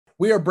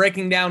We are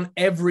breaking down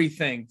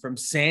everything from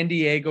San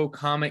Diego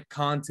Comic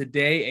Con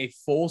today, a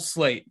full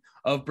slate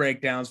of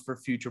breakdowns for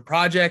future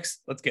projects.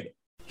 Let's get it.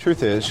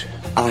 Truth is,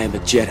 I am a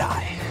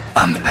Jedi.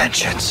 I'm the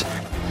vengeance.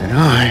 and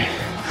I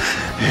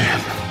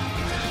am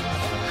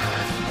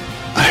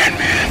Iron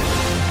Man.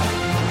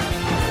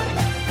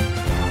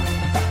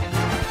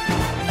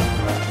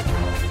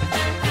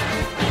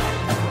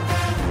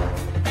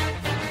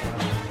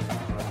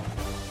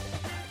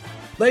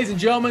 Ladies and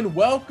gentlemen,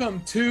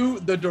 welcome to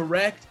the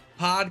Direct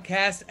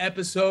Podcast,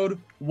 episode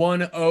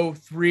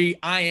 103.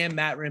 I am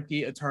Matt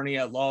Rimke, attorney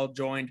at law,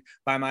 joined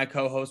by my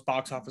co-host,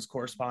 box office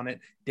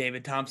correspondent,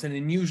 David Thompson.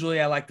 And usually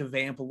I like to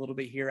vamp a little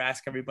bit here,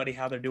 ask everybody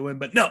how they're doing.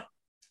 But no,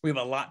 we have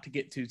a lot to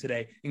get to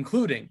today,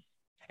 including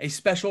a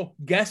special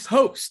guest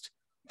host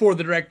for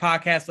the Direct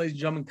Podcast, ladies and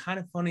gentlemen, Kind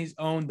of Funny's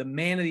own, the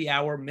man of the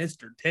hour,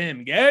 Mr.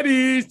 Tim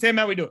Geddes. Tim,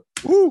 how we doing?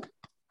 Woo.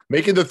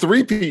 Making the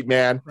three-peat,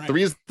 man. Right.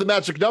 3 is the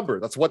magic number.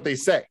 That's what they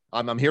say.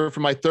 I'm here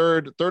for my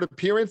third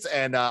appearance,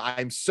 and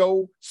I'm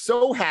so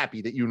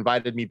happy that you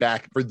invited me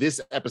back for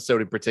this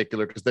episode in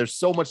particular, because there's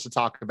so much to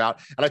talk about.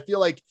 And I feel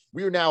like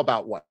we are now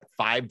about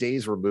 5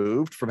 days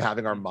removed from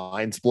having our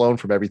minds blown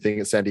from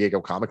everything at San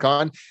Diego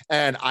Comic-Con.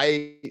 And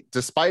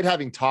despite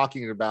having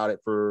talking about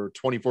it for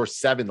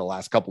 24/7 the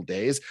last couple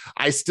days,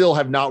 I still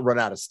have not run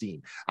out of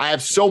steam. I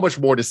have so much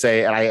more to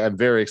say, and I am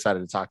very excited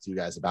to talk to you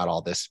guys about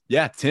all this.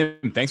 Yeah,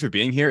 Tim, thanks for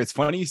being here. It's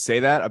funny you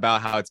say that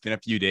about how it's been a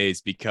few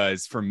days,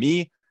 because for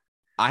me,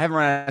 I haven't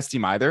run out of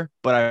steam either,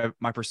 but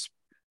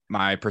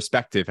my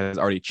perspective has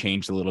already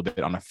changed a little bit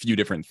on a few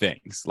different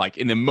things. Like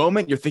in the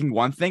moment, you're thinking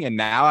one thing, and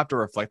now after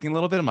reflecting a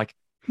little bit, I'm like,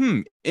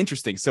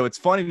 interesting. So it's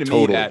funny to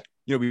me that,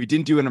 we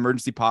didn't do an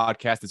emergency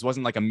podcast. This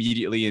wasn't like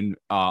immediately in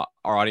our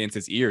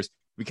audience's ears.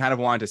 We kind of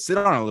wanted to sit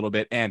on it a little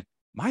bit, and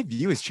my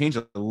view has changed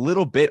a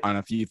little bit on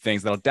a few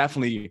things that'll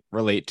definitely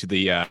relate to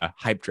the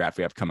hype draft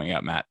we have coming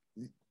up, Matt.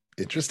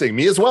 Interesting.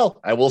 Me as well,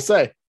 I will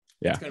say.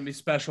 Yeah. It's going to be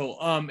special.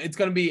 I'm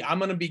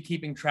going to be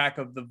keeping track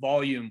of the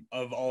volume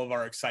of all of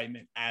our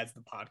excitement as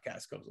the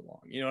podcast goes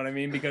along. You know what I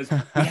mean? Because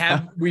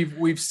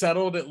we've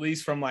settled, at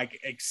least from like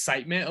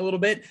excitement a little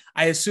bit.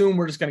 I assume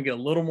we're just going to get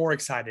a little more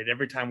excited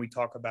every time we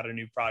talk about a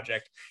new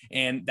project.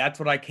 And that's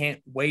what I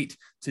can't wait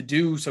to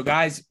do. So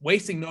guys,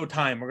 wasting no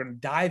time, we're going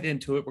to dive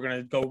into it. We're going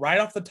to go right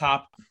off the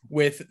top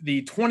with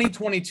the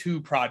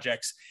 2022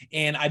 projects.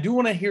 And I do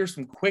want to hear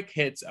some quick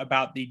hits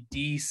about the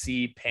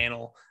DC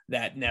panel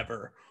that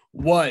never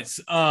was.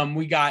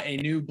 We got a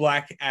new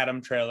Black Adam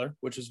trailer,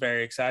 which was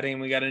very exciting.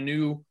 We got a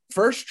new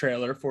first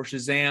trailer for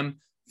Shazam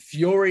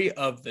Fury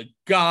of the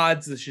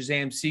Gods, the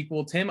Shazam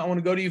sequel. Tim, I want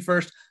to go to you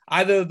first.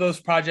 Either of those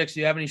projects, do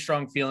you have any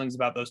strong feelings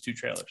about those two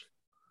trailers?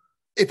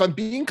 If I'm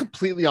being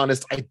completely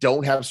honest, I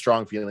don't have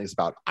strong feelings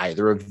about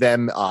either of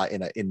them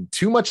in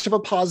too much of a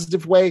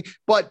positive way.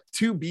 But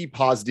to be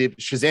positive,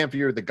 Shazam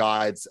Fury of the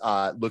Gods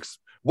looks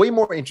way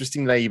more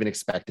interesting than I even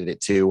expected it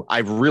to.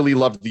 I've really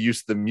loved the use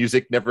of the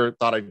music. Never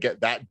thought I'd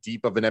get that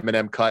deep of an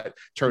Eminem cut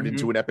turned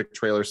into an epic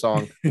trailer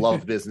song.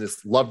 Love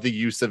business. Love the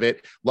use of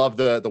it. Love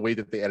the way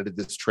that they edited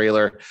this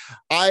trailer.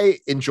 I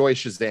enjoy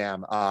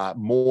Shazam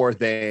more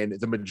than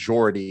the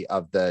majority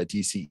of the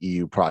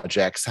DCEU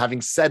projects.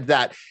 Having said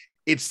that,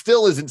 it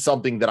still isn't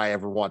something that I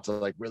ever want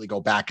to really go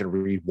back and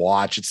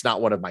rewatch. It's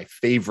not one of my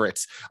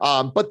favorites,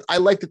 but I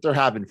like that they're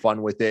having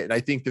fun with it. And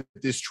I think that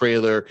this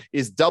trailer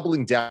is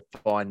doubling down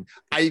on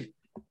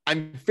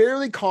I'm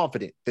fairly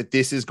confident that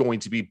this is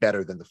going to be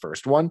better than the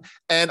first one.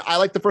 And I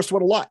like the first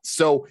one a lot.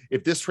 So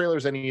if this trailer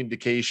is any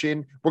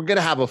indication, we're going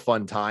to have a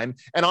fun time.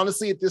 And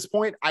honestly, at this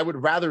point, I would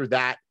rather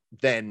that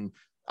than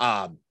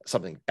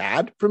something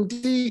bad from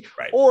D,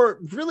 or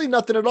really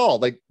nothing at all.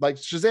 Like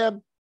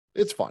Shazam,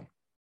 it's fun.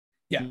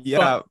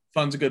 Yeah.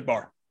 Fun's a good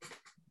bar.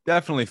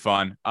 Definitely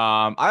fun.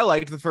 I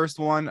liked the first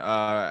one.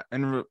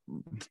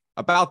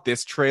 About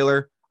this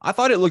trailer, I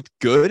thought it looked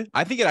good.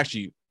 I think it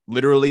actually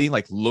literally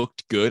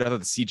looked good. I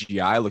thought the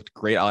CGI looked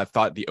great. I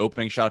thought the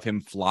opening shot of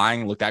him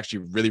flying looked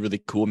actually really,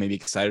 really cool. Maybe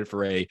excited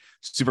for a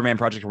Superman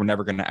project we're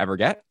never going to ever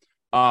get.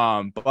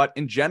 But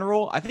in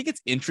general, I think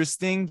it's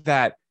interesting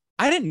that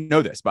I didn't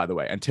know this, by the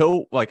way,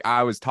 until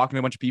I was talking to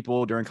a bunch of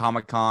people during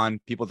Comic-Con,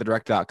 people at the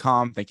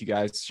direct.com. Thank you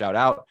guys. Shout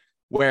out.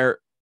 Where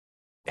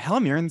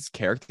Helen Mirren's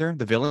character,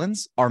 the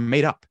villains, are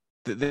made up.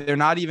 They're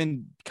not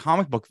even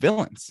comic book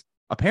villains,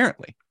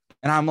 apparently.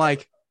 And I'm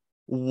like,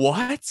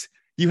 what?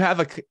 You have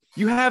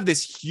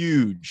this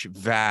huge,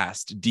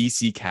 vast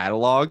DC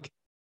catalog,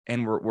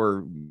 and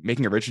we're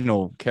making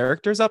original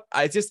characters up.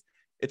 It's just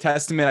a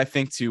testament, I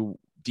think, to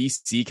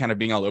DC kind of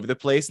being all over the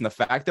place, and the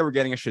fact that we're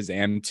getting a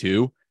Shazam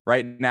 2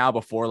 right now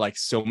before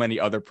so many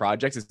other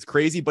projects. It's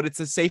crazy, but it's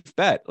a safe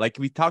bet. Like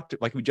we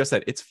just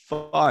said, it's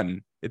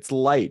fun. It's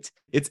light.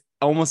 It's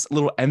almost a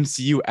little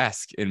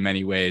MCU-esque in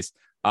many ways.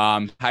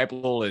 Hype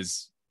level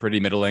is pretty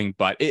middling,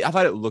 but I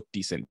thought it looked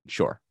decent.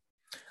 Sure.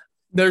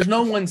 There's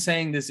no one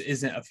saying this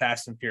isn't a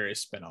Fast and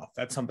Furious spinoff.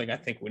 That's something I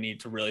think we need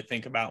to really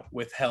think about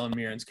with Helen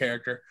Mirren's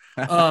character.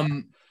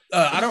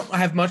 I don't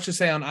have much to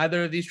say on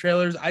either of these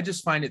trailers. I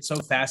just find it so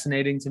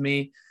fascinating to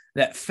me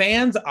that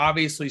fans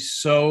obviously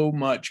so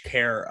much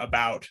care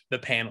about the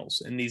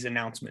panels and these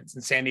announcements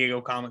in San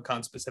Diego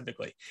Comic-Con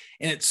specifically.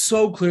 And it's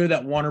so clear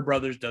that Warner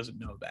Brothers doesn't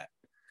know that.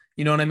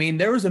 You know what I mean?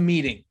 There was a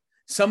meeting.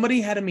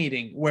 Somebody had a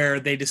meeting where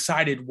they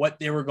decided what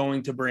they were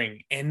going to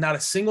bring. And not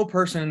a single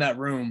person in that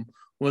room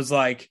was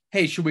like,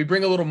 hey, should we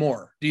bring a little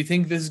more? Do you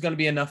think this is going to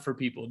be enough for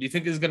people? Do you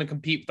think this is going to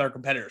compete with our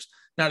competitors?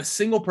 Not a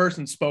single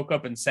person spoke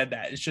up and said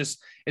that.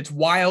 It's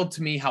wild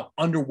to me how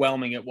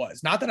underwhelming it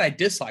was. Not that I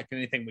disliked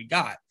anything we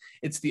got.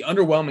 It's the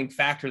underwhelming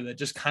factor that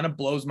just kind of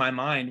blows my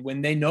mind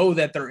when they know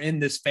that they're in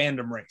this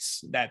fandom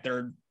race, that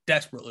they're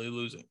desperately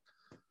losing.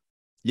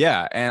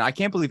 Yeah, and I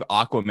can't believe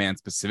Aquaman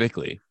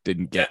specifically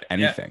didn't get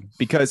anything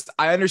because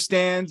I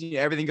understand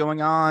everything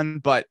going on,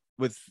 but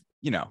with,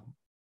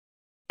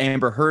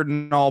 Amber Heard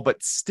and all,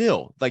 but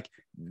still, like,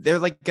 they're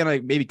like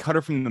gonna maybe cut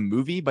her from the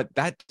movie, but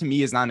that to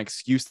me is not an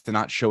excuse to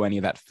not show any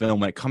of that film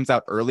when it comes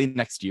out early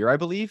next year, I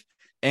believe,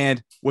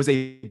 and was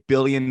a $1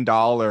 billion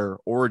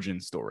origin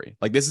story.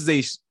 Like, this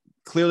is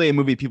clearly a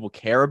movie people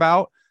care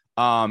about.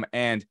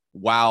 And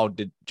wow,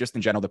 did just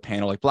in general the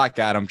panel, like Black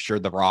Adam, sure,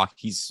 The Rock,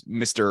 he's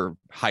Mr.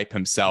 Hype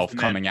himself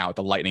coming out with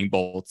the lightning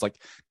bolts,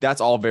 like that's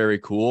all very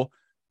cool,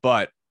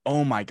 but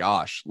oh my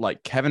gosh,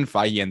 like Kevin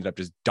Feige ended up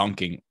just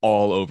dunking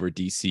all over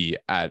DC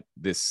at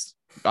these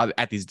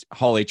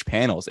Hall H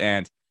panels,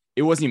 and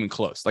it wasn't even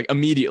close. Like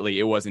immediately,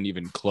 it wasn't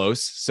even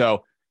close.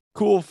 So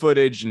cool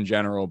footage in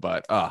general,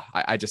 but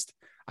I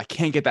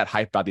can't get that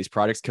hype about these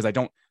projects because I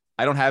don't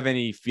have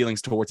any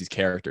feelings towards these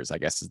characters, I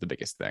guess is the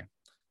biggest thing.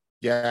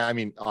 Yeah, I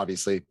mean,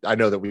 obviously, I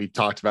know that we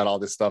talked about all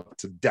this stuff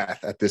to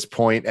death at this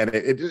point, and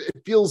it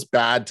feels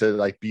bad to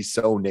like be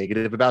so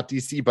negative about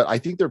DC, but I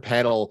think their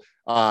panel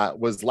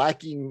was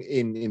lacking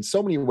in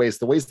so many ways,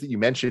 the ways that you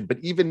mentioned, but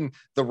even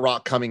The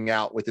Rock coming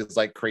out with his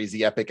like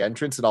crazy epic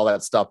entrance and all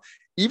that stuff,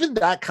 even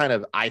that kind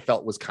of, I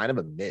felt was kind of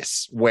a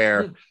miss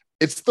where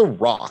it's The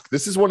Rock.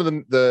 This is one of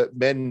the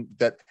men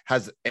that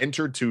has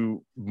entered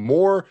to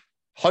more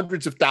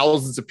hundreds of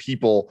thousands of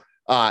people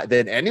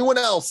than anyone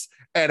else,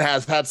 and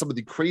has had some of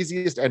the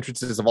craziest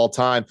entrances of all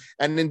time.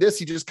 And in this,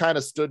 he just kind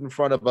of stood in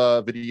front of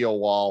a video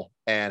wall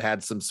and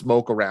had some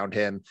smoke around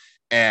him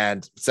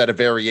and said a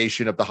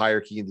variation of the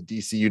hierarchy in the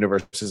DC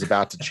universe is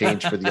about to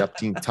change for the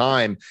upteenth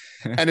time.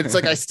 And it's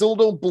like, I still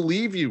don't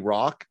believe you,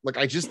 Rock. Like,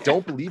 I just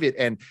don't believe it.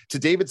 And to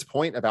David's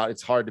point about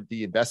it's hard to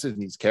be invested in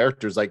these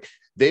characters, like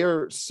they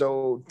are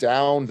so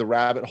down the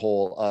rabbit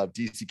hole of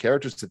DC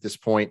characters at this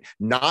point,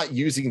 not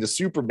using the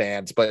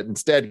Supermans, but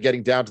instead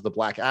getting down to the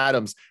Black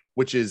Adams,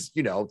 which is,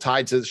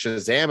 tied to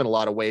Shazam in a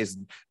lot of ways.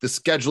 The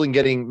scheduling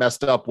getting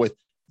messed up with,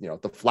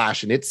 the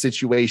Flash and its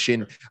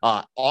situation,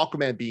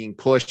 Aquaman being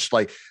pushed,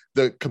 like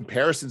the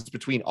comparisons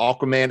between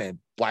Aquaman and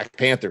Black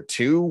Panther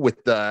 2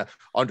 with the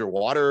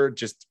underwater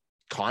just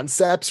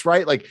concepts,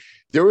 right? Like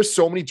there were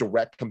so many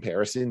direct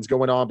comparisons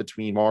going on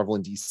between Marvel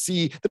and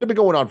DC that have been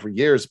going on for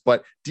years,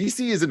 but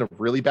DC is in a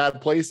really bad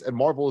place and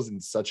Marvel is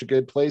in such a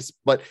good place.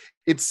 But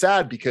it's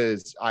sad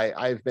because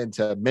I've been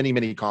to many,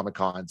 many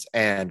Comic-Cons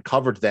and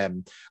covered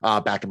them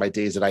back in my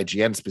days at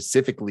IGN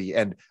specifically.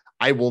 And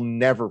I will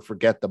never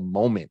forget the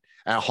moment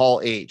at Hall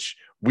H.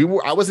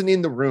 I wasn't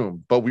in the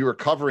room, but we were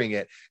covering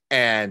it,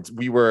 and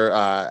we were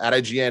at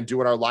IGN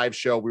doing our live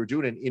show. We were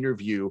doing an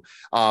interview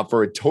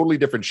for a totally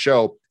different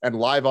show, and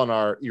live on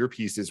our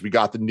earpieces, we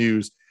got the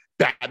news: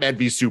 Batman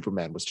v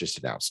Superman was just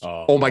announced.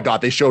 Oh my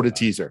God, they showed a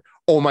teaser.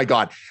 Oh my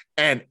God,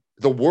 and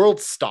the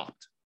world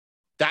stopped.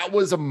 That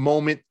was a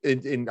moment,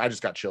 in I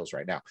just got chills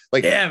right now.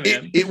 Like,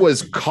 it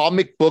was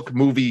comic book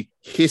movie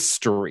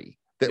history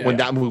when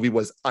that movie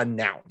was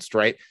announced,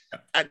 right?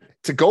 And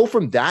to go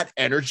from that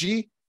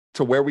energy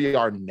to where we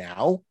are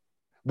now,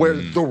 where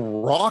The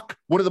Rock,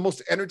 one of the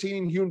most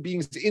entertaining human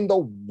beings in the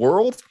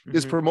world,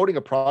 is promoting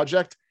a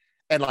project.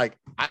 And like,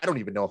 I don't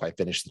even know if I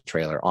finished the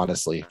trailer,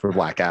 honestly, for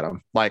Black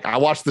Adam. Like, I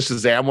watched the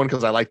Shazam one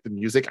because I like the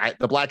music.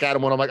 The Black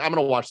Adam one, I'm like, I'm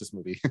going to watch this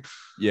movie.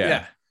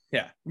 Yeah.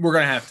 We're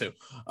going to have to.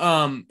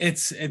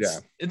 It's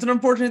an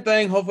unfortunate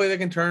thing. Hopefully they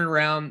can turn it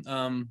around.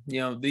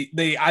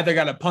 They either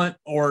got to punt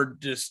or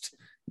just,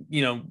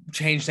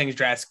 change things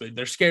drastically.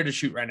 They're scared to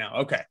shoot right now.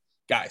 Okay,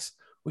 guys,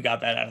 we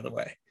got that out of the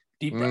way.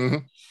 Deep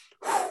breath.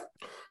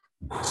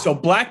 So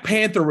Black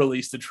Panther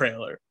released a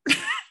trailer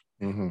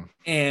and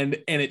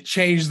it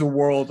changed the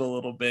world a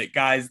little bit,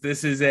 guys.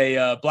 This is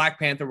a Black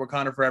Panther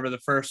Wakanda Forever, the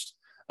first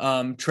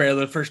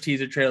first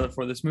teaser trailer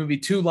for this movie.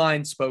 2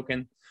 lines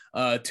spoken,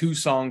 2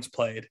 songs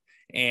played,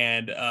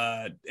 and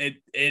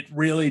it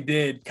really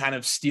did kind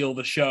of steal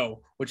the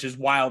show, which is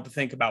wild to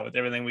think about with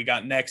everything we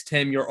got next.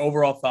 Tim, your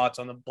overall thoughts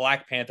on the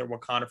Black Panther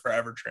Wakanda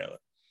Forever trailer?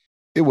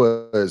 It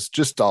was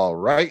just all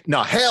right.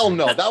 No, hell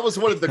no. That was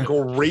one of the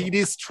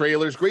greatest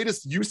trailers,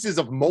 greatest uses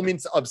of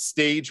moments of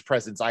stage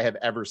presence I have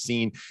ever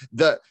seen.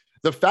 The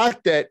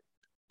fact that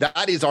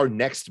is our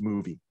next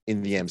movie.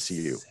 in the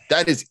MCU.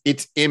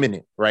 It's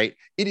imminent, right?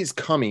 It is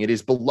coming. It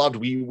is beloved.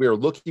 We're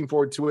looking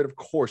forward to it. Of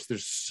course,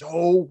 there's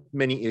so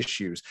many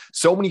issues,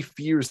 so many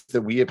fears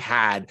that we have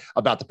had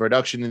about the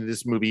production in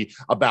this movie,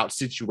 about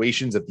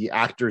situations of the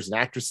actors and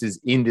actresses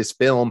in this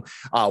film.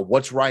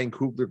 What's Ryan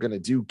Coogler going to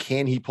do?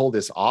 Can he pull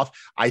this off?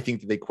 I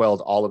think that they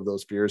quelled all of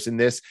those fears in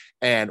this.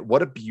 And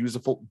what a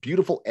beautiful,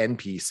 beautiful end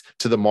piece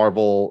to the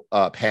Marvel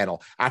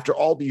panel. After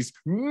all these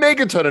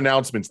megaton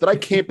announcements that I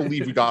can't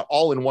believe we got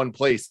all in one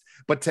place,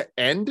 but to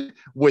end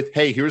with,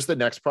 hey, here's the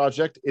next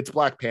project. It's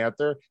Black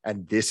Panther,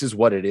 and this is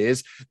what it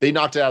is. They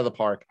knocked it out of the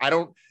park.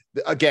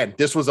 Again,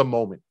 this was a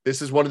moment.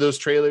 This is one of those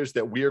trailers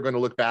that we are going to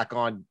look back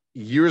on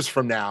years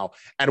from now,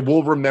 and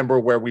we'll remember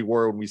where we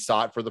were when we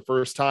saw it for the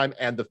first time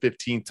and the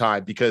 15th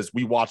time, because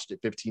we watched it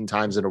 15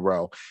 times in a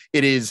row.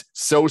 It is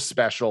so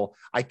special.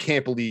 I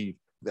can't believe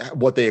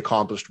what they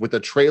accomplished with the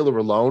trailer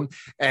alone.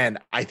 And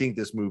I think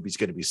this movie is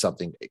going to be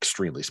something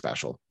extremely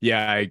special.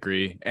 Yeah, I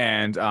agree.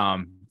 And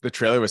the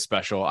trailer was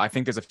special. I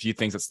think there's a few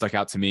things that stuck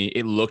out to me.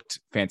 It looked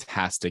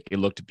fantastic. It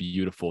looked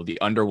beautiful.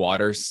 The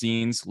underwater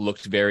scenes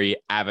looked very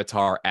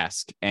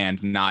Avatar-esque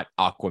and not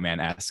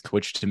Aquaman-esque,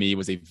 which to me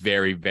was a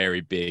very, very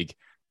big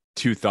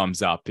 2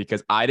 thumbs up,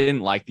 because I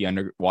didn't like the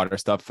underwater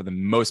stuff for the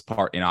most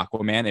part in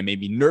Aquaman. It made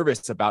me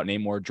nervous about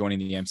Namor joining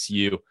the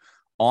MCU.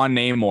 On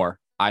Namor,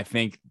 I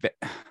think that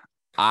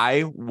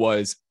I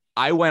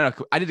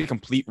did a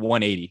complete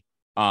 180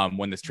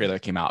 when this trailer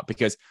came out,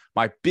 because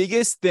my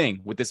biggest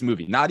thing with this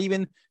movie, not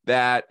even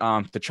that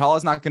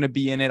T'Challa's not going to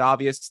be in it,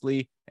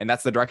 obviously, and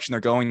that's the direction they're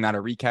going, not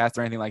a recast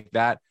or anything like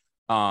that.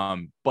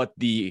 But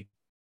the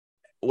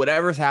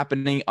whatever's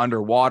happening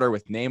underwater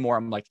with Namor,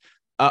 I'm like,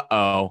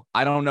 I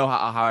don't know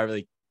how I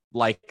really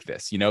like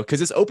this,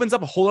 because this opens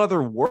up a whole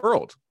other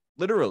world,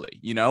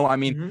 literally. I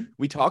mean,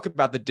 we talk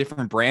about the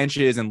different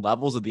branches and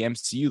levels of the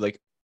MCU,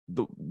 like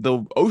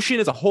the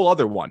ocean is a whole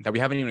other one that we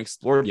haven't even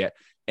explored yet.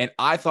 And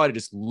I thought it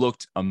just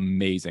looked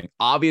amazing.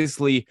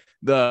 Obviously,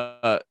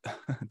 the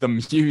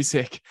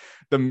music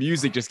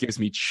just gives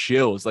me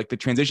chills. Like the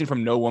transition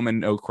from No Woman,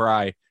 No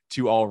Cry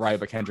to All Right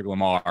by Kendrick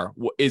Lamar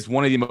is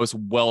one of the most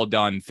well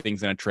done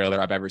things in a trailer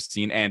I've ever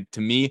seen. And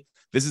to me,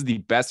 this is the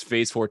best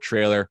Phase 4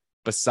 trailer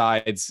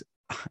besides,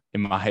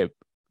 in my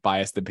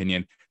biased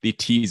opinion, the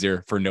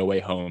teaser for No Way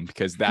Home,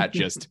 because that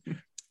just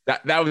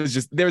that was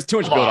just, there was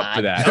too much build up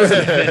to that.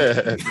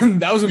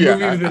 That was a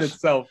movie within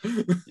itself.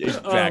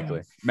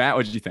 Exactly. Matt,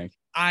 what did you think?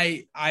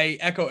 I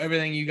echo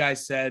everything you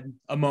guys said.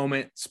 A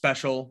moment,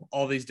 special,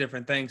 all these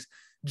different things.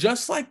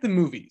 Just like the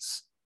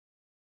movies,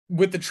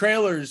 with the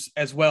trailers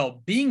as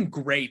well, being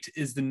great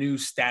is the new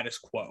status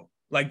quo.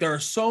 Like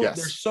there's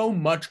so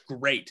much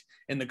great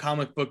in the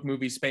comic book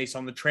movie space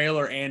on the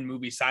trailer and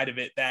movie side of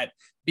it, that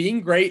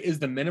being great is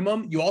the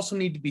minimum. You also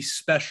need to be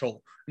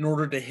special in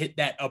order to hit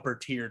that upper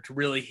tier, to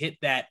really hit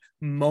that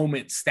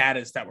moment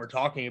status that we're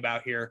talking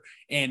about here.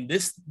 And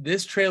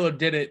this trailer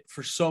did it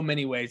for so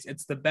many ways.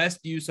 It's the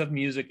best use of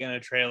music in a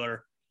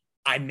trailer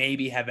I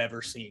maybe have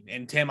ever seen.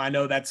 And Tim, I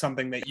know that's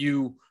something that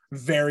you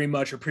very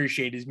much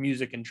appreciate, is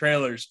music and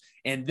trailers.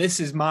 And this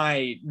is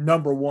my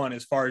number one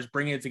as far as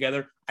bringing it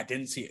together. I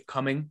didn't see it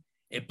coming.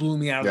 It blew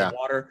me out of the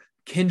water.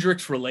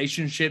 Kendrick's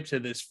relationship to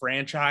this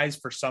franchise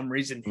for some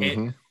reason hit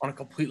on a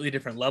completely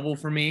different level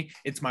for me.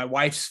 It's my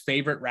wife's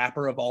favorite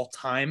rapper of all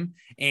time.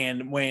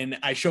 And when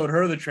I showed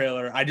her the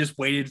trailer, I just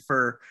waited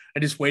for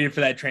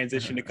that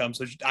transition to come.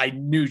 So I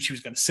knew she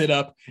was going to sit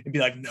up and be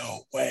like,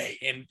 no way.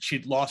 And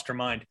she'd lost her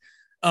mind.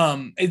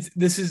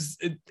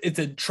 It's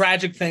a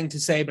tragic thing to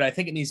say, but I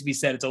think it needs to be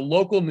said. It's a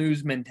local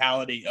news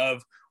mentality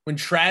of when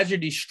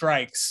tragedy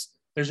strikes,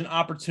 there's an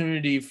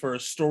opportunity for a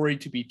story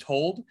to be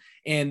told.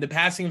 And the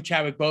passing of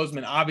Chadwick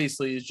Boseman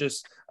obviously is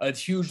just a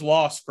huge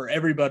loss for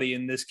everybody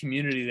in this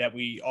community that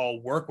we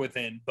all work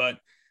within. But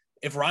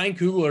if Ryan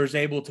Coogler is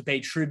able to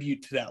pay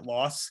tribute to that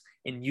loss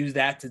and use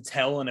that to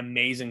tell an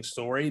amazing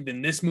story,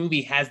 then this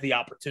movie has the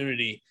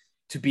opportunity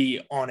to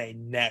be on a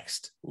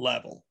next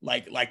level,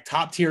 like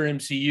top tier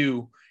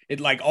MCU.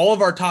 Like all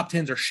of our top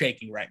 10s are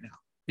shaking right now,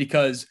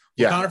 because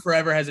Wakanda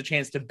Forever has a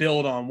chance to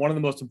build on one of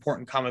the most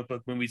important comic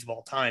book movies of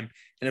all time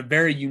in a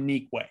very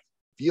unique way.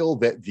 I feel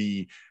that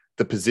the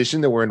position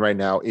that we're in right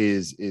now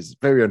is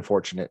very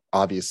unfortunate,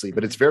 obviously,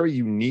 but it's very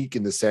unique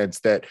in the sense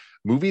that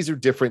movies are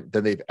different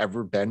than they've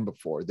ever been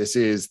before. This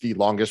is the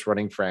longest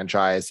running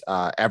franchise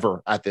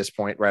ever at this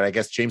point, right? I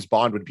guess James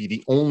Bond would be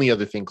the only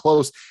other thing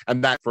close.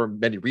 And that, for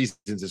many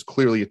reasons, is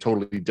clearly a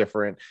totally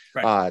different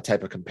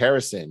type of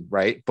comparison,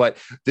 right? But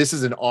this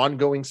is an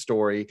ongoing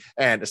story.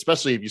 And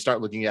especially if you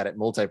start looking at it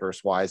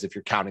multiverse wise, if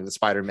you're counting the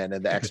Spider-Man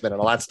and the X-Men and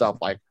all that stuff,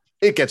 like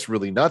it gets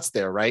really nuts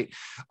there, right?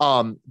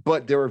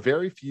 But there are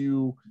very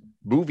few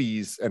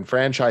movies and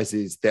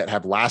franchises that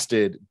have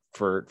lasted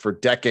for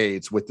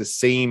decades with the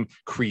same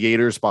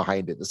creators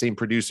behind it, the same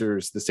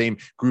producers, the same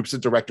groups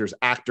of directors,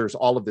 actors,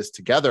 all of this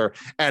together.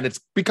 And it's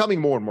becoming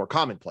more and more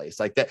commonplace.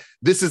 Like that,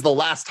 this is the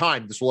last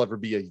time this will ever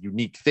be a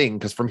unique thing,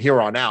 because from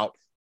here on out,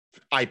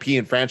 IP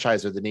and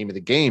franchise are the name of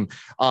the game.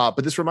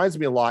 But this reminds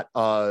me a lot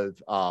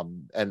of,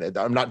 and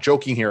I'm not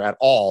joking here at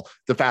all,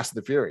 the Fast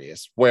and the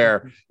Furious,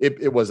 where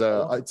it was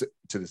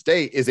to this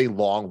day is a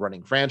long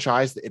running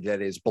franchise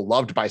that is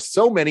beloved by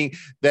so many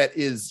that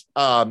is,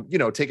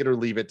 take it or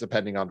leave it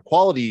depending on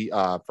quality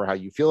for how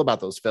you feel about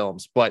those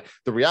films. But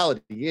the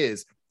reality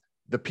is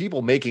the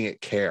people making it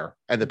care,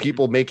 and the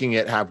people making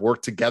it have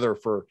worked together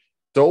for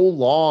so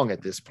long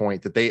at this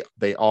point that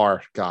they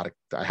are, God,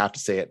 I have to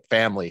say it,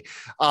 family.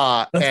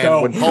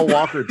 When Paul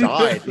Walker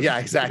died, yeah,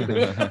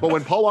 exactly. But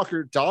when Paul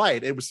Walker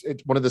died, it's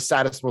one of the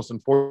saddest, most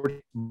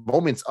unfortunate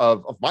moments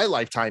of my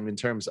lifetime in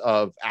terms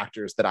of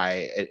actors that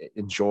I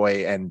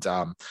enjoy and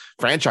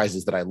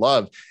franchises that I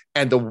love.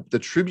 And the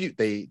tribute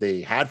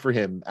they had for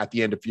him at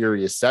the end of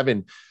Furious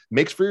 7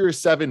 makes Furious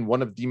 7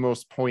 one of the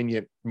most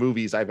poignant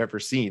movies I've ever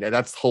seen. And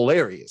that's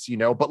hilarious,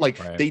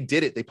 but They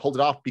did it. They pulled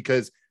it off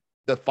because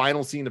the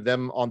final scene of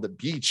them on the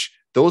beach,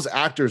 those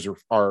actors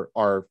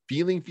are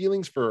feeling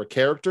feelings for a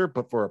character,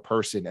 but for a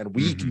person. And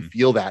we can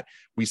feel that.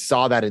 We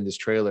saw that in this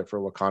trailer for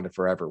Wakanda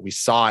Forever. We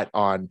saw it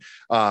on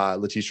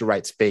Letitia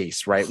Wright's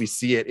face, right? We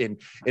see it in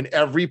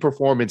every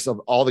performance of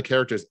all the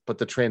characters, but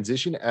the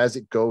transition as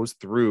it goes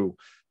through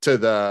to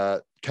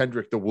the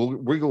Kendrick,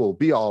 we will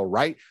be all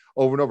right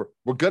over and over.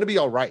 We're going to be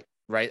all right.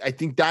 Right. I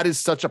think that is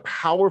such a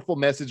powerful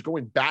message,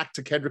 going back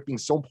to Kendrick being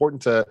so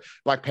important to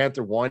Black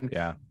Panther 1.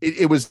 Yeah,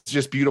 it was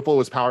just beautiful. It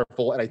was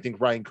powerful. And I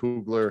think Ryan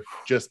Coogler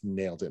just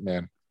nailed it,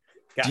 man.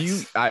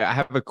 I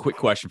have a quick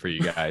question for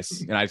you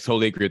guys. And I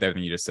totally agree with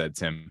everything you just said,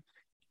 Tim.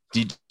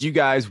 Did you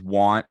guys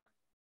want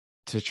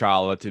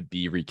T'Challa to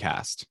be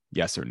recast?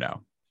 Yes or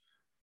no?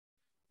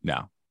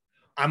 No.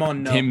 I'm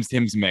on no.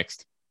 Tim's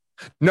mixed.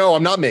 No,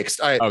 I'm not mixed.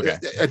 Okay.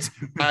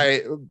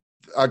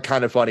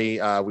 Kind of funny.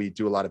 We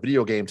do a lot of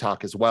video game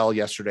talk as well.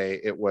 Yesterday,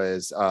 it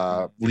was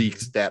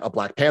leaked that a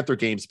Black Panther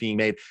game is being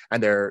made,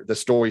 and the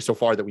story so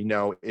far that we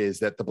know is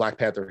that the Black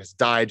Panther has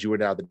died. You are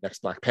now the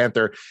next Black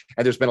Panther,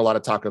 and there's been a lot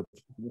of talk of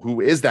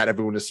who is that.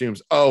 Everyone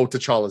assumes, oh,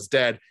 T'Challa's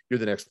dead. You're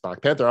the next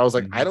Black Panther. I was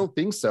like, I don't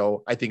think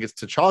so. I think it's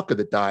T'Chaka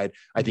that died.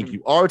 I think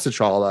you are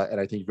T'Challa, and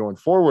I think going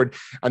forward.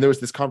 And there was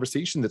this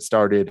conversation that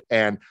started,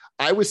 and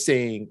I was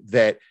saying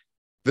that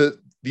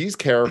these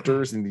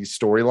characters and these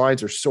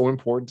storylines are so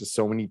important to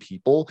so many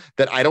people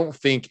that I don't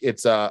think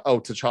it's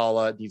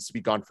T'Challa needs to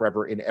be gone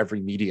forever in every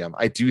medium.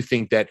 I do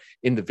think that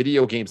in the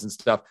video games and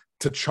stuff,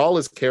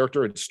 T'Challa's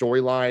character and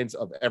storylines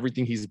of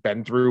everything he's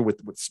been through with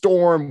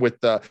Storm, with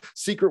the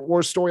Secret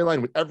Wars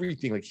storyline, with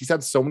everything, like he's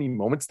had so many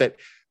moments that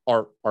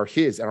are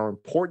his and are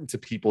important to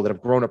people that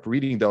have grown up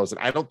reading those. And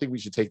I don't think we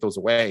should take those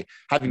away.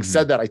 Having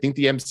said that, I think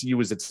the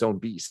MCU is its own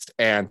beast.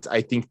 And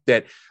I think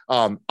that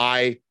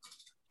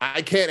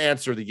I can't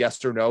answer the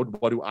yes or no.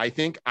 What do I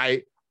think?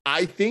 I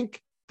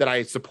think that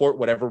I support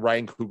whatever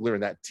Ryan Coogler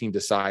and that team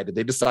decided.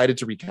 They decided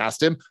to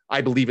recast him.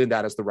 I believe in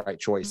that as the right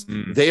choice.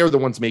 They are the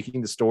ones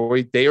making the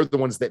story. They are the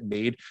ones that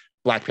made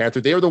Black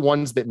Panther. They are the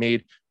ones that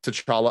made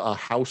T'Challa a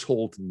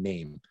household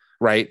name,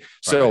 right?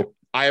 So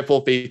I have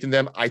full faith in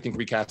them. I think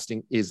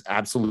recasting is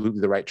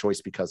absolutely the right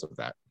choice because of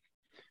that.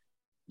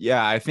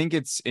 Yeah, I think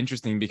it's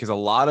interesting because a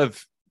lot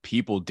of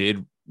people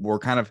were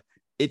kind of,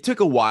 it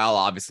took a while,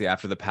 obviously,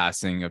 after the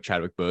passing of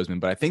Chadwick Boseman,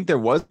 but I think there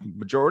was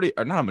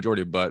not a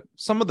majority, but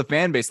some of the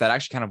fan base that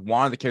actually kind of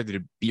wanted the character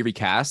to be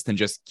recast and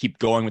just keep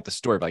going with the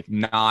story, like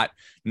not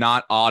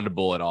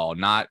audible at all,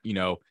 not,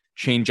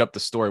 change up the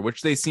story,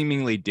 which they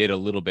seemingly did a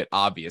little bit,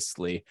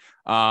 obviously.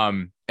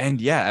 And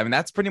yeah, I mean,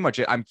 that's pretty much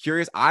it. I'm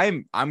curious.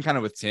 I'm kind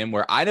of with Tim,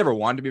 where I never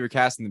wanted to be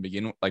recast to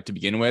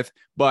begin with,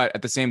 but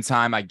at the same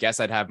time, I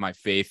guess I'd have my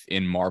faith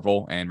in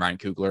Marvel and Ryan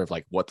Coogler of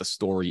like what the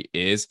story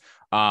is.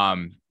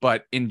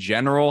 But in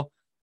general,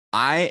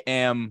 I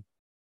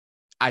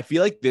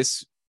feel like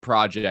this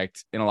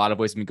project in a lot of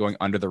ways has been going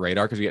under the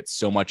radar because we get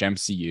so much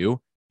MCU,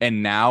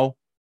 and now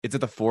it's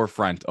at the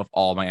forefront of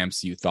all my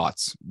MCU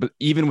thoughts, but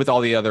even with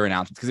all the other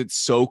announcements, because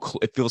it's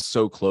it feels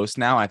so close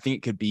now. I think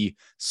it could be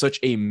such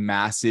a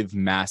massive,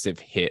 massive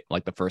hit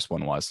like the first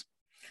one was.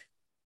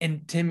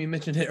 And Tim, you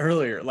mentioned it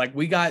earlier. Like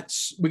we got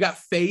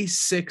phase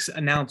 6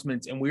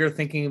 announcements, and we are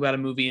thinking about a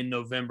movie in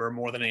November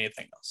more than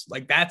anything else.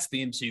 Like that's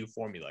the MCU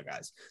formula,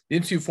 guys. The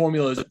MCU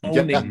formula is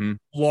owning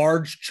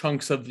large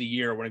chunks of the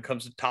year when it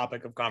comes to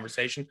topic of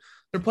conversation.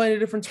 They're playing a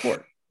different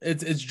sport.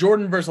 It's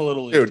Jordan versus a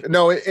Little League. Dude,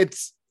 no,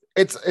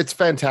 it's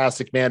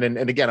fantastic, man. And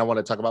again, I want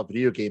to talk about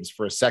video games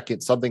for a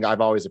second. Something I've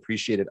always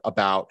appreciated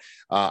about,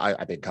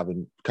 I've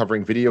been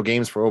covering video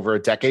games for over a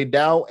decade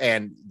now,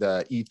 and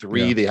the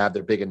E3, they have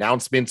their big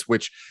announcements,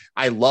 which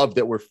I love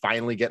that we're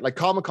finally getting. Like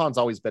Comic-Con's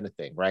always been a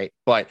thing, right?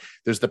 But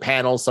there's the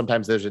panels.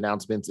 Sometimes there's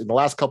announcements. In the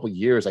last couple of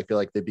years, I feel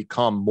like they've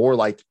become more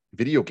like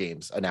video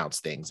games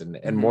announce things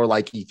and more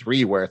like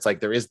E3, where it's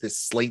like there is this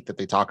slate that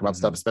they talk about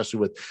stuff,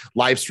 especially with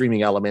live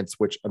streaming elements,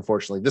 which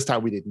unfortunately this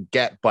time we didn't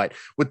get. But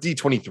with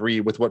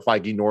D23, with what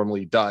Feige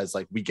normally does,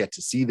 like we get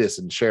to see this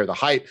and share the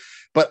hype.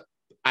 But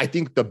I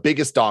think the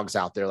biggest dogs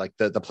out there, like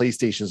the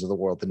PlayStations of the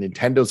world, the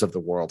Nintendos of the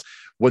world,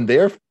 when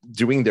they're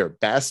doing their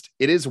best,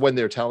 it is when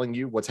they're telling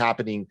you what's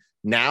happening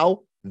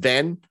now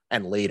then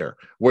and later,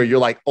 where you're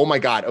like, oh my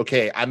God,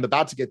 okay, I'm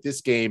about to get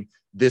this game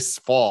this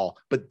fall,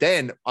 but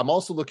then I'm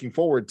also looking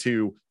forward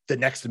to the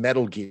next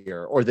Metal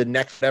Gear or the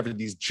next ever,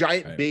 these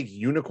giant big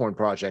unicorn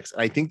projects.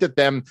 And I think that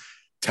them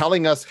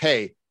telling us,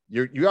 hey,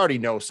 you already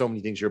know so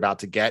many things you're about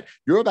to get.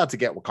 You're about to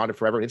get Wakanda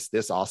Forever. It's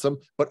this awesome,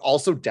 but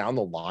also down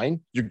the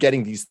line, you're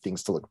getting these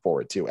things to look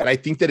forward to. And I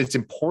think that it's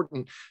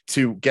important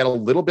to get a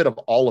little bit of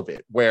all of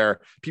it,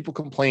 where people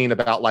complain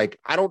about like,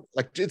 I don't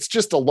like, it's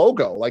just a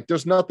logo. Like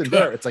there's nothing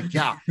there. It's like,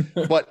 yeah,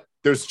 but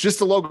there's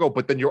just a logo,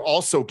 but then you're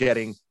also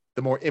getting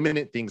the more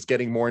imminent things,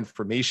 getting more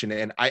information.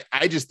 And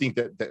I just think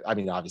that I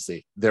mean,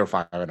 obviously they're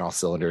firing all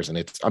cylinders and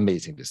it's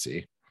amazing to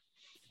see.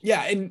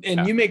 Yeah.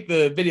 And you make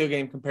the video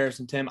game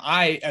comparison, Tim.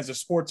 I, as a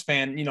sports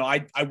fan, you know,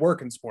 I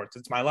work in sports.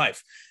 It's my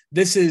life.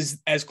 This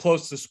is as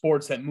close to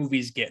sports that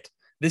movies get.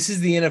 This is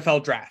the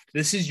NFL draft.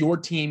 This is your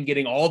team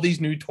getting all these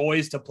new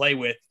toys to play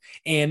with.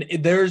 And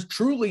there's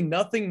truly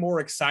nothing more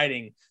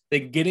exciting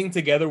than getting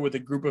together with a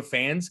group of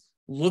fans,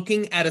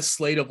 looking at a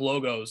slate of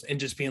logos and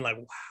just being like,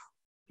 wow.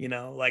 You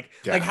know, like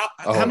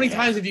how many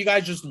times have you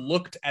guys just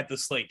looked at the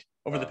slate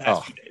over the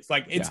past few days?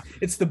 Like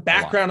it's the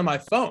background of my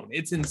phone.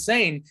 It's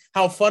insane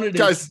how fun it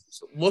is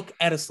to look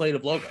at a slate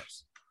of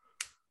logos.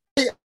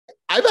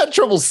 I've had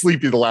trouble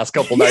sleeping the last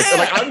couple nights. And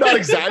like, I'm not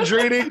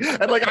exaggerating.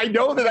 And like, I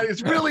know that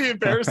it's really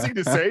embarrassing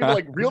to say, but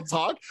like real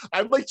talk,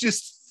 I'm like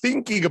just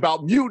thinking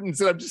about mutants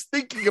and I'm just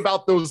thinking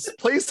about those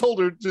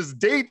placeholder just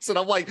dates. And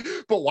I'm like,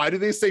 but why do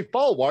they say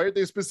fall? Why aren't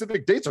they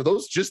specific dates? Are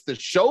those just the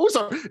shows?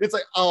 Or it's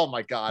like, oh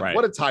my God,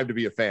 what a time to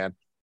be a fan.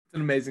 It's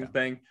an amazing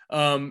thing.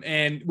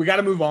 And we got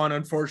to move on.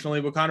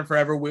 Unfortunately, Wakanda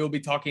Forever, we'll be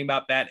talking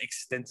about that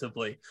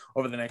extensively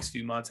over the next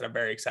few months. And I'm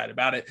very excited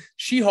about it.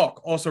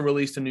 She-Hulk also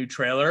released a new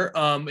trailer.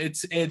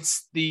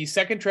 It's the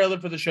second trailer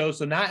for the show.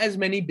 So not as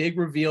many big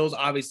reveals,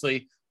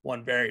 obviously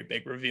one very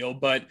big reveal,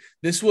 but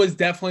this was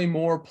definitely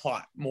more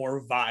plot,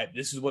 more vibe.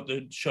 This is what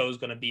the show is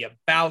going to be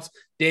about.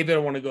 David, I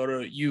want to go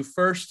to you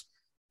first.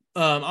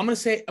 I'm going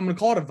to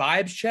call it a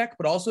vibes check,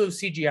 but also a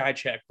CGI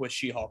check with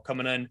She-Hulk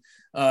coming in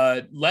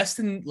less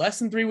than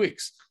 3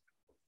 weeks.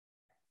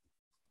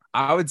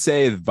 I would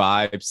say the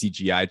vibe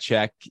CGI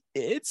check,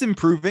 it's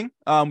improving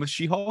with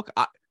She-Hulk.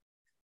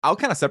 I'll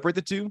kind of separate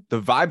the two.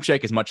 The vibe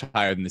check is much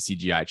higher than the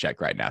CGI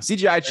check right now.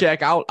 CGI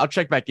check, I'll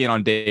check back in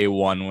on day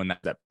one when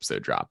that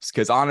episode drops.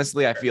 Because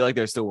honestly, I feel like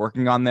they're still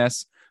working on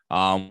this.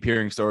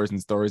 Hearing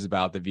stories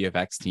about the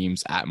VFX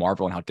teams at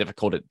Marvel and how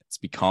difficult it's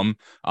become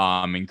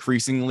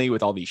increasingly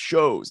with all these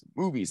shows,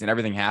 movies, and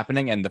everything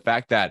happening. And the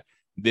fact that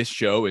this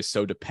show is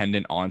so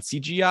dependent on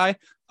CGI,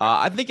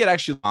 I think it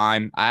actually,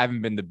 I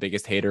haven't been the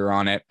biggest hater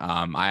on it.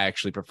 I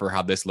actually prefer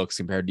how this looks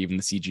compared to even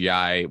the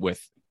CGI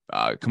with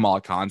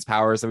Kamala Khan's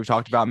powers that we've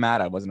talked about,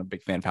 Matt. I wasn't a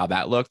big fan of how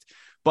that looked.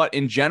 But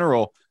in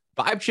general,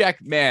 vibe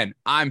check, man,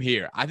 I'm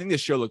here. I think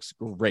this show looks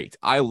great.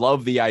 I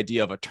love the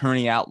idea of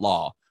attorney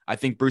outlaw. I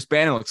think Bruce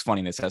Banner looks funny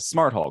in this as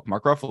Smart Hulk,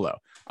 Mark Ruffalo.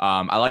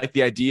 I like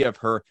the idea of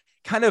her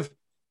kind of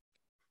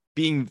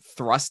being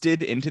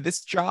thrusted into this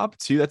job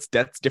too.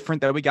 That's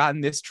different that we got in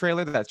this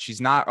trailer, that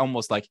she's not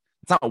almost like,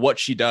 it's not what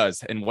she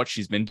does and what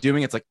she's been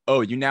doing. It's like,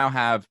 oh, you now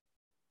have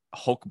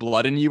Hulk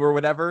blood in you or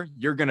whatever.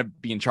 You're going to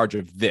be in charge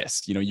of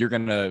this. You know, you're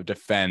going to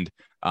defend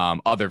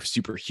other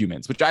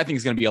superhumans, which I think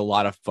is going to be a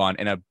lot of fun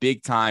and a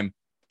big time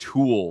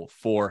tool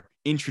for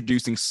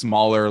introducing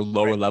smaller,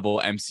 lower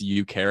level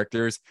MCU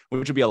characters,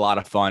 which would be a lot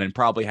of fun and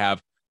probably have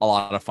a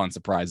lot of fun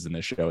surprises in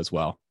this show as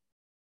well.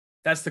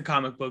 That's the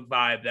comic book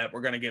vibe that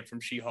we're going to get from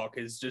She-Hulk,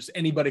 is just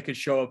anybody could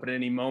show up at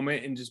any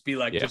moment and just be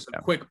like, just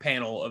a quick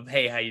panel of,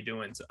 hey, how you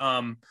doing?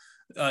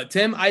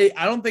 Tim, I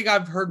don't think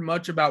I've heard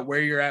much about where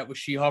you're at with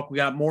She-Hulk. We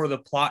got more of the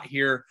plot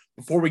here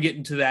before we get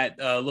into that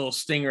little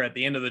stinger at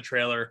the end of the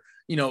trailer.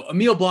 You know,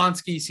 Emil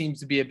Blonsky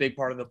seems to be a big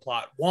part of the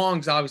plot.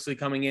 Wong's obviously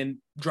coming in,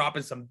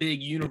 dropping some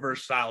big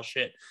universe style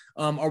shit.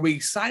 Are we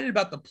excited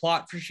about the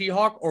plot for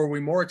She-Hulk, or are we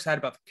more excited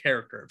about the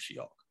character of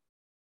She-Hulk?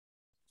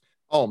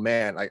 Oh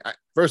man, I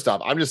first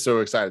off, I'm just so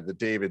excited that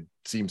David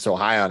seems so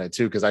high on it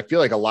too, because I feel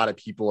like a lot of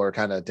people are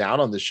kind of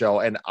down on the show,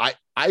 and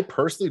I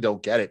personally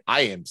don't get it.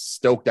 I am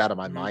stoked out of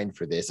my mind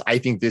for this. I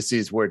think this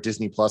is where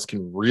Disney Plus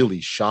can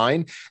really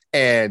shine.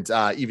 And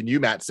even you,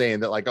 Matt, saying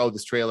that like, oh,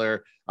 this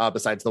trailer,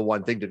 besides the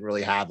one thing, didn't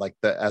really have like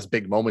as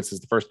big moments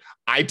as the first.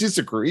 I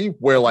disagree.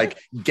 Where like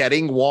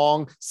getting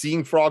Wong,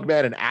 seeing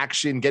Frogman in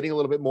action, getting a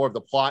little bit more of the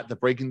plot, the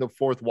breaking the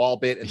fourth wall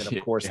bit, and then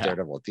of course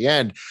Daredevil at the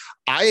end.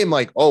 I am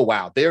like, oh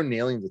wow, they're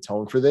nailing the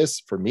tone for this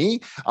for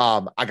me.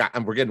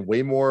 We're getting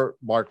way more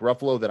Mark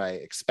Ruffalo than I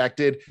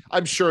expected.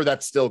 I'm sure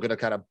that's still going to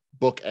kind of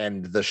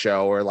bookend the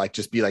show, or like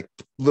just be like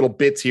little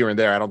bits here and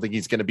there. I don't think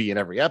he's going to be in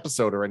every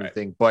episode or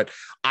anything, but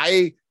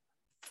I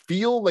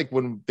feel like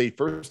when they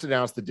first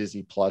announced the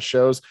Disney Plus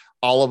shows,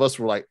 all of us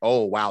were like,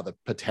 oh wow, the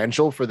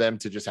potential for them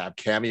to just have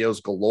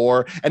cameos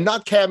galore, and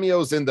not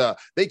cameos in the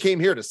they came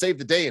here to save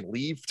the day and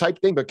leave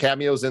type thing, but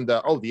cameos in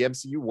the, oh, the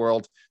MCU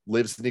world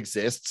lives and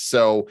exists.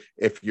 So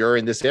if you're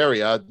in this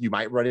area, you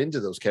might run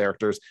into those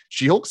characters.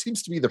 She-Hulk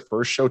seems to be the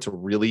first show to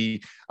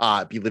really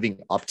be living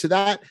up to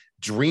that.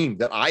 dream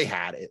that I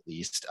had, at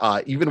least,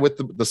 even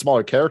with the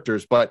smaller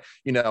characters. But,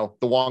 you know,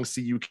 the Wong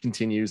CU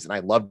continues, and I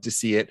love to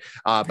see it.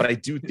 But I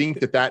do think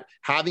that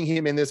having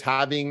him in this,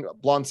 having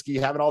Blonsky,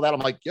 having all that, I'm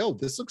like, yo,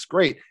 this looks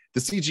great. The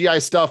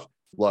CGI stuff,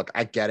 look,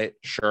 I get it.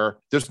 Sure.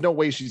 There's no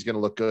way she's going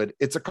to look good.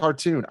 It's a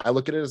cartoon. I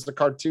look at it as a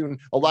cartoon.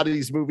 A lot of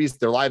these movies,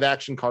 they're live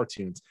action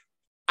cartoons.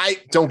 I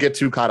don't get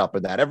too caught up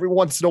in that. Every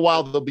once in a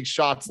while, there'll be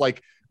shots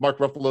like Mark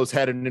Ruffalo's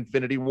head in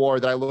Infinity War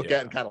that I look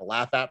at and kind of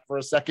laugh at for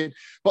a second.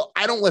 But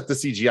I don't let the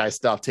CGI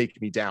stuff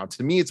take me down.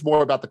 To me, it's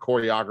more about the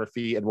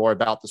choreography and more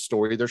about the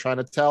story they're trying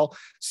to tell.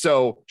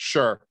 So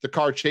sure, the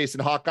car chase in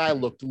Hawkeye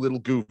looked a little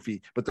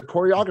goofy, but the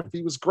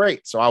choreography was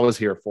great. So I was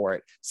here for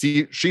it.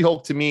 See,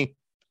 She-Hulk, to me,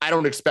 I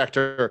don't expect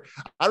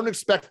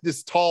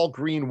this tall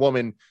green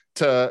woman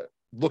to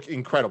look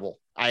incredible.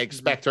 I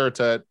expect her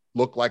to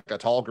look like a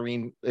tall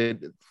green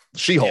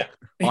She-Hulk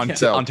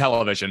on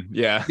television.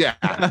 Yeah.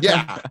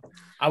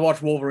 I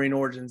watched Wolverine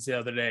Origins the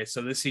other day,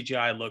 so this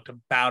CGI looked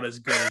about as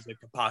good as it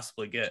could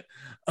possibly get.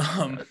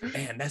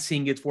 Man, that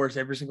scene gets worse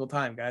every single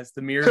time, guys.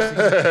 The mirror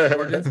scene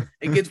Origins,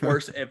 it gets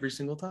worse every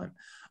single time.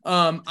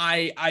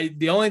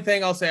 The only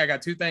thing I'll say, I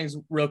got two things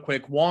real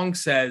quick. Wong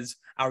says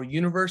our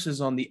universe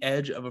is on the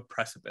edge of a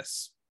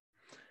precipice.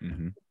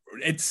 Mm-hmm.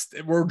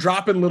 We're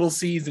dropping little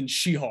C's in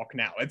She-Hulk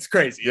now. It's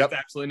crazy. Yep. It's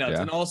absolutely nuts.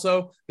 Yeah. And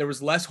also, there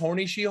was less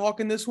horny She-Hulk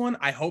in this one.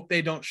 I hope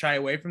they don't shy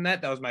away from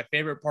that. That was my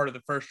favorite part of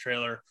the first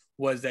trailer,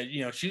 was that,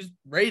 you know, she's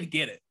ready to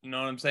get it. You know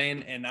what I'm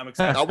saying? And I'm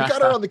excited. We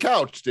got her on the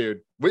couch,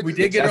 dude. We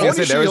did get her on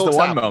the couch. There was the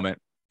one moment.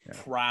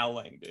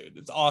 Prowling, dude.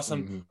 It's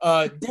awesome.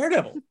 Mm-hmm.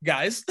 Daredevil,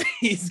 guys.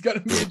 He's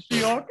gonna be in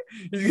She-Hulk.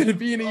 He's gonna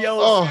be in a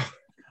yellow.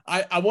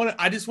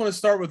 I just want to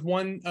start with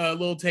one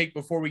little take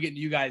before we get to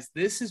you guys.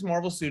 This is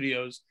Marvel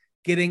Studios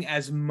getting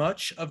as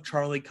much of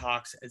Charlie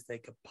Cox as they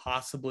could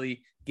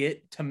possibly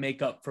get to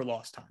make up for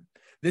lost time.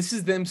 This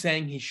is them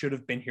saying he should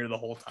have been here the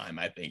whole time.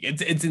 I think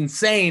it's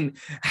insane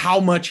how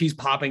much he's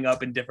popping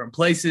up in different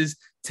places.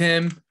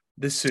 Tim,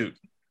 the suit.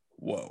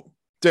 Whoa.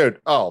 Dude,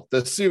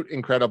 the suit,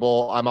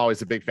 incredible. I'm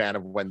always a big fan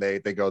of when they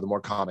go the more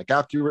comic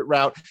accurate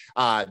route.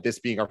 This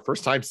being our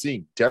first time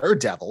seeing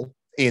Daredevil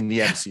in the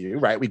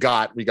MCU, right? We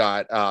got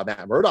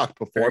Matt Murdock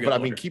before, but I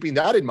mean, keeping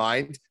that in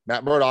mind,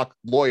 Matt Murdock,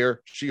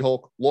 lawyer,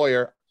 She-Hulk,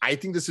 lawyer. I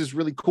think this is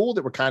really cool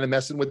that we're kind of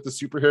messing with the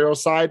superhero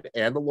side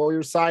and the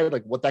lawyer side,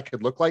 like what that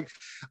could look like.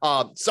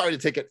 Sorry to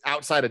take it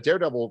outside of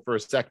Daredevil for a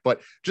sec, but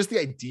just the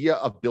idea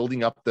of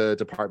building up the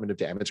Department of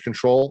Damage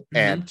Control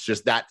and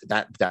just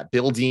that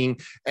building.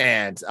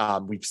 And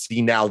we've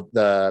seen now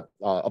the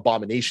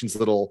Abomination's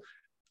little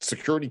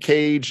security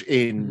cage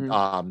in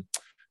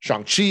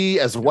Shang-Chi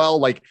as well.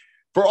 Like,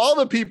 for all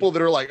the people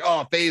that are like,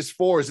 oh, phase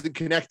 4 isn't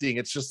connecting,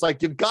 it's just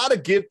like, you've got to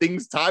give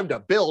things time to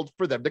build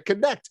for them to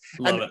connect.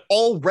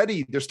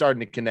 Already they're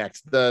starting to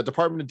connect. The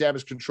Department of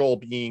Damage Control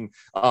being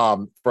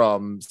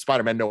from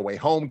Spider-Man No Way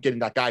Home, getting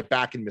that guy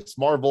back in Miss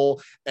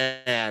Marvel.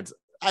 And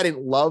I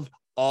didn't love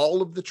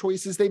all of the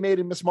choices they made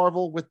in Miss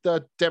Marvel with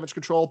the damage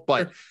control,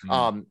 but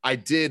I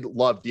did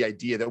love the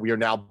idea that we are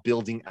now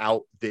building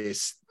out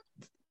this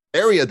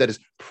area that is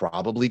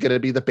probably going to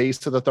be the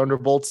base of the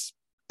Thunderbolts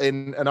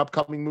in an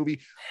upcoming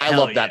movie. I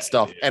love that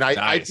stuff. Dude. And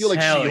I feel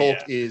like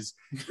She-Hulk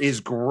is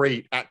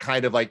great at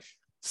kind of like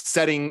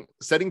setting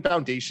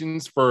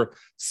foundations for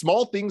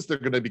small things that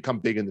are going to become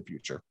big in the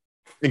future,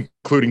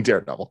 including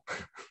Daredevil.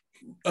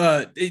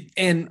 And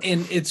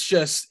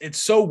it's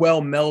so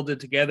well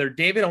melded together.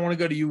 David, I want to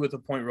go to you with a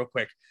point real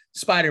quick.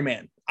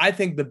 Spider-Man. I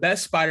think the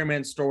best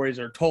Spider-Man stories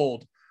are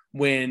told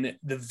when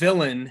the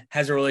villain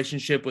has a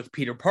relationship with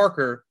Peter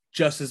Parker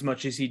just as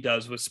much as he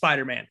does with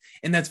Spider-Man.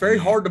 And that's very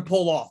hard to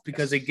pull off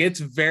because it gets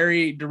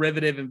very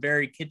derivative and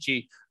very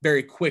kitschy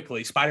very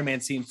quickly. Spider-Man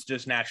seems to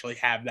just naturally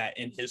have that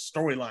in his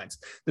storylines.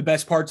 The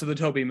best parts of the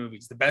Tobey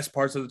movies, the best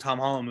parts of the Tom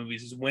Holland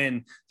movies is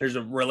when there's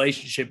a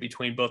relationship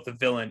between both the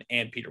villain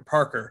and Peter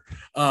Parker.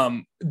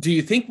 Do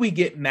you think we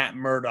get Matt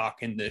Murdock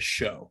in this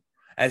show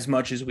as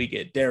much as we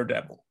get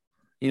Daredevil?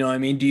 You know what I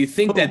mean? Do you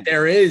think that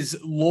there is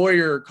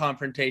lawyer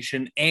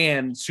confrontation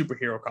and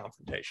superhero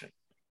confrontation?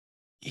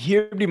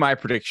 Here'd be my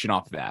prediction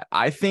off of that.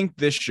 I think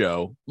this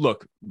show,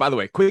 look, by the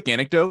way, quick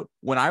anecdote.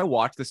 When I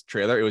watched this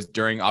trailer, it was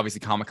during obviously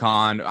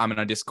Comic-Con. I'm in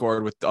a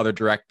Discord with other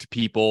direct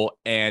people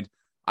and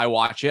I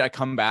watch it. I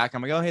come back.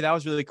 I'm like, oh, hey, that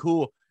was really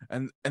cool.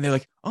 And they're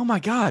like, oh my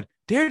God,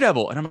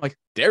 Daredevil. And I'm like,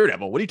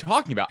 Daredevil, what are you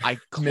talking about? I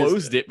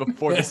closed it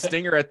before the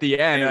stinger at the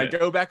end. And I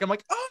go back. I'm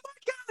like, oh my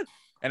God.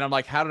 And I'm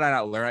like, how did I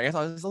not learn? I guess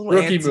I was a little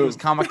antsy. It was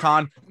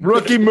Comic-Con.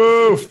 Rookie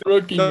move.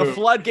 The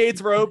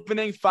floodgates were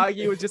opening.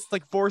 Feige was just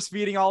like force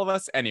feeding all of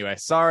us. Anyway,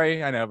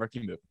 sorry. I know,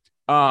 rookie move.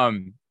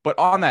 But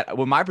on that,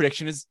 well, my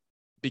prediction is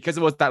because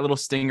it was that little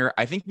stinger,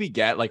 I think we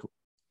get like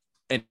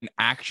an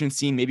action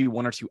scene, maybe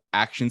one or two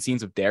action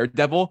scenes of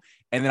Daredevil.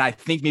 And then I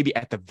think maybe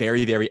at the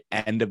very, very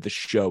end of the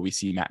show, we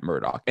see Matt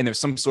Murdock. And there's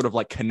some sort of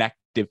like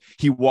connective.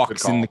 He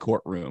walks in the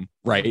courtroom,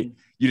 right? Mm-hmm.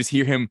 You just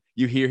hear him,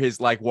 you hear his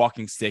like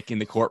walking stick in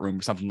the courtroom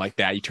or something like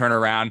that. You turn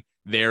around,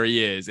 there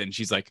he is. And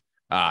she's like,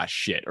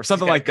 shit, or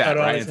something like that.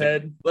 Right? His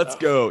head. Like, let's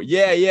go.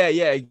 Yeah,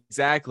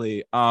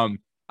 exactly.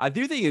 I I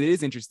do think it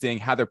is interesting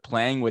how they're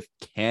playing with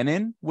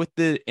canon with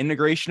the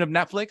integration of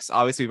Netflix.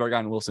 Obviously, we've already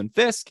gotten Wilson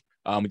Fisk,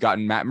 we've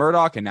gotten Matt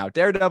Murdock, and now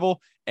Daredevil.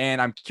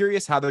 And I'm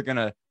curious how they're going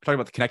to talk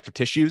about the connective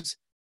tissues,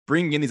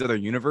 bringing in these other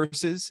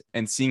universes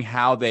and seeing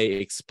how they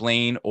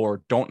explain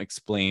or don't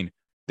explain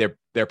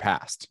their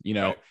past. You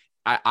know,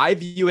 I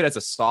view it as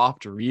a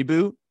soft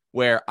reboot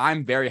where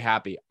I'm very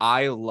happy.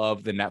 I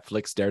love the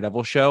Netflix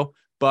Daredevil show,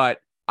 but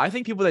I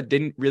think people that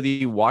didn't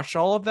really watch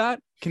all of that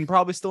can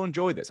probably still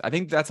enjoy this. I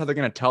think that's how they're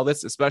going to tell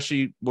this,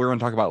 especially we're going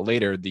to talk about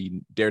later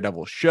the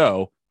Daredevil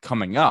show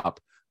coming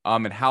up,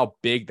 and how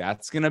big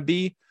that's going to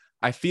be.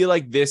 I feel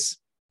like this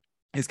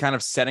is kind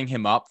of setting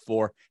him up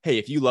for, hey,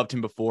 if you loved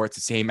him before, it's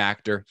the same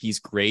actor. He's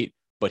great,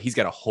 but he's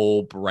got a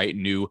whole bright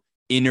new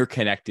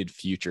interconnected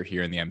future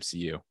here in the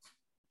MCU.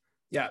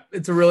 Yeah,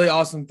 it's a really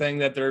awesome thing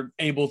that they're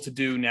able to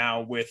do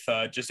now with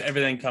just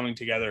everything coming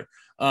together.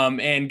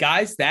 And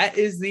guys, that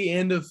is the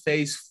end of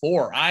phase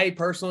 4. I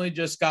personally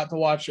just got to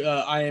watch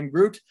I Am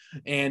Groot,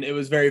 and it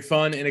was very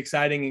fun and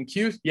exciting and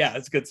cute. Yeah,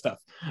 it's good stuff.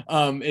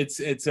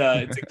 It's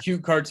a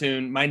cute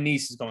cartoon. My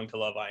niece is going to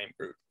love I Am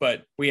Groot.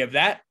 But we have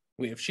that.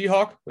 We have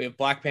She-Hulk. We have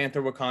Black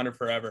Panther, Wakanda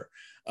Forever.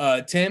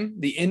 Tim,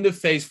 the end of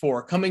phase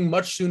 4 coming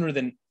much sooner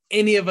than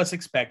any of us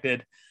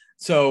expected.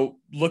 So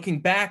looking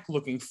back,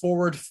 looking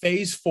forward,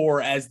 phase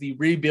 4 as the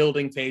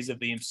rebuilding phase of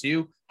the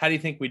MCU, how do you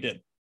think we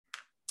did?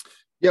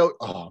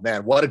 Oh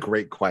man, what a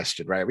great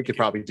question, right? We could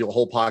probably do a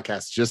whole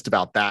podcast just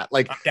about that.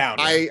 Like,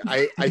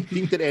 I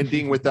think that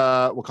ending with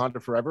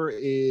Wakanda Forever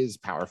is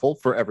powerful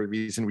for every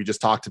reason we just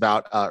talked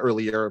about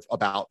earlier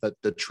about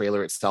the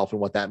trailer itself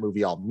and what that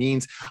movie all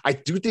means. I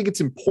do think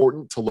it's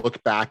important to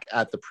look back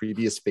at the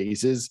previous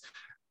phases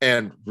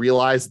and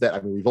realize that, I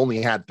mean, we've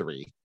only had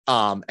 3.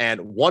 And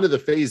one of the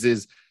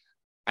phases,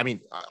 I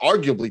mean,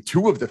 arguably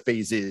 2 of the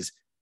phases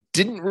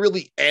didn't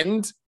really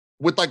end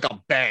with like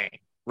a bang,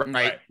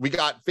 right? We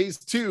got phase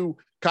 2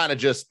 kind of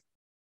just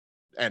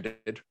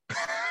ended,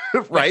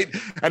 right?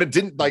 And it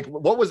didn't like,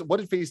 what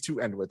did phase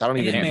 2 end with? I don't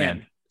even know.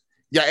 Ant-Man.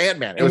 Yeah,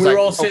 Ant-Man. And we were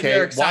all sitting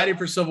there excited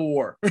for Civil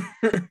War.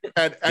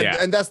 and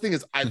that's the thing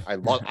is, I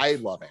love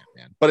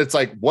Ant-Man, but it's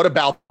like, what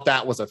about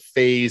that was a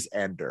phase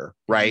ender,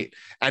 right?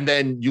 And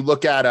then you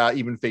look at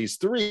even phase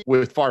 3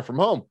 with Far From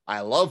Home. I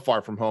love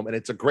Far From Home, and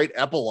it's a great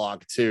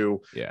epilogue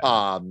to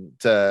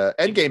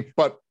Endgame.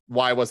 But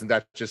why wasn't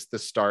that just the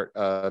start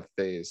of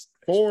phase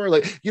 4?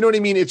 Like, you know what I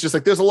mean? It's just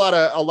like there's a lot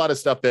of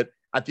stuff that,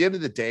 at the end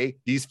of the day,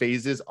 these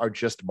phases are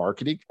just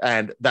marketing,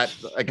 and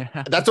that's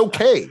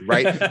okay,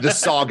 right? The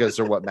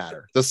sagas are what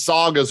matter. The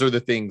sagas are the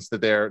things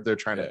that they're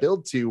trying to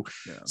build to.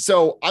 Yeah.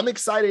 So I'm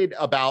excited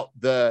about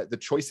the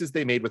choices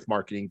they made with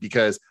marketing,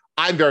 because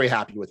I'm very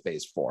happy with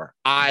phase 4.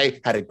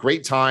 I had a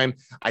great time.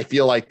 I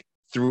feel like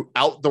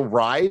throughout the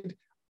ride,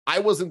 I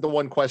wasn't the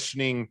one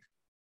questioning,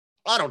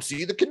 I don't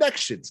see the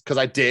connections, because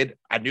I did.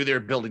 I knew they were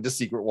building the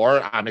Secret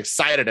War. I'm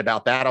excited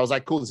about that. I was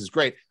like, cool, this is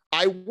great.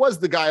 I was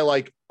the guy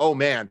like, oh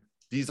man,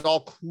 these all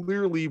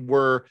clearly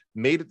were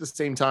made at the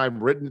same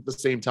time, written at the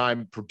same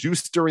time,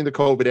 produced during the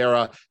COVID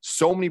era.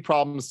 So many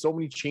problems, so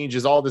many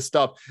changes, all this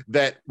stuff,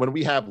 that when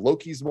we have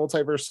Loki's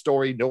multiverse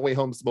story, No Way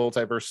Home's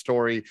multiverse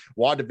story,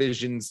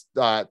 WandaVision's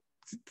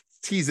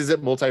teases at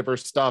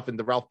multiverse stuff, and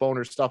the Ralph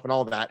Boner stuff and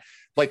all of that,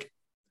 like,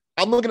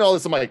 I'm looking at all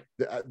this, I'm like,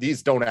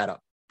 these don't add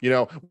up. You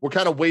know, we're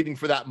kind of waiting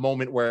for that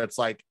moment where it's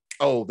like,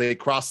 oh, they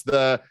cross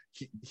the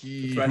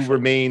he who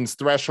remains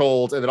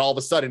threshold, and then all of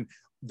a sudden,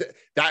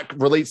 that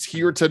relates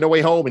here to No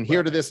Way Home, and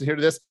here to this, and here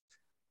to this.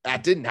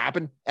 That didn't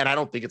happen, and I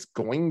don't think it's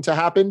going to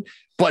happen.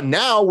 But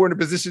now we're in a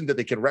position that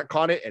they can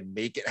retcon it and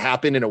make it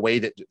happen in a way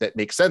that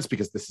makes sense,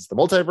 because this is the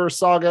multiverse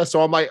saga.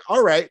 So I'm like,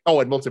 all right. Oh,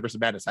 and Multiverse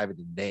of Madness, I haven't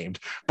been named,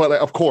 but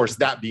of course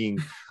that being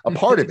a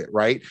part of it,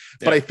 right?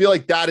 Yeah. But I feel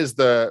like that is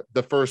the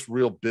first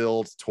real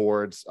build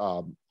towards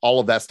all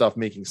of that stuff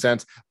making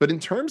sense. But in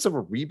terms of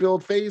a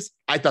rebuild phase,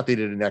 I thought they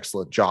did an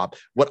excellent job.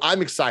 What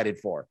I'm excited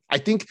for, I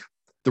think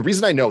the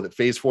reason I know that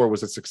phase 4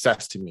 was a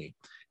success to me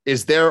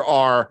is there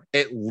are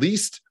at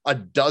least a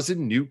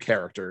dozen new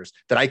characters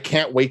that I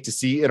can't wait to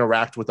see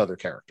interact with other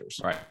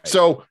characters. Right.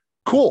 So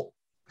cool.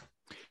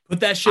 Put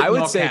that shit in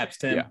all caps,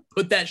 Tim. Yeah.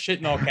 Put that shit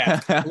in all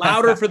caps.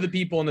 Louder for the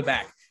people in the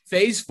back.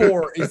 Phase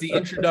 4 is the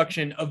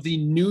introduction of the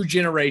new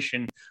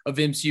generation of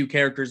MCU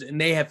characters, and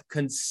they have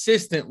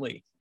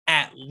consistently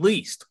at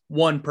least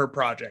one per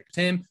project.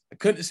 Tim, I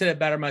couldn't have said it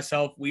better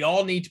myself. We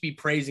all need to be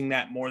praising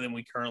that more than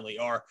we currently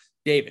are.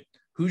 David,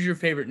 who's your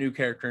favorite new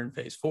character in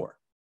phase 4?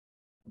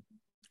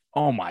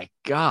 Oh my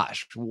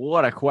gosh,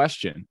 what a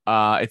question.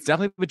 It's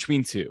definitely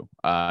between 2.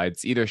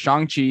 It's either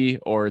Shang-Chi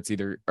or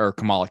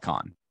Kamala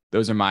Khan.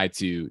 Those are my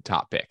 2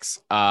 top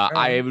picks.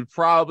 I would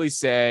probably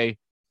say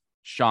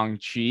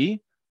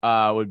Shang-Chi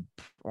would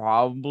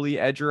probably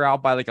edge her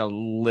out by like a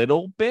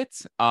little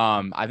bit.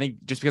 I think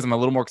just because I'm a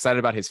little more excited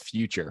about his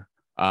future,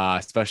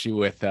 especially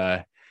with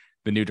the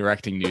new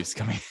directing news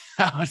coming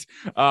out.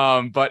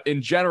 But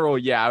in general,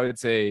 yeah, I would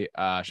say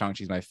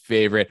Shang-Chi's my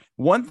favorite.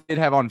 One thing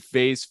to have on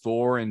phase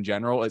 4 in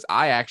general is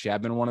I actually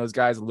have been one of those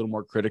guys a little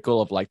more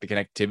critical of like the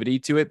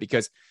connectivity to it,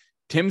 because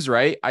Tim's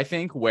right, I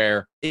think,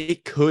 where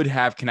it could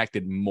have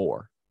connected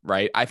more.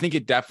 right? I think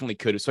it definitely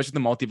could, especially the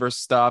multiverse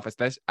stuff.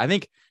 I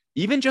think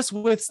even just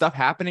with stuff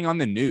happening on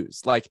the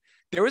news, like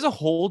there was a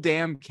whole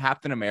damn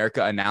Captain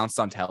America announced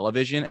on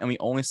television and we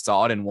only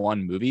saw it in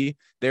one movie.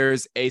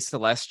 There's a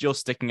celestial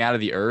sticking out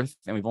of the earth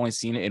and we've only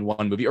seen it in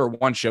one movie or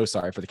one show,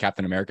 sorry, for the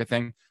Captain America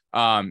thing.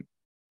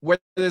 Where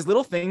there's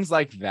little things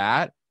like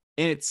that.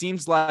 And it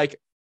seems like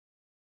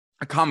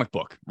a comic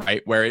book,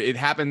 right? Where it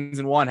happens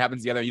in one,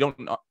 happens the other. You're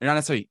not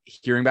necessarily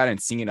hearing about it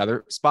and seeing it in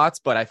other spots,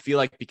 but I feel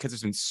like because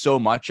there's been so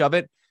much of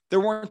it, there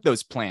weren't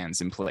those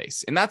plans in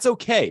place. And that's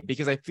okay,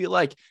 because I feel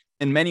like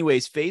in many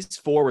ways, phase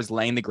 4 was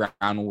laying the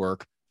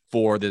groundwork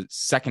for the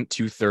second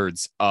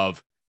 2/3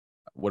 of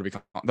what do we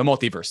call it? The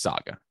multiverse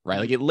saga, right?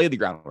 Like it laid the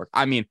groundwork.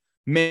 I mean,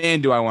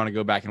 man, do I want to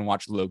go back and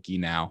watch Loki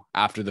now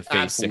after the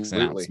phase 6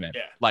 announcement.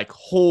 Yeah. Like,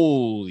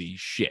 holy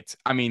shit.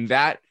 I mean,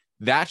 that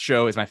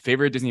show is my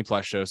favorite Disney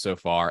Plus show so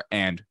far.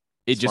 And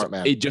it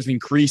just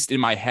increased in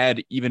my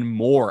head even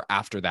more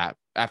after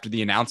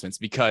the announcements,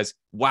 because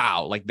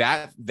wow, like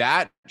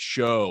that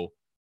show,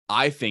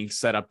 I think,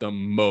 set up the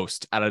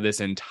most out of this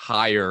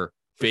entire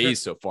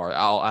phase so far,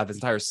 out of this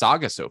entire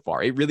saga so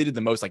far. It really did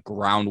the most like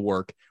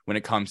groundwork when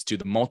it comes to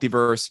the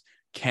multiverse,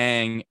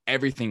 Kang,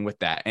 everything with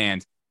that.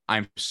 And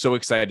I'm so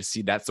excited to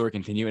see that story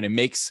continue. And it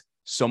makes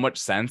so much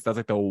sense. That's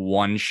like the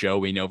one show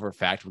we know for a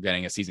fact we're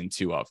getting a season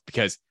 2 of,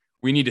 because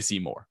we need to see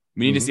more.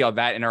 We need to see how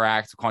that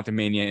interacts, Quantum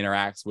Mania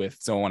interacts with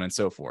so on and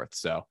so forth.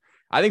 So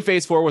I think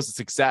phase 4 was a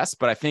success,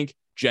 but I think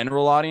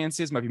general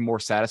audiences might be more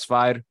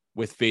satisfied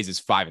with phases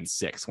 5 and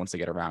 6 once they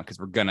get around, because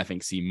we're going to, I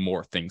think, see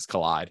more things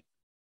collide.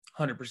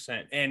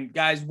 100%. And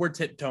guys, we're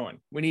tiptoeing.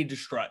 We need to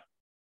strut.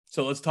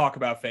 So let's talk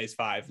about phase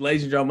 5.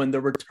 Ladies and gentlemen,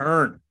 the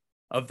return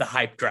of the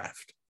hype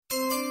draft.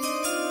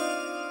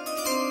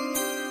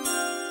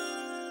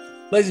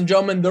 Ladies and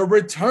gentlemen, the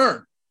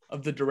return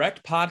of the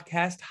direct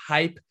podcast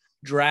hype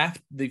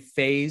draft, the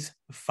phase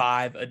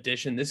 5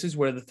 edition. This is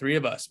where the three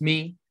of us,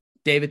 me,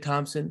 David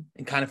Thompson,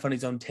 and Kind of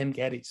Funny's own Tim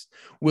Geddes,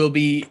 will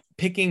be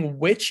picking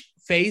which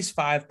phase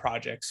 5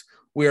 projects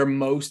we are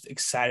most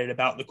excited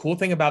about. The cool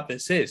thing about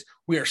this is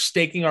we are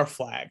staking our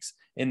flags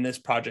in this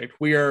project.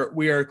 We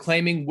are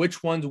claiming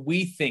which ones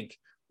we think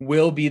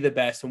will be the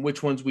best and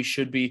which ones we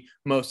should be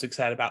most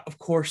excited about. Of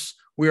course,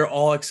 we are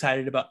all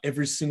excited about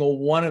every single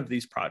one of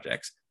these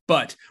projects,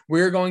 but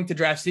we're going to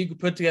draft so you can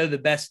put together the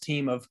best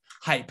team of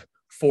hype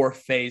for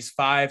phase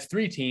 5,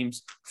 3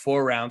 teams,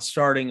 4 rounds,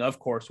 starting, of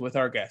course, with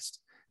our guest,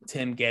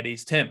 Tim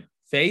Geddes. Tim,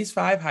 phase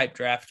 5 hype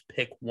draft,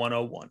 pick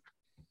 101.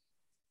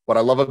 What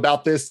I love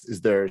about this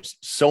is there's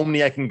so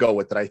many I can go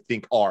with that I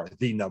think are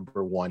the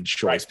number one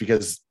choice,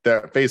 because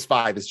the phase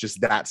 5 is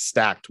just that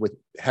stacked with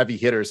heavy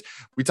hitters.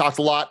 We talked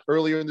a lot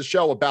earlier in the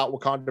show about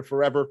Wakanda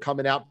Forever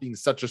coming out, being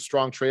such a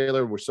strong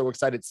trailer. We're so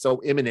excited,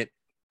 so imminent.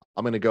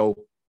 I'm going to go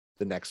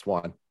the next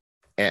one.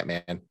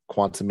 Ant-Man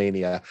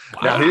Quantumania.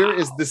 Wow. Now, here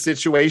is the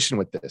situation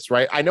with this,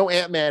 right? I know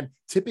Ant-Man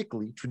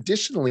typically,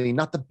 traditionally,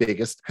 not the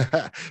biggest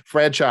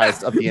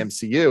franchise of the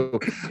MCU.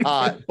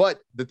 But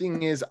the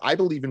thing is, I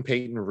believe in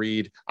Peyton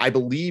Reed. I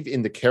believe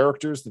in the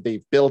characters that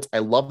they've built. I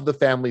love the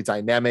family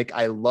dynamic.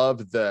 I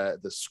love the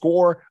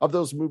score of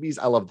those movies.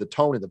 I love the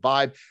tone and the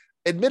vibe.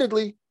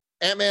 Admittedly,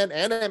 Ant-Man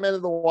and Ant-Man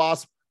and the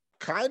Wasp,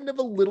 kind of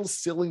a little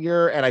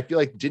sillier, and I feel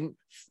like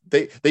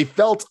they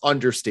felt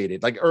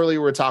understated. Like earlier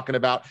we were talking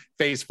about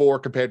phase 4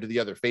 compared to the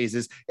other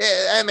phases,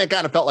 and it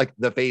kind of felt like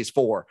the phase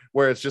 4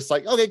 where it's just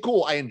like, okay,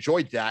 cool, I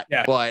enjoyed that,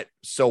 but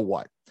so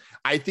what?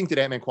 I think that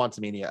Ant-Man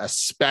Quantumania,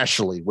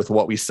 especially with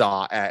what we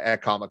saw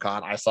at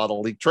Comic-Con, I saw the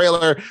leaked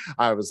trailer,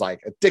 I was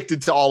like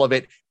addicted to all of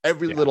it,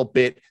 every little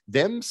bit.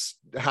 Them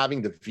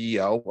having the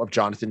VO of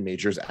Jonathan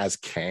Majors as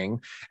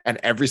Kang and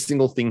every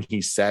single thing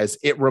he says,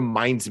 it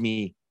reminds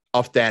me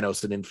of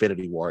Thanos in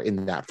Infinity War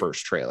in that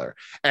first trailer.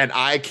 And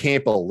I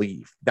can't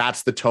believe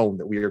that's the tone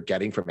that we are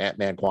getting from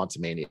Ant-Man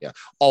Quantumania.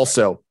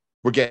 Also,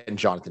 we're getting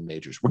Jonathan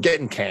Majors. We're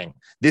getting Kang.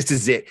 This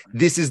is it.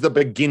 This is the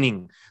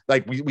beginning.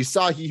 Like we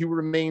saw He Who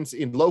Remains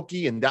in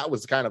Loki, and that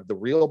was kind of the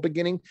real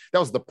beginning. That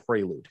was the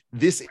prelude.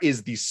 This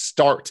is the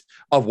start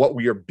of what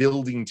we are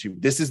building to.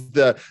 This is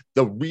the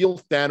real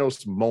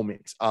Thanos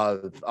moment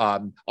of,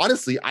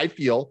 honestly, I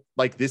feel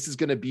like this is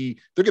going to be,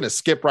 they're going to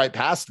skip right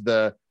past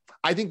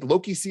I think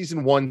Loki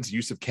season 1's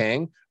use of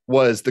Kang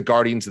was the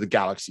Guardians of the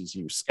Galaxy's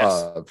use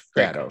of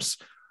Thanos.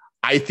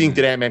 I think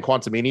that Ant-Man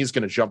Quantumania is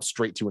going to jump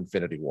straight to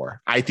Infinity War.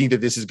 I think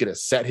that this is going to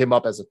set him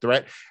up as a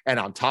threat. And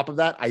on top of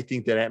that, I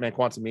think that Ant-Man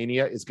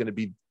Quantumania is going to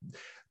be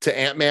to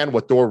Ant-Man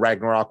what Thor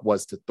Ragnarok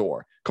was to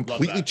Thor.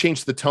 Completely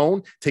change the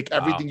tone, take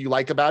everything you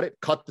like about it,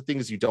 cut the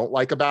things you don't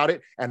like about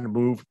it, and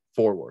move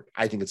forward.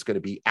 I think it's going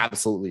to be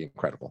absolutely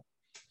incredible.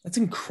 That's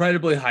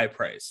incredibly high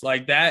praise.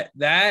 Like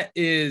that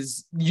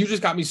is, you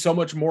just got me so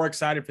much more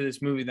excited for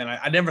this movie than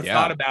I never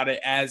thought about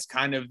it as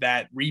kind of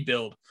that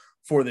rebuild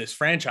for this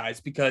franchise,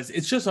 because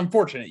it's just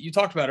unfortunate. You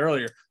talked about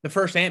earlier, the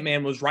first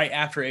Ant-Man was right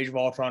after Age of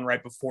Ultron,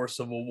 right before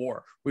Civil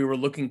War. We were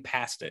looking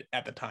past it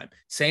at the time.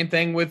 Same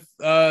thing with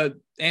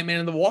Ant-Man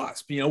and the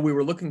Wasp. You know, we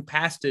were looking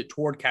past it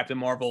toward Captain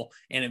Marvel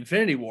and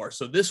Infinity War.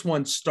 So this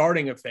one's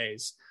starting a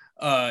phase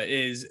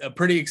is a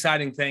pretty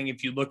exciting thing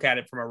if you look at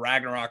it from a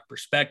Ragnarok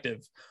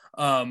perspective.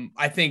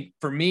 I think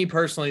for me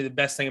personally, the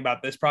best thing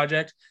about this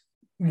project,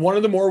 one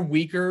of the more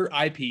weaker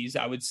IPs,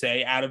 I would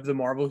say, out of the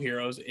Marvel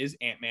heroes is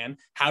Ant-Man.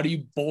 How do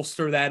you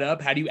bolster that up?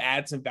 How do you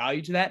add some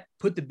value to that?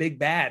 Put the big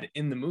bad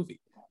in the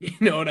movie. You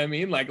know what I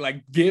mean? Like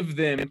give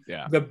them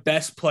the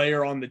best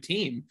player on the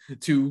team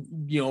to,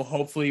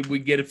 hopefully we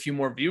get a few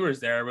more viewers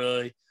there.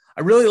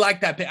 I really like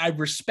that pick. I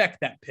respect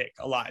that pick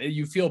a lot.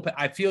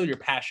 I feel your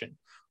passion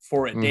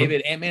for it. Mm-hmm.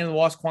 David, Ant-Man and the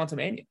Wasp: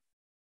 Quantumania.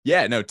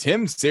 Yeah, no,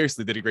 Tim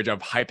seriously did a great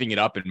job hyping it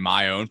up in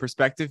my own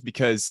perspective,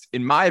 because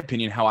in my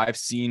opinion, how I've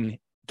seen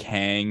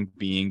Kang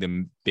being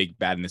the big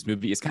bad in this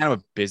movie is kind of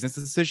a business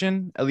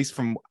decision, at least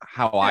from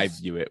how I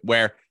view it,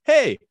 where,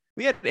 hey,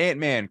 we had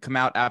Ant-Man come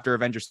out after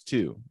Avengers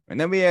 2, and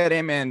then we had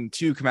Ant-Man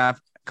 2 come out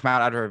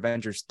after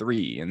Avengers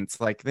 3, and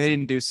it's like they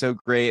didn't do so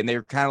great, and they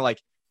were kind of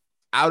like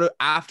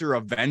after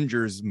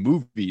Avengers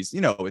movies,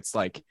 it's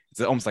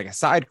almost like a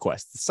side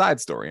quest, a side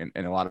story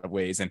in a lot of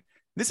ways, and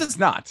this is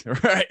not,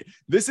 right?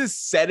 This is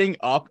setting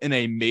up in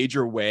a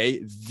major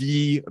way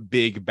the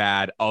big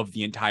bad of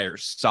the entire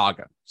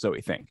saga, so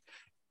we think.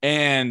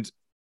 And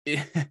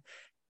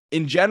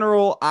in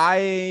general,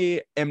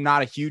 I am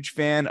not a huge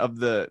fan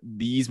of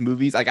these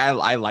movies. Like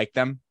I like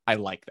them.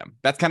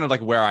 That's kind of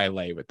like where I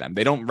lay with them.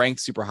 They don't rank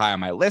super high on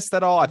my list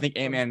at all. I think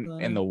Ant-Man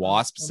and the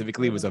Wasp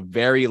specifically was a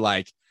very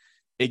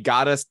it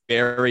got us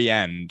very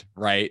end,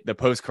 right? The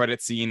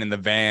post-credit scene in the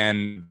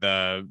van,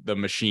 the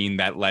machine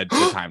that led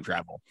to time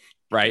travel,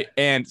 right?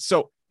 And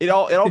so it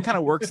all kind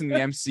of works in the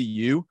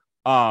MCU.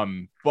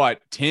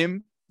 But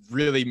Tim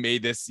really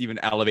made this even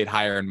elevate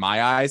higher in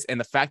my eyes, and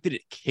the fact that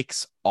it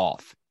kicks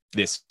off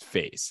this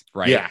phase,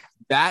 right? Yeah,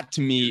 that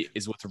to me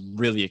is what's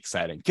really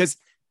exciting, because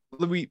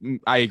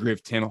I agree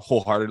with Tim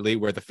wholeheartedly,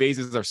 where the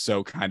phases are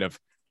so kind of,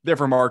 they're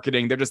for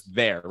marketing, they're just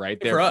there, right?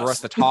 They're for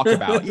us to talk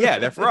about. Yeah,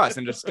 they're for us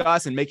and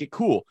discuss and make it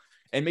cool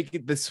and make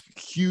it this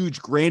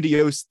huge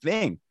grandiose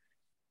thing.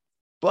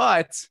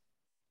 But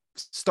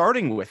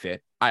starting with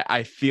it,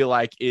 I feel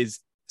like is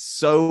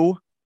so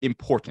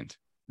important.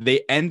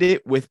 They end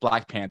it with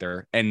Black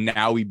Panther, and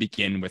now we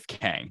begin with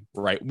Kang,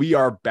 right? We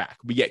are back.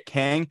 We get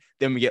Kang,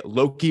 then we get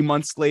Loki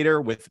months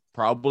later with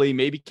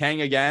maybe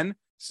Kang again.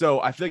 So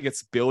I feel like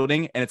it's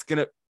building, and it's going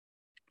to,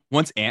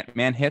 once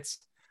Ant-Man hits,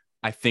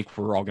 I think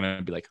we're all going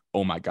to be like,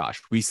 oh my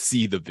gosh, we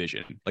see the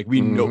vision. Like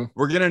we know,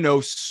 we're going to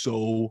know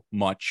so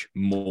much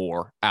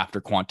more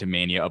after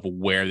Quantumania of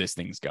where this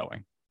thing's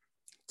going.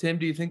 Tim,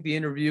 do you think the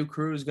interview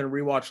crew is going to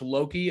rewatch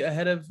Loki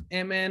ahead of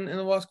Ant-Man and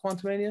the Wasp: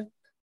 Quantumania?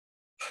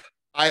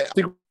 I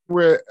think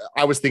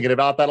I was thinking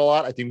about that a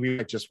lot. I think we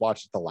might just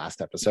watch the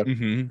last episode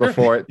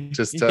before it,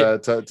 just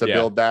to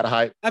build that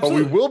hype.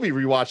 Absolutely. But we will be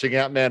rewatching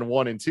Ant-Man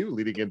 1 and 2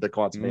 leading into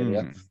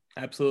Quantumania.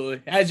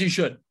 Absolutely. As you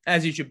should.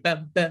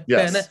 Yes.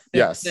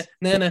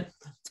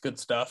 It's good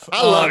stuff.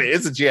 I love it.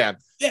 It's a jam.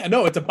 Yeah,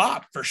 no, it's a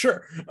bop for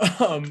sure.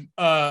 All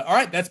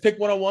right, that's pick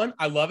 101.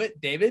 I love it.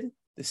 David,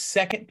 the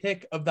second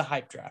pick of the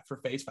hype draft for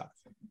phase 5.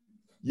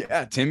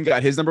 Yeah, Tim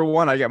got his number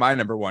 1. I got my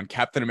number 1,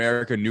 Captain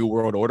America: New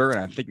World Order, and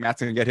I think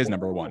Matt's gonna get his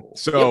number 1.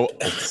 So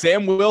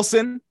Sam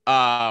Wilson,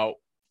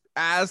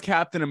 as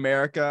Captain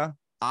America,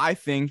 I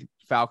think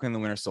Falcon and the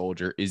Winter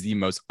Soldier is the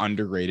most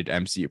underrated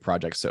MCU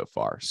project so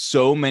far.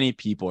 So many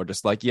people are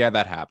just like, yeah,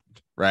 that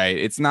happened, right?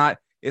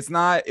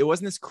 It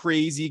wasn't this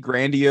crazy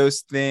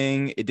grandiose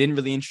thing. It didn't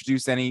really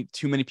introduce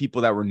too many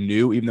people that were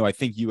new, even though I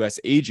think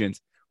US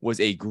Agent was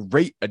a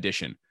great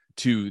addition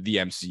to the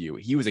MCU.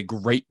 He was a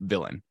great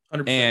villain.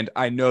 100%. And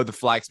I know the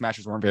Flag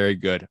Smashers weren't very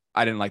good.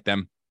 I didn't like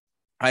them.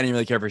 I didn't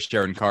really care for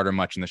Sharon Carter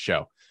much in the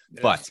show.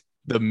 Yes. But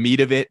the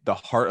meat of it, the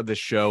heart of the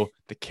show,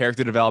 the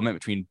character development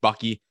between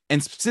Bucky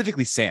and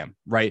specifically Sam,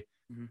 right?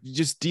 Mm-hmm.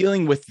 Just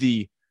dealing with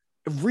the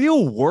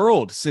real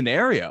world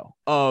scenario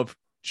of,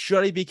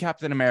 should I be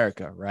Captain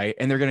America, right?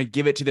 And they're going to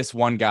give it to this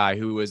one guy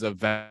who is a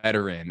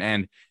veteran.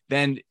 And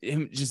then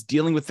him just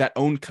dealing with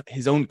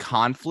his own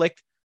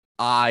conflict.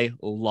 I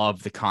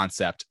love the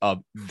concept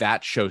of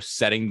that show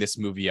setting this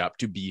movie up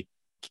to be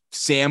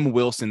Sam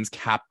Wilson's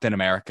Captain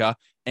America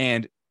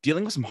and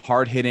dealing with some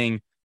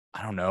hard-hitting,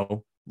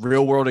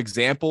 real world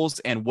examples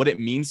and what it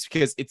means,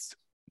 because it's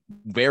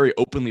very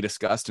openly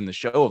discussed in the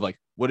show of like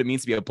what it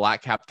means to be a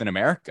Black Captain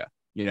America,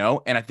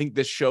 and I think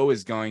this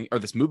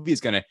movie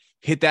is going to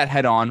hit that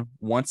head on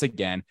once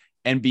again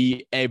and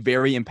be a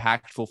very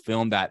impactful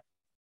film that,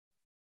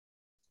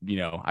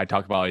 I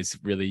talk about these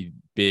really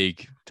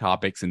big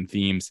topics and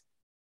themes.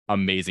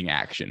 Amazing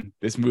action.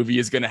 This movie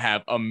is going to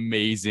have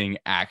amazing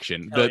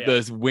action.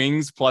 The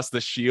wings plus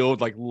the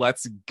shield, like,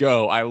 let's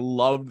go. I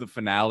love the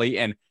finale,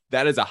 and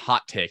that is a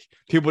hot take.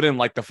 People didn't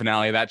like the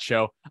finale of that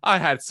show. I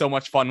had so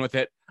much fun with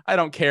it. I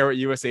don't care what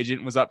US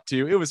Agent was up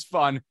to. It was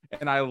fun,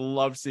 and I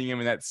loved seeing him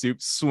in that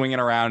suit swinging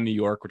around New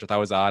York, which I thought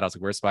was odd. I was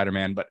like, where's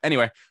Spider-Man? But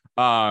anyway,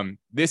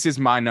 this is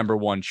my number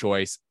 1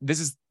 choice.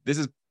 This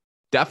is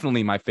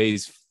definitely my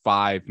phase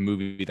 5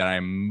 movie that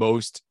I'm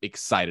most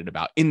excited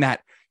about in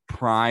that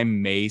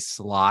prime May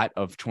slot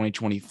of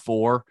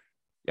 2024.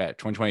 Yeah,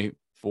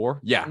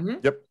 2024. Yeah.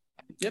 Mm-hmm.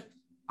 Yep.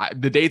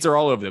 The dates are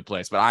all over the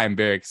place, but I am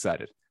very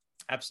excited.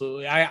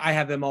 Absolutely. I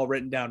have them all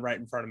written down right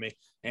in front of me,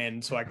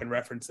 and so I can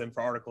reference them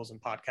for articles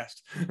and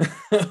podcasts.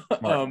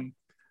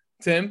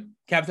 Tim,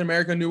 Captain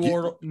America,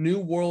 New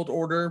World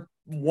Order,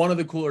 one of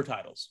the cooler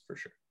titles for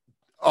sure.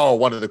 Oh,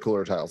 one of the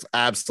cooler titles.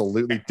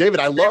 Absolutely.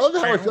 David, I love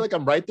how I feel like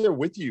I'm right there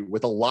with you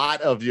with a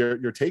lot of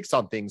your takes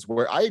on things,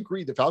 where I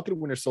agree that Falcon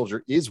and Winter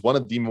Soldier is one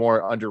of the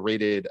more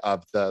underrated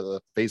of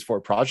the Phase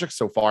 4 projects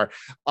so far.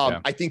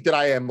 I think that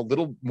I am a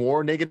little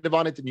more negative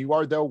on it than you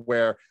are, though,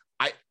 where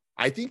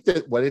I think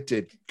that what it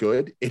did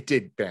good, it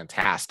did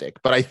fantastic.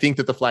 But I think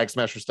that the Flag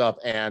Smasher stuff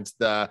and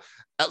the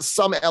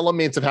some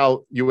elements of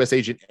how U.S.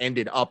 Agent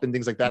ended up and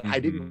things like that, I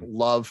didn't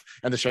love.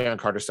 And the Sharon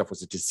Carter stuff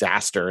was a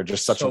disaster and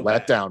just such a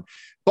letdown.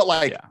 But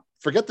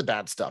forget the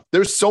bad stuff.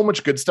 There's so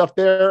much good stuff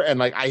there.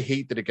 And I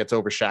hate that it gets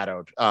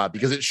overshadowed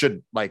because it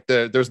should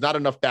there's not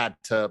enough bad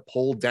to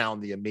pull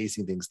down the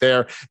amazing things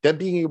there. Them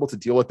being able to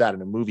deal with that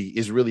in a movie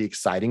is really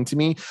exciting to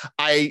me.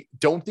 I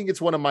don't think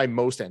it's one of my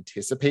most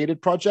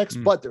anticipated projects,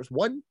 but there's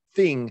one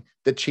thing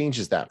that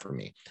changes that for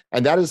me.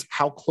 And that is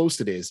how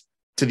close it is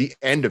to the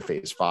end of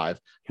Phase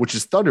 5, which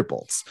is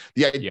Thunderbolts.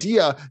 The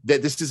idea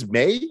that this is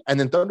May and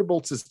then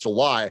Thunderbolts is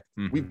July.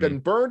 We've been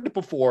burned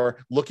before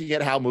looking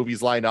at how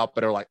movies line up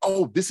and are like,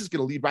 oh, this is going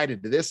to lead right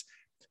into this.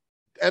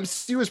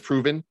 MCU has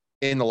proven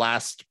in the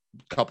last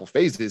couple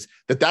phases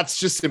that that's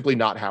just simply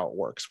not how it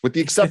works, with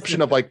the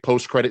exception of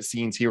post-credit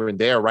scenes here and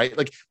there, right?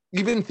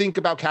 Even think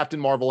about Captain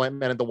Marvel,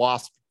 Ant-Man and the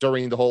Wasp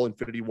during the whole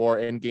Infinity War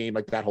Endgame,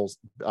 that whole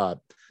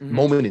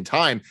moment in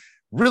time.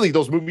 Really,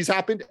 those movies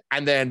happened,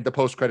 and then the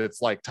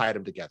post-credits tied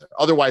them together.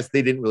 Otherwise,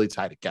 they didn't really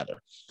tie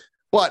together.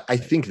 But I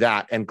think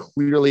that, and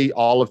clearly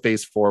all of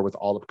Phase 4 with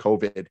all of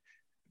COVID,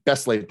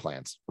 best laid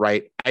plans,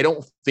 right? I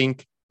don't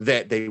think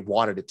that they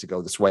wanted it to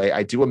go this way.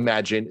 I do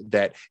imagine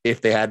that if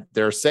they had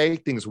their say,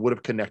 things would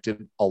have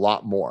connected a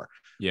lot more.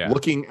 Yeah.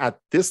 Looking at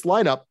this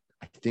lineup,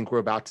 I think we're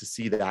about to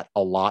see that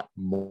a lot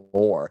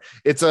more.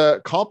 It's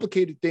a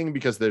complicated thing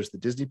because there's the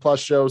Disney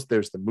Plus shows,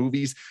 there's the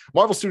movies.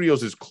 Marvel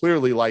Studios is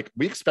clearly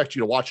we expect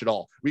you to watch it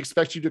all. We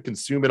expect you to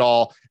consume it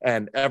all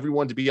and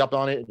everyone to be up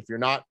on it. And if you're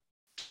not,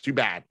 too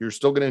bad. You're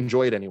still going to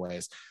enjoy it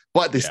anyways.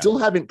 But they still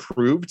haven't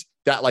proved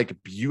that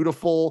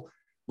beautiful,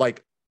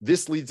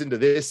 this leads into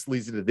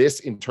this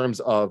in terms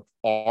of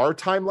our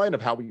timeline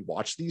of how we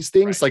watch these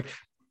things. Right.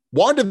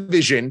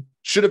 WandaVision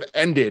should have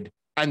ended,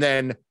 and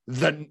then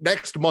the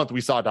next month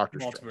we saw Doctor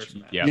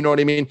Strange. You know what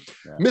I mean?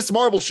 Yeah. Miss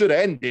Marvel should have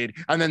ended,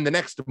 and then the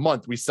next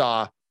month we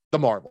saw the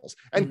Marvels.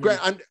 And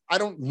I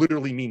don't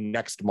literally mean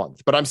next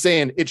month, but I'm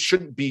saying it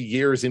shouldn't be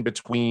years in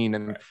between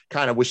and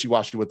kind of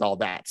wishy-washy with all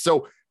that.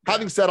 So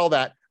having said all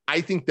that,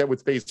 I think that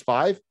with Phase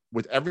 5,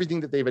 with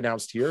everything that they've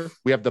announced here,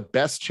 we have the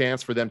best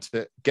chance for them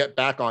to get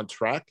back on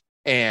track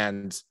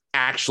and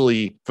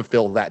actually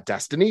fulfill that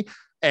destiny.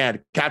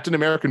 And Captain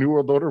America New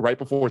World Order right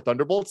before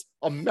Thunderbolts,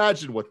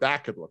 imagine what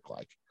that could look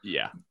like.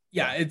 Yeah,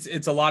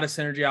 it's a lot of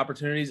synergy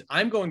opportunities.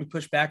 I'm going to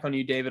push back on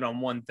you, David,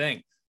 on one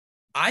thing.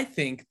 I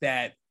think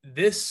that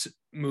this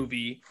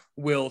movie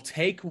will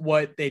take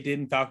what they did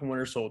in Falcon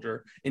Winter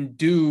Soldier and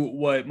do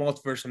what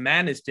Multiverse of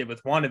Madness did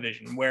with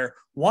WandaVision, where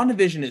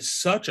WandaVision is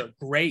such a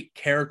great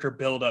character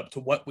buildup to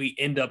what we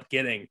end up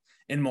getting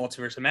in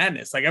Multiverse of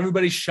Madness.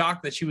 Everybody's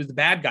shocked that she was the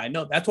bad guy.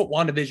 No, that's what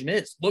WandaVision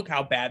is. Look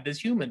how bad this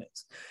human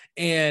is.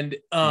 And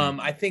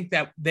I think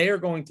that they are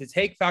going to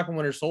take Falcon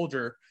Winter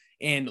Soldier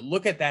and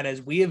look at that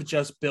as we have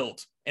just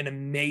built an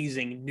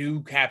amazing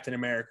new Captain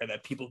America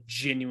that people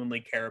genuinely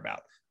care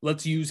about.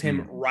 Let's use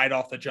him right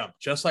off the jump,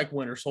 just like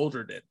Winter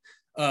Soldier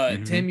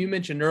did. Tim, you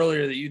mentioned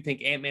earlier that you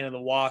think Ant-Man and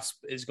the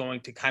Wasp is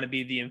going to kind of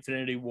be the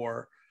Infinity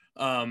War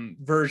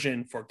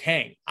version for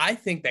Kang. I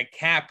think that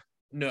Cap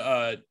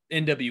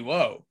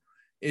NWO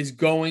is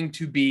going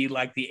to be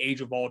like the Age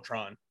of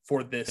Ultron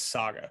for this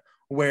saga,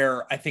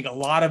 where I think a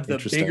lot of the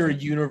bigger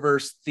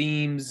universe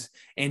themes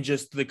and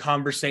just the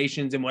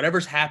conversations and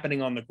whatever's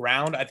happening on the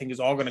ground, I think is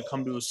all going to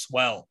come to a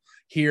swell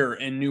here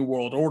in New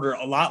World Order.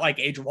 A lot like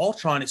Age of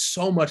Ultron is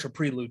so much a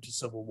prelude to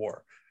Civil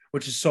War,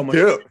 which is so much.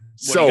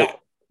 So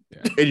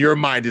in your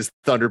mind is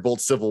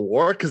Thunderbolt Civil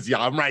War? Because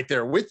I'm right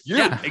there with you.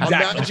 Yeah,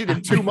 exactly. Imagine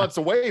in 2 months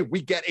away,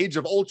 we get Age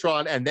of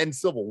Ultron and then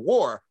Civil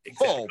War.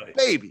 Exactly. Oh,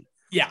 baby.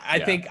 Yeah, I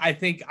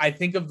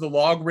think of the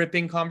log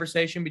ripping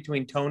conversation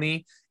between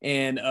Tony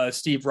and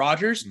Steve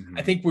Rogers.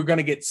 I think we're going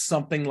to get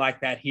something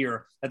like that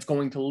here that's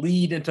going to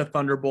lead into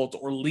Thunderbolts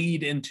or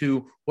lead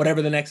into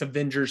whatever the next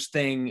Avengers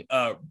thing,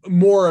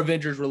 more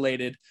Avengers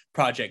related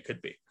project could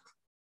be.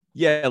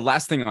 Yeah,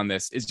 last thing on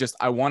this is just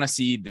I want to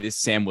see this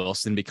Sam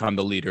Wilson become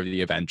the leader of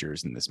the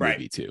Avengers in this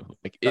movie too.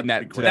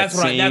 That's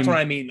what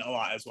I mean a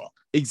lot as well.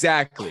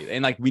 Exactly.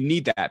 And we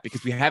need that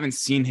because we haven't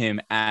seen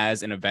him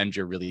as an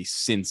Avenger really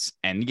since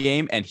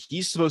Endgame, and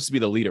he's supposed to be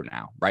the leader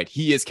now, right?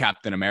 He is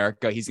Captain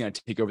America. He's going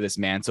to take over this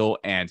mantle,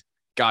 and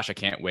gosh, I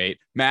can't wait.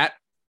 Matt,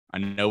 I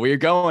know where you're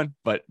going,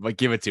 but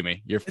give it to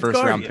me. Your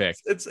first round pick.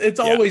 It's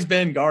always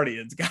been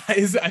Guardians,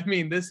 guys. I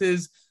mean, this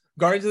is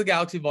Guardians of the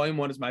Galaxy Volume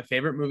 1 is my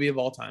favorite movie of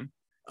all time.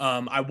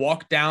 I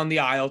walked down the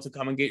aisle to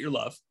come and get your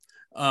love.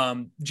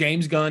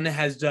 James Gunn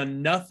has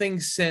done nothing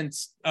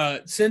since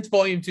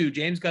Volume 2.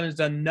 James Gunn has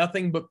done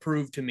nothing but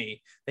prove to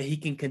me that he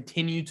can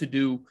continue to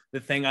do the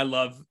thing I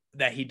love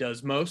that he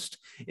does most,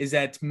 is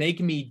that to make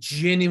me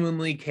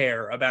genuinely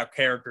care about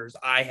characters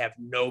I have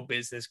no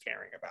business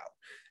caring about.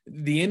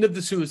 The end of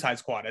the Suicide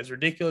Squad, as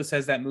ridiculous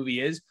as that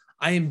movie is,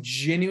 I am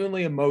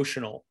genuinely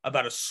emotional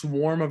about a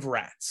swarm of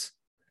rats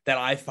that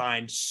I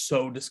find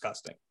so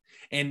disgusting.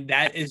 And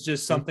that is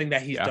just something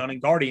that he's done in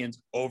Guardians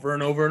over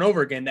and over and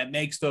over again that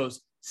makes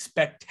those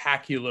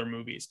spectacular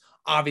movies.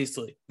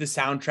 Obviously, the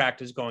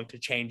soundtrack is going to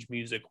change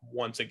music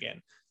once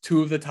again.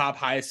 2 of the top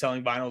highest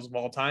selling vinyls of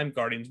all time,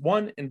 Guardians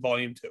 1 and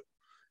Volume 2.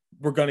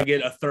 We're going to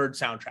get a third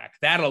soundtrack.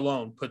 That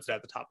alone puts it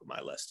at the top of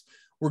my list.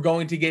 We're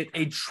going to get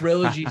a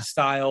trilogy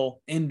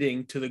style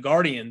ending to the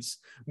Guardians,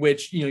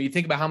 which, you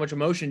think about how much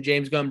emotion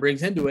James Gunn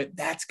brings into it.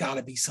 That's got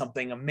to be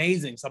something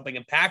amazing, something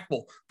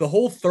impactful. The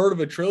whole third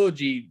of a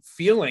trilogy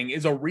feeling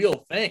is a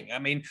real thing. I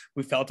mean,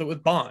 we felt it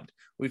with Bond.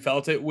 We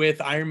felt it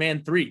with Iron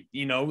Man 3.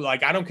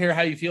 I don't care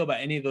how you feel about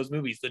any of those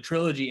movies. The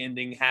trilogy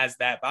ending has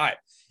that vibe.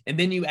 And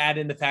then you add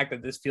in the fact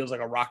that this feels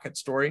like a Rocket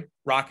story.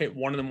 Rocket,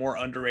 one of the more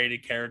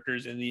underrated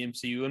characters in the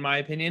MCU, in my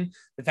opinion.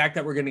 The fact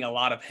that we're getting a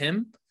lot of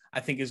him, I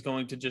think, is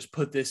going to just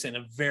put this in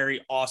a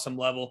very awesome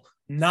level,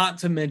 not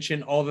to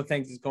mention all the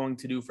things it's going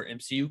to do for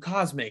MCU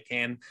Cosmic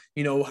and,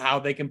 how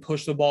they can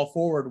push the ball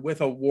forward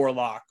with a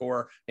Warlock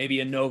or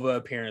maybe a Nova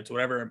appearance,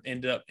 whatever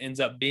it ends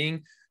up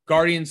being.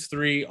 Guardians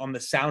 3 on the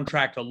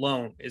soundtrack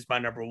alone is my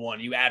number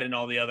one. You add in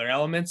all the other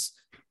elements,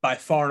 by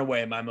far and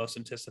away my most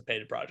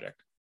anticipated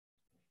project.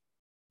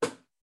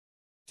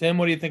 Tim,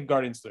 what do you think of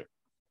Guardians 3?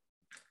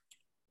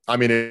 I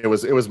mean, it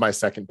was my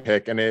second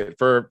pick, and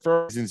for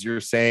reasons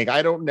you're saying,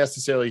 I don't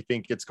necessarily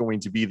think it's going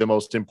to be the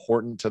most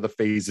important to the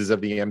phases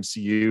of the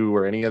MCU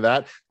or any of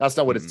that. That's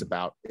not what it's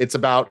about. It's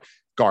about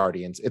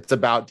Guardians. It's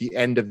about the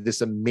end of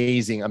this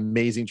amazing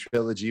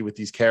trilogy with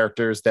these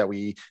characters that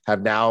we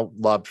have now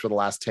loved for the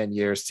last 10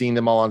 years, seeing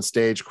them all on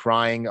stage,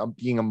 crying,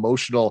 being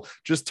emotional,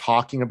 just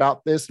talking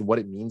about this and what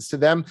it means to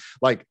them.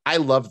 Like, I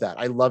love that.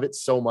 I love it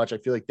so much. I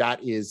feel like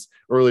that is,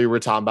 earlier we're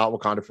talking about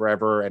Wakanda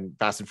Forever and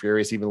Fast and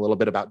Furious, even a little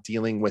bit about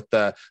dealing with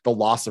the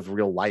loss of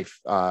real life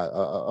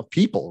of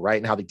people, right?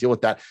 And how they deal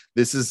with that.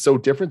 This is so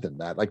different than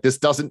that. Like, this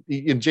doesn't,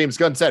 and James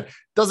Gunn said,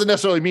 doesn't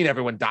necessarily mean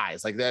everyone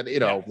dies like that,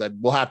 that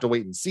we'll have to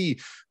wait and see.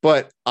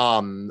 But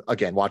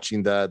again,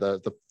 watching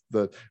the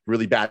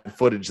really bad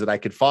footage that I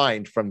could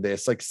find from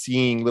this, like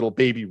seeing little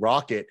baby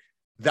Rocket,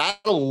 that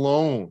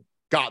alone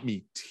got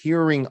me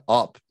tearing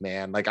up,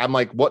 man. Like, I'm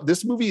like, what?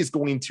 This movie is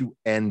going to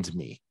end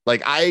me.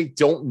 Like, I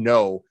don't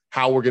know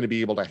how we're going to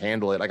be able to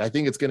handle it. Like, I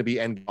think it's going to be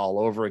end all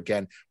over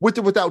again with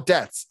or without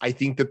deaths. I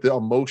think that the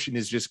emotion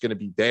is just going to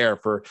be there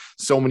for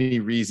so many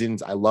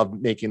reasons. I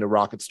love making a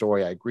Rocket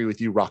story. I agree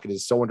with you. Rocket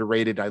is so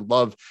underrated. I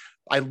loved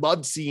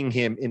seeing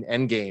him in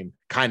Endgame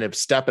kind of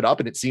step it up.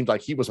 And it seemed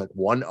like he was like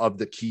one of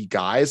the key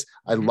guys.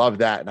 I love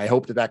that. And I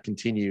hope that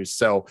continues.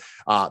 So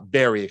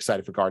very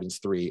excited for Guardians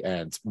 3.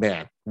 And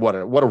man, what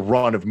a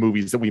run of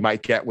movies that we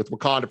might get with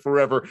Wakanda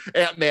Forever,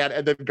 Ant-Man,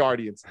 and then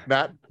Guardians.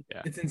 Matt?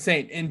 Yeah. It's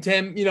insane. And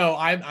Tim,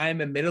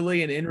 I'm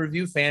admittedly an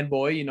in-review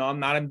fanboy. I'm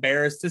not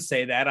embarrassed to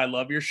say that. I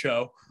love your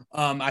show.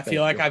 I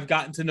feel like I've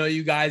gotten to know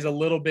you guys a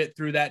little bit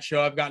through that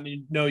show. I've gotten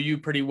to know you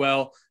pretty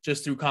well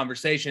just through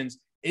conversations.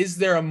 Is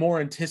there a more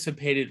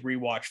anticipated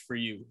rewatch for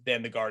you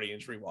than the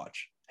Guardians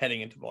rewatch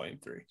heading into Volume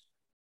 3?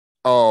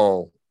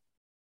 Oh,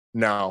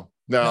 no,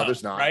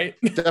 there's not. Right?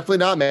 Definitely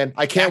not, man.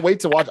 I can't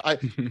wait to watch.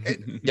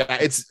 And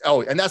that's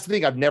the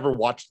thing. I've never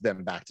watched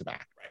them back to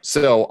back.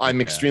 So I'm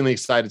extremely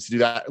excited to do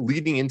that.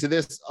 Leading into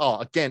this,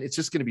 again, it's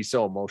just going to be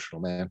so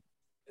emotional, man.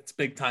 It's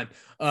big time.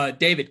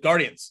 David,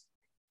 Guardians.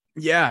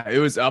 Yeah, it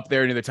was up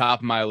there near the top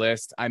of my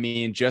list. I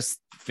mean,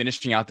 just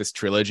finishing out this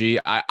trilogy,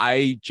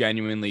 I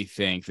genuinely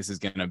think this is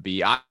going to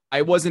be,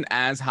 I wasn't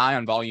as high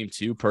on Volume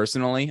 2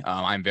 personally.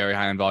 I'm very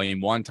high on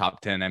Volume 1,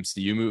 top 10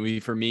 MCU movie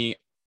for me.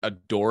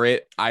 Adore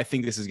it. I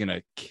think this is going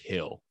to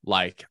kill.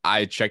 Like,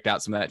 I checked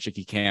out some of that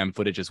Chicky Cam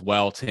footage as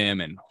well,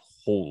 Tim, and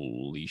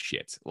holy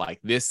shit.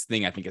 Like, this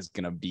thing I think is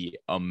going to be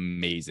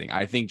amazing.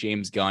 I think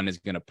James Gunn is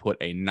going to put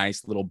a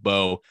nice little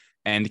bow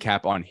end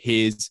cap on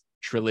his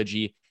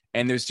trilogy.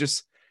 And there's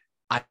just,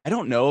 I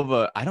don't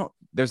know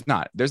there's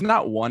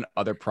not one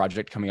other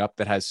project coming up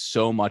that has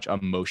so much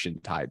emotion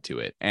tied to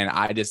it. And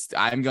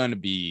I'm going to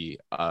be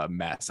a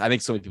mess. I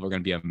think so many people are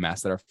going to be a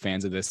mess that are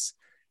fans of this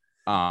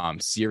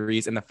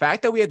series. And the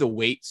fact that we had to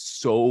wait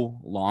so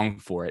long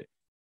for it,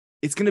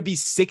 it's going to be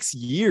 6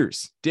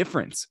 years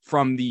difference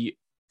from the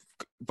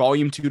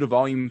Volume 2 to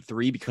Volume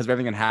 3 because of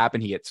everything that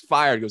happened. He gets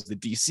fired, goes to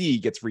DC,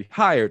 gets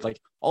rehired. Like,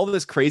 all of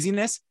this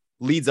craziness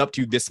leads up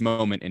to this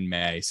moment in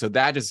May. So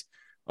that just,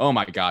 oh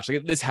my gosh,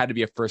 like, this had to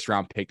be a first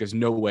round pick. There's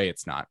no way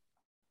it's not.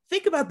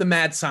 Think about the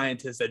mad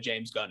scientist that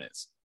James Gunn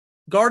is.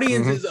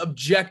 Guardians is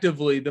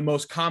objectively the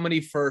most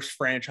comedy first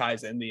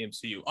franchise in the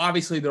MCU.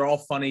 Obviously, they're all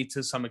funny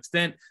to some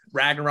extent.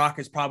 Ragnarok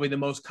is probably the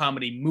most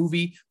comedy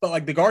movie, but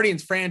like the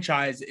Guardians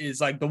franchise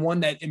is like the one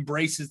that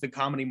embraces the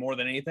comedy more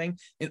than anything.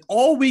 And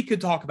all we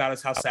could talk about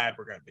is how sad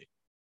we're going to be.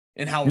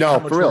 and how No,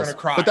 much for we're real. gonna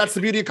cry. But that's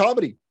the beauty of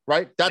comedy,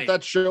 right? Right.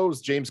 That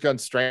shows James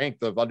Gunn's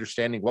strength of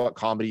understanding what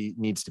comedy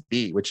needs to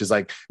be, which is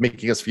like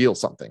making us feel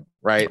something,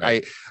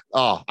 right?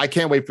 I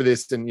can't wait for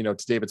this. And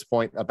to David's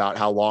point about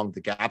how long the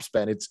gap's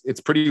been,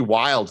 it's pretty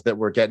wild that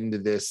we're getting to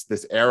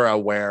this era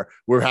where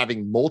we're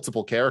having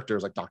multiple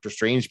characters, like Doctor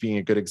Strange being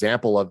a good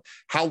example of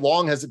how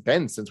long has it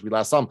been since we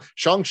last saw him.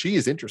 Shang-Chi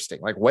is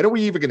interesting. Like, when are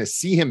we even going to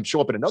see him show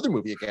up in another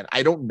movie again?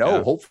 I don't know.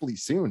 Yeah. Hopefully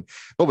soon.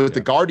 But with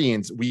the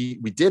Guardians, we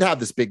did have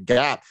this big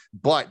gap,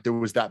 but there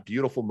was that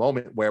beautiful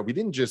moment where we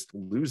didn't just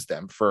lose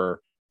them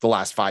for the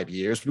last 5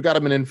 years. We got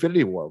them in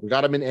Infinity War. We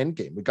got them in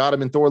Endgame. We got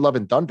them in Thor: Love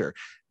and Thunder.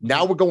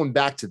 Now we're going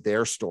back to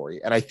their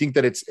story. And I think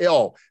that it's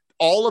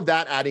all of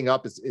that adding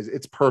up is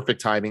it's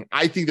perfect timing.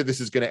 I think that this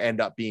is going to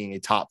end up being a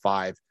top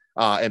 5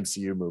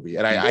 MCU movie.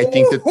 And I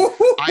think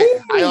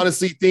that I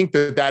honestly think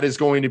that is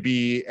going to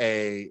be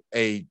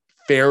a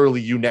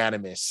fairly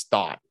unanimous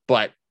thought,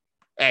 but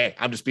hey,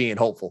 I'm just being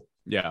hopeful.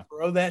 Yeah.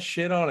 Throw that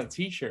shit on a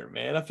t-shirt,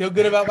 man. I feel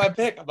good about my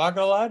pick. I'm not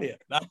gonna lie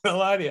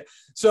to you.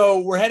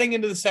 So we're heading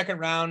into the second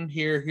round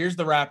here. Here's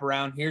the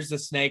wraparound. Here's the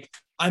snake.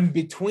 I'm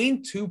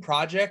between 2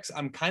 projects.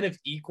 I'm kind of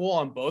equal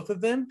on both of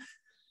them.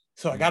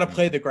 So I got to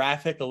play the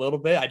graphic a little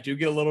bit. I do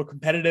get a little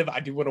competitive. I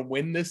do want to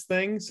win this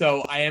thing.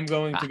 So I am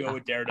going to go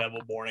with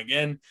Daredevil Born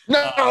Again.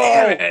 No.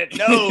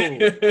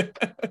 No.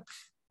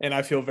 And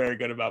I feel very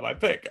good about my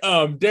pick.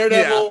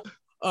 Daredevil. Yeah.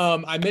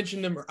 I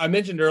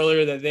mentioned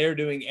earlier that they're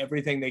doing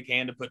everything they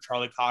can to put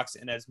Charlie Cox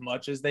in as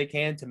much as they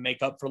can to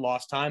make up for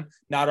lost time.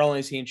 Not only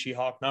is he in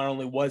She-Hulk, not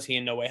only was he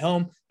in No Way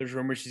Home, there's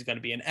rumors he's going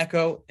to be in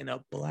Echo in a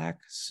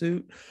black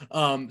suit.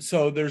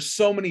 So there's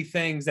so many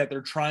things that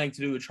they're trying to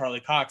do with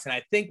Charlie Cox. And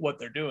I think what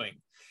they're doing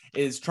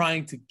is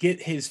trying to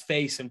get his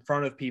face in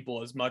front of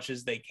people as much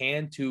as they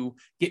can to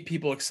get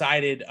people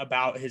excited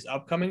about his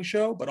upcoming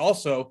show, but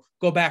also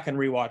go back and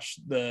rewatch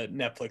the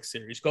Netflix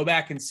series. Go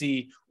back and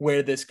see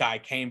where this guy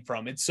came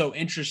from. It's so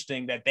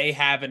interesting that they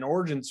have an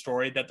origin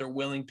story that they're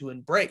willing to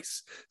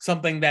embrace,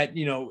 something that,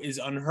 is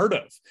unheard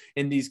of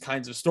in these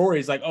kinds of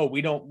stories. Like, oh,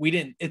 we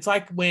didn't. It's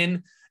like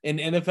when an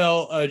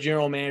NFL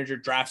general manager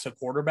drafts a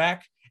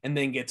quarterback and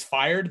then gets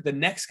fired, the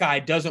next guy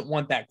doesn't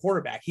want that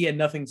quarterback. He had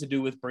nothing to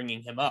do with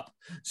bringing him up.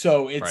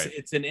 So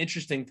it's an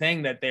interesting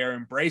thing that they're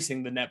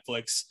embracing the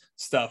Netflix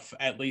stuff,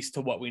 at least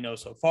to what we know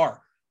so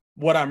far.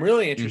 What I'm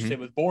really interested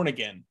with Born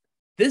Again,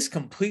 this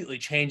completely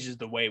changes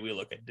the way we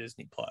look at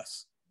Disney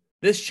Plus.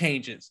 This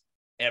changes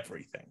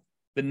everything.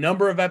 The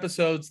number of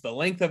episodes, the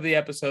length of the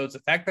episodes, the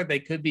fact that they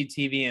could be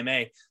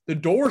TVMA, the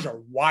doors are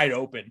wide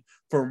open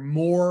for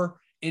more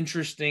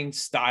interesting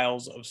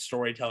styles of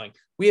storytelling.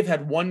 We have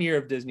had 1 year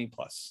of Disney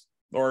Plus,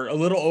 or a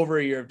little over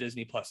a year of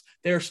Disney Plus.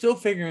 They're still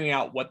figuring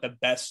out what the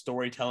best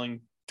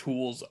storytelling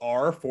tools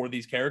are for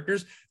these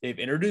characters. They've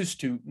introduced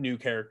 2 new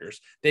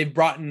characters. They've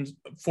brought in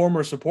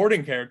former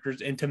supporting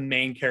characters into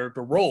main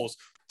character roles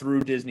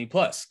through Disney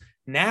Plus.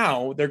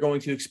 Now they're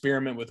going to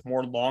experiment with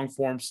more long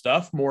form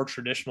stuff, more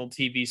traditional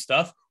TV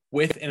stuff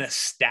with an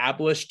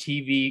established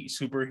TV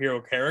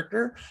superhero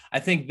character. I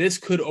think this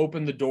could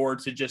open the door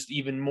to just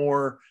even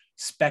more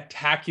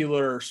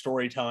spectacular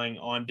storytelling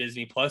on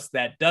Disney Plus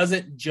that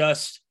doesn't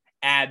just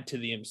add to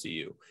the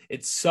MCU.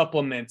 It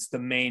supplements the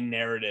main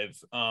narrative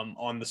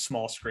on the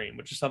small screen,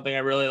 which is something I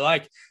really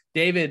like.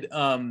 David,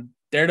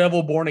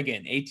 Daredevil Born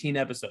Again, 18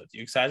 episodes.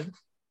 You excited?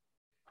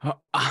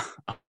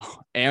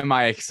 Am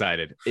I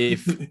excited?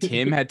 If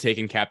Tim had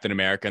taken Captain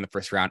America in the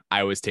first round,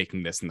 I was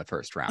taking this in the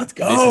first round. Let's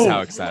go. This is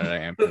how excited I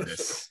am for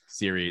this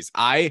series.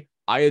 I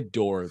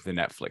adore the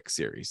Netflix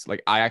series.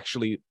 Like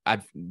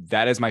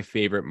that is my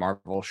favorite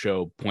Marvel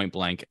show, point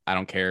blank. I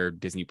don't care,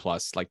 Disney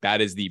Plus. Like, that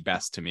is the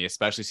best to me,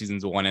 especially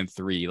seasons 1 and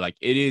 3. Like,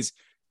 it is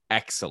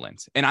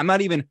excellent. And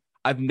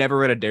I've never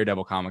read a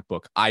Daredevil comic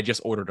book. I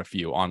just ordered a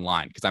few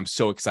online because I'm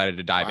so excited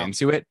to dive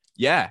into it.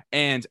 Yeah.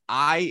 And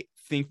I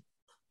think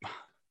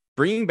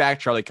bringing back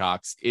Charlie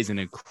Cox is an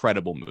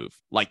incredible move.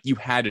 Like, you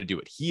had to do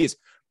it. He is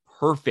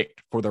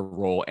perfect for the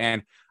role.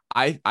 And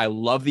I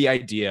love the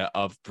idea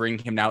of bringing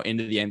him now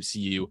into the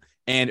MCU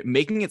and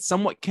making it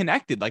somewhat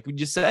connected, like we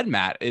just said,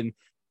 Matt, and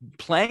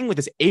playing with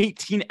this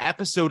 18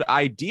 episode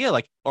idea.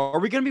 Like, are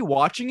we going to be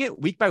watching it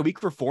week by week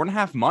for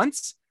 4.5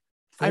 months?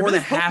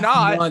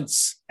 4.5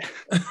 months.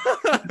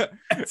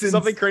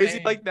 Something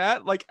crazy like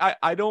that. Like,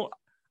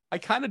 I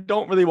kind of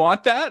don't really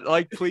want that.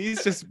 Like,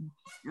 please just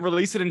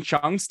release it in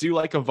chunks, do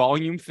like a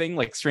volume thing,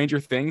 like Stranger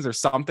Things or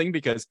something,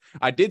 because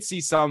I did see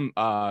some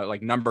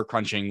like number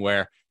crunching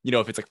where,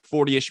 if it's like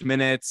 40-ish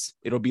minutes,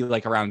 it'll be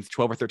like around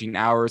 12 or 13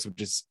 hours,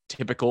 which is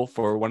typical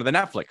for one of the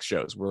Netflix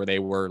shows where they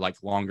were like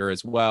longer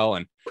as well.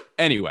 And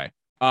anyway,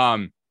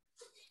 couldn't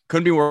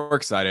be more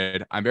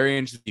excited. I'm very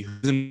interested in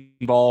who's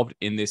involved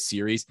in this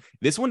series.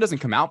 This one doesn't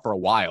come out for a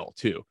while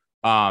too.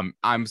 I'm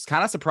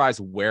kind of surprised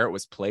where it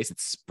was placed.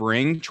 It's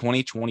spring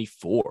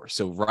 2024.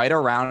 So right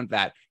around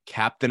that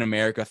Captain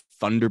America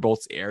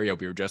Thunderbolts area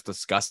we were just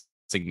discussing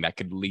that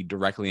could lead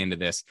directly into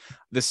this.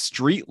 The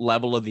street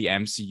level of the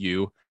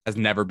MCU has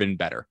never been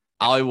better.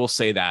 I will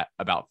say that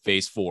about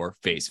phase 4,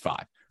 phase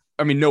 5.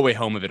 I mean, No Way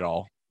Home of it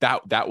all.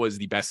 that was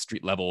the best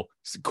street level,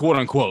 quote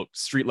unquote,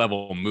 street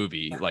level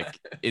movie like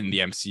in the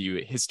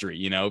MCU history,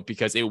 you know,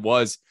 because it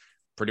was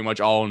pretty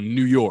much all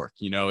New York,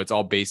 you know, it's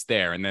all based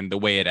there. And then the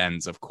way it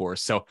ends, of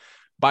course. So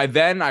by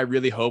then, I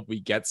really hope we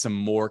get some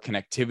more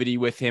connectivity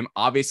with him.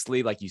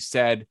 Obviously, like you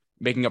said,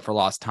 making up for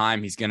lost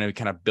time, he's going to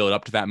kind of build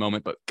up to that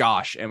moment. But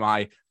gosh, am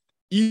I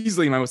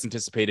easily my most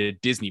anticipated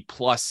Disney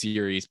Plus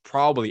series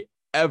probably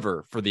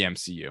ever for the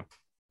MCU.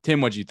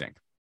 Tim, what do you think?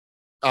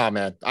 Oh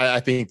man, I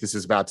think this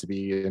is about to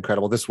be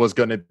incredible. This was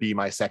going to be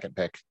my second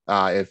pick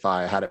if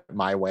I had it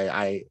my way.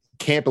 I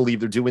can't believe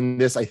they're doing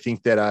this. I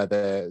think that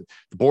the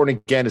Born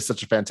Again is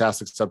such a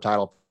fantastic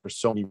subtitle for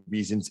so many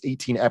reasons.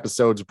 18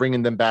 episodes,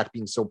 bringing them back,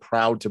 being so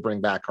proud to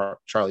bring back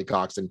Charlie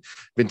Cox and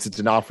Vincent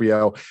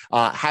D'Onofrio,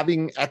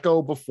 having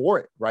Echo before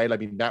it, right? I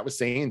mean, Matt was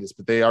saying this,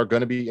 but they are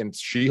going to be, and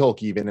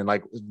She-Hulk even, and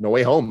like No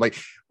Way Home, like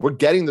we're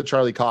getting the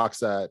Charlie Cox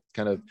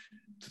kind of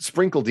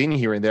sprinkled in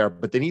here and there,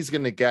 but then he's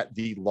going to get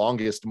the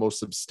longest, most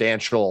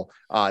substantial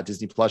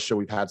Disney Plus show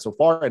we've had so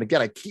far. And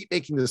again, I keep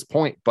making this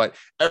point, but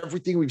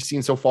everything we've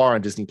seen so far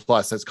on Disney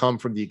Plus has come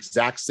from the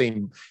exact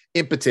same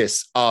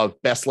impetus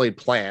of best laid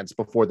plans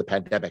before the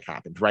pandemic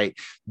happened, right?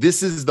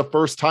 This is the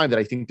first time that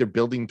I think they're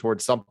building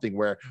towards something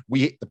where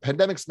the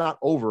pandemic's not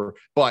over,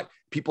 but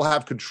people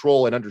have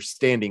control and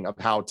understanding of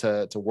how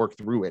to work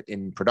through it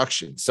in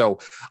production. So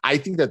I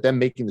think that them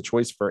making the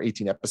choice for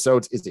 18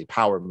 episodes is a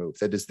power move.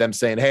 That is them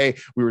saying, hey,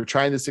 we were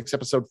trying the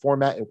 6-episode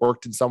format. It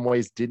worked in some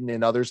ways, didn't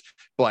in others,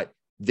 but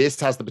this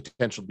has the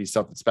potential to be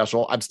something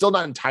special. I'm still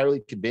not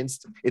entirely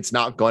convinced it's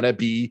not going to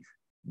be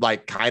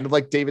like kind of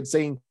like David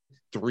saying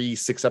 3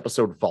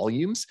 6-episode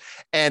volumes.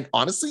 And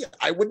honestly,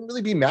 I wouldn't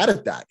really be mad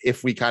at that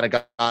if we kind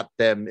of got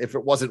them, if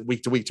it wasn't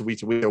week to week to week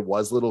to week, there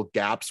was little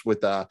gaps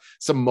with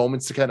some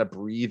moments to kind of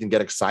breathe and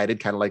get excited,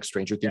 kind of like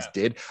Stranger Things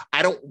did.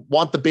 I don't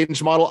want the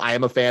binge model. I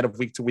am a fan of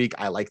week to week.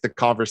 I like the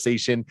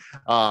conversation.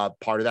 Part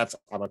of that's,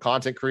 I'm a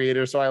content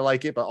creator, so I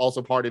like it, but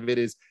also part of it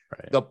is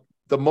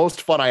the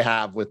most fun I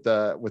have with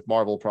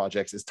Marvel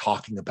projects is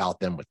talking about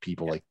them with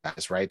people like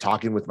this, right?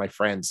 Talking with my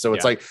friends. So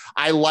it's like,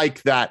 I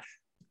like that.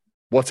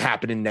 What's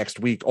happening next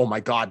week? Oh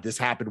my God, this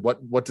happened.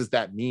 What does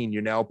that mean?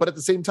 You know, but at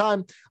the same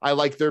time, I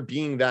like there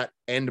being that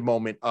end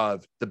moment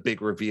of the big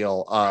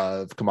reveal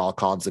of Kamala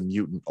Khan's a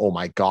mutant. Oh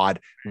my God,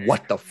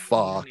 what the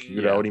fuck?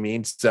 You know what I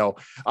mean? So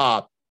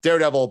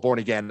Daredevil Born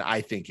Again, I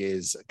think,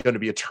 is going to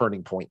be a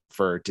turning point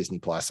for Disney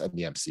Plus and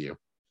the MCU.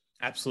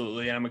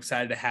 Absolutely. And I'm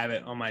excited to have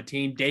it on my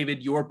team.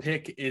 David, your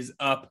pick is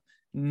up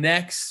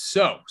next.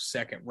 So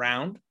second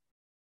round.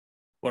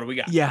 What do we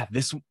got? Yeah,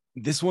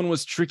 this one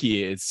was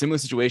tricky. It's a similar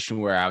situation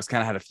where I was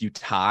kind of had a few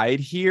tied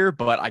here,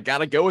 but I got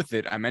to go with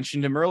it. I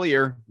mentioned him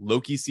earlier,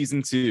 Loki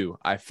season 2.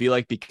 I feel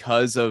like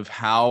because of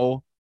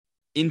how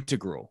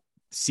integral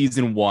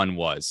season 1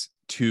 was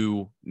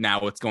to now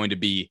it's going to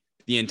be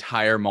the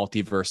entire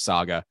multiverse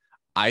saga,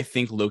 I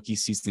think Loki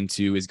season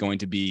 2 is going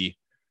to be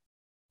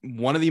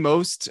one of the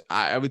most,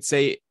 I would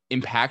say,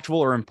 impactful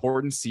or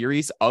important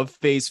series of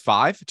phase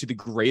 5 to the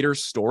greater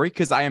story.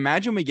 Because I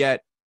imagine we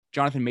get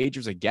Jonathan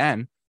Majors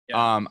again.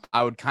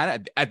 I would kind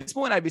of, at this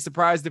point, I'd be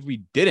surprised if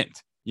we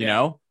didn't, you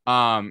know,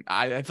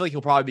 I feel like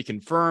he'll probably be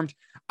confirmed.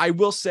 I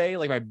will say,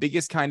 like, my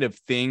biggest kind of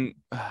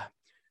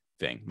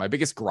my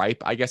biggest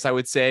gripe, I guess I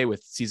would say,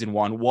 with season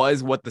 1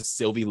 was what the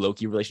Sylvie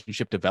Loki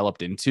relationship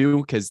developed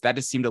into, because that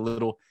just seemed it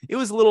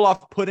was a little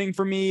off-putting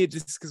for me. It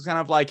just kind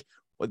of like,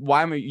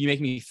 why am you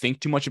making me think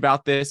too much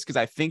about this? Because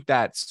I think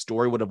that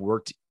story would have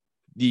worked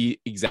the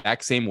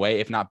exact same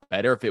way, if not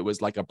better, if it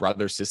was like a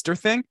brother-sister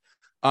thing.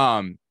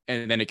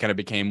 And then it kind of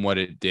became what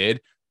it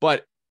did.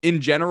 But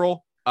in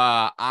general,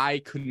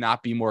 I could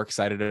not be more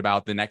excited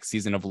about the next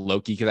season of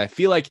Loki, because I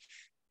feel like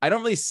I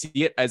don't really see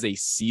it as a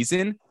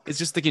season. It's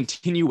just the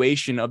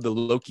continuation of the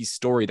Loki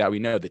story that we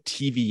know, the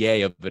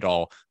TVA of it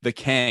all, the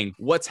Kang,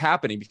 what's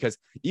happening. Because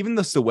even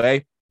the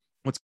way,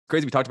 what's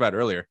crazy, we talked about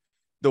earlier,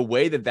 the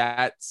way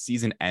that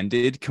season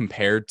ended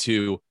compared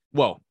to,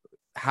 well,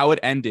 how it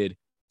ended.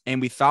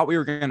 And we thought we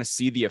were going to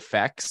see the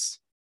effects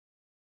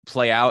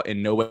play out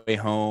in No Way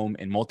Home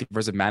and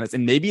Multiverse of Madness,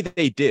 and maybe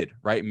they did,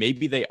 right?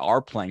 Maybe they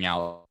are playing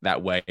out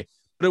that way,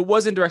 but it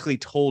wasn't directly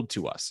told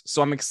to us.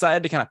 So I'm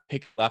excited to kind of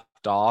pick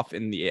left off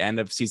in the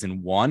end of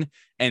season 1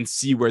 and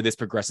see where this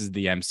progresses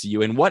the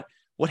MCU and what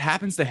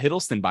happens to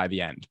Hiddleston by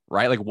the end,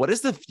 right? Like, what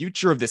is the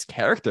future of this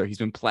character? He's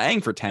been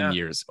playing for 10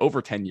 years,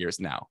 over 10 years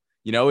now.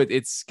 You know,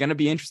 it's going to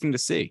be interesting to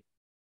see.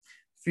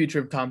 Future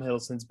of Tom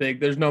Hiddleston's big.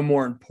 There's no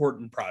more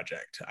important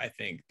project, I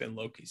think, than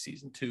Loki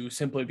season 2,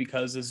 simply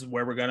because this is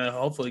where we're going to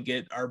hopefully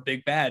get our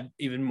big bad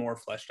even more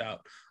fleshed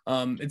out.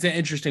 It's an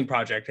interesting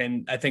project,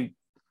 and I think,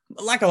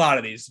 like a lot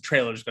of these, the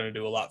trailer is going to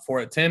do a lot for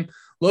it. Tim,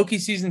 Loki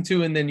season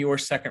 2, and then your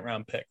second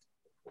round pick.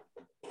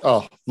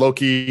 Oh,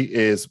 Loki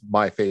is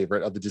my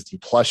favorite of the Disney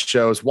Plus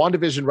shows.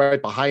 WandaVision right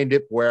behind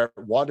it, where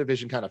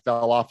WandaVision kind of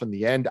fell off in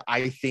the end.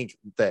 I think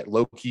that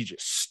Loki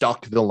just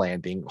stuck the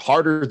landing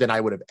harder than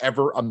I would have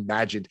ever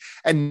imagined.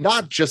 And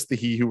not just the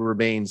He Who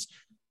Remains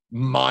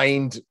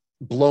mind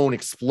blown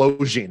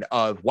explosion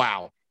of,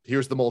 wow,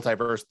 here's the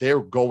multiverse. They're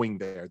going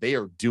there. They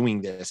are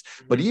doing this.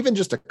 But even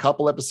just a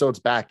couple episodes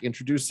back,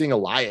 introducing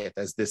Goliath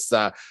as this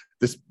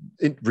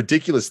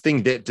ridiculous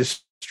thing that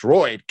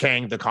destroyed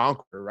Kang the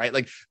Conqueror, right?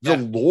 Like the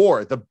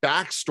lore, the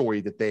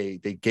backstory that they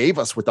gave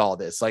us with all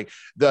this, like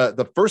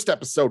the first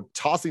episode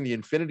tossing the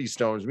Infinity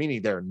Stones,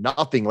 meaning they're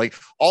nothing. Like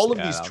all of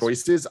these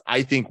choices,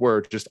 I think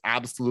were just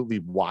absolutely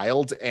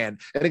wild and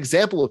an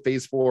example of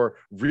Phase 4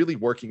 really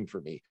working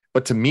for me.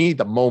 But to me,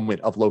 the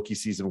moment of Loki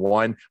season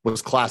 1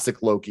 was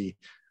classic Loki,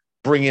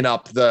 bringing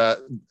up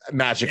the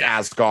magic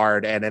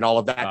Asgard and all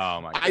of that.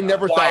 Oh my God. I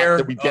never thought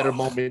that we'd get a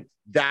moment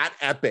that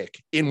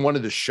epic in one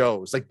of the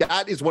shows. Like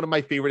that is one of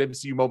my favorite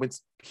MCU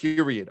moments,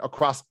 period,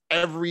 across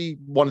every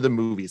one of the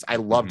movies. I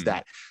loved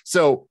that.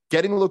 So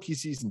getting Loki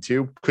season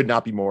 2, could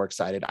not be more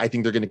excited. I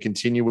think they're going to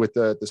continue with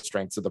the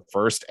strengths of the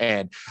first.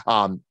 And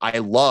I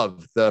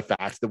love the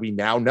fact that we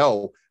now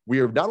know we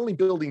are not only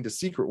building to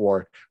Secret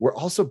War, we're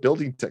also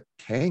building to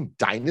Kang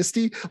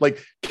Dynasty.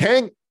 Like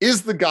Kang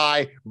is the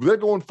guy. They're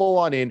going full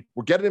on in.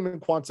 We're getting him in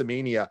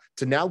Quantumania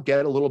to now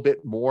get a little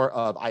bit more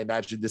of, I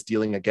imagine this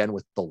dealing again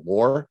with the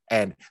lore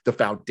and the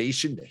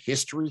foundation, the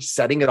history,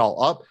 setting it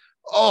all up.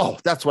 Oh,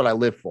 that's what I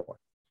live for.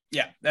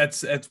 Yeah,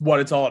 that's what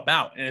it's all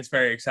about. And it's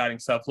very exciting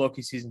stuff.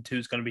 Loki season 2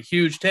 is going to be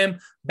huge. Tim,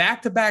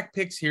 back-to-back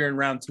picks here in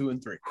round 2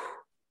 and 3.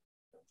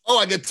 Oh,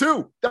 I get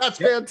 2. That's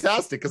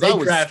fantastic because I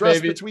was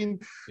stressed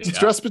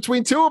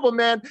between 2 of them,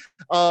 man.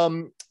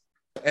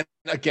 And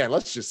again,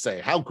 let's just say,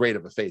 how great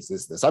of a phase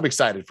is this? I'm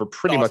excited for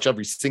pretty much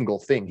every single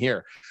thing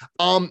here.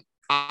 I'm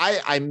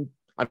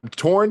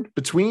torn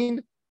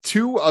between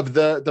 2 of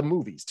the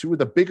movies, 2 of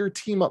the bigger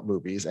team up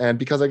movies, and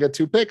because I get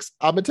 2 picks,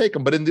 I'm gonna take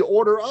them. But in the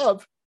order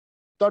of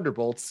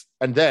Thunderbolts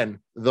and then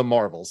the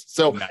Marvels.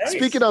 So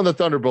speaking on the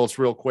Thunderbolts,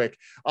 real quick.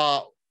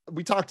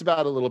 We talked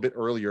about it a little bit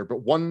earlier, but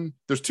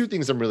there's 2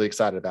 things I'm really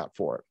excited about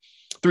for it.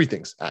 3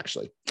 things,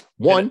 actually.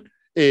 One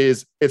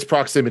is its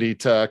proximity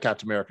to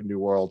Captain America New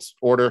World's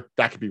Order.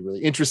 That could be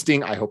really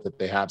interesting. I hope that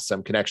they have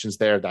some connections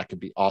there. That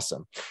could be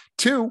awesome.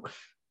 2,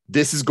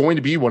 this is going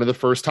to be one of the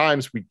first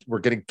times we're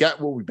going to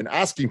get what we've been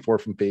asking for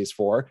from Phase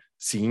 4,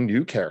 seeing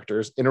new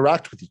characters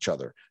interact with each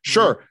other.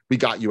 Sure, we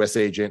got US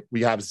Agent,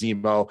 we have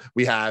Zemo,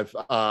 we have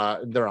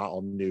they're not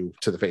all new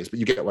to the Phase, but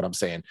you get what I'm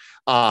saying.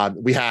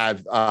 We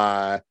have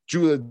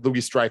Julia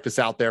Louis-Dreyfus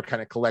out there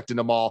kind of collecting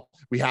them all.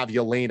 We have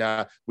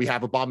Yelena, we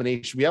have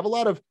Abomination. We have a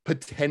lot of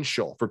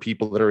potential for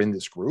people that are in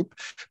this group,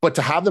 but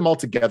to have them all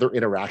together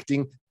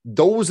interacting,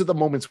 those are the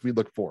moments we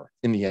look for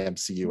in the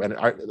MCU and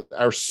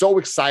are so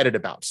excited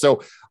about.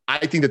 So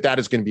I think that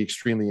is going to be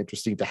extremely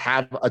interesting to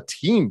have a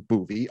team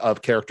movie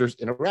of characters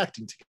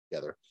interacting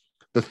together.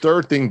 The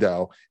third thing,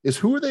 though, is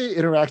who are they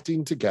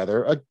interacting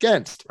together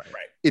against? Right.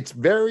 It's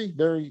very,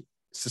 very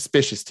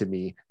suspicious to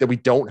me that we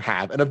don't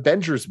have an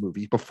Avengers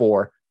movie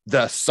before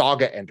the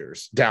saga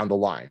enders down the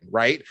line,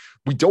 right?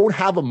 We don't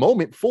have a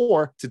moment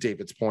for, to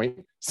David's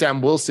point, Sam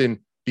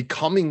Wilson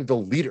becoming the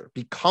leader,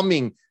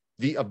 becoming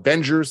the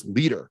Avengers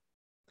leader.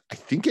 I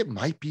think it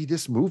might be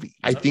this movie.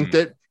 I think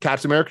that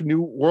Captain America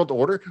New World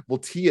Order will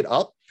tee it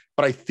up,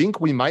 but I think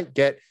we might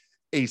get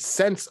a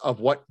sense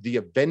of what the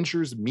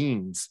Avengers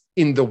means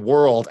in the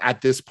world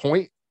at this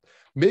point.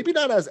 Maybe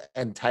not as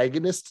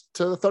antagonist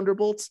to the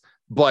Thunderbolts,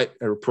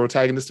 or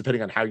protagonist,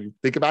 depending on how you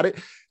think about it,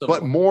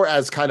 but more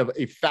as kind of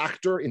a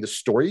factor in the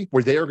story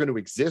where they are going to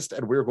exist.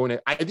 And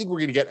I think we're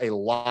going to get a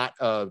lot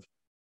of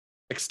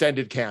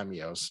extended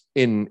cameos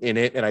in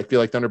it. And I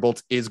feel like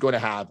Thunderbolts is going to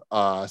have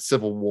a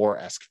Civil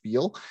War-esque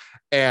feel.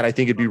 And I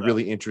think it'd be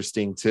really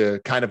interesting to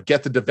kind of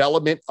get the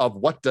development of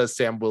what does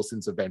Sam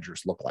Wilson's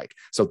Avengers look like.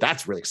 So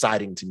that's really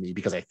exciting to me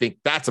because I think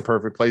that's a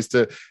perfect place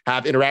to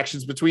have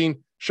interactions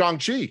between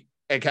Shang-Chi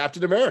and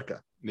Captain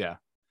America. Yeah.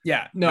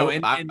 Yeah. No, Go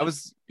ahead.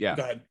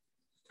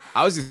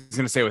 I was just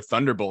going to say with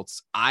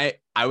Thunderbolts, I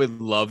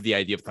would love the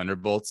idea of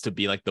Thunderbolts to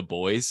be like The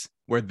Boys,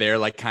 where they're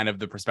like kind of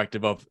the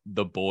perspective of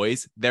the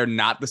boys. They're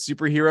not the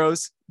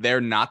superheroes.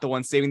 They're not the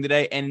ones saving the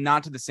day, and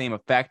not to the same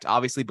effect,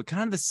 obviously, but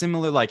kind of the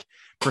similar like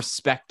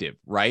perspective,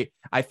 right?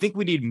 I think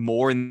we need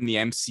more in the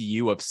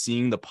MCU of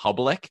seeing the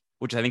public,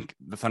 which I think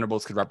the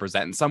Thunderbolts could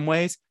represent in some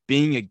ways,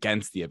 being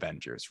against the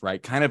Avengers,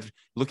 right? Kind of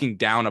looking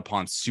down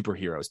upon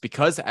superheroes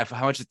because of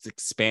how much it's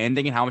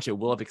expanding and how much it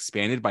will have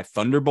expanded by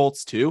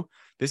Thunderbolts too.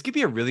 This could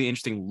be a really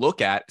interesting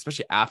look at,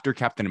 especially after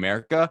Captain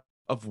America,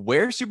 of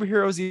where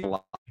superheroes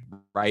are,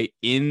 right,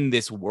 in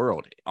this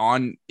world,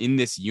 in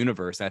this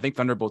universe. And I think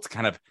Thunderbolts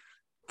kind of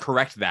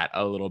correct that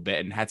a little bit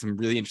and had some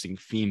really interesting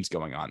themes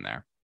going on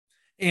there.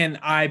 And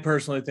I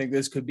personally think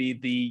this could be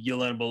the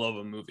Yelena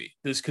Belova movie.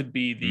 This could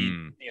be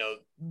the,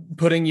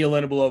 putting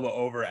Yelena Belova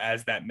over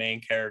as that main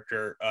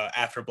character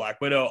after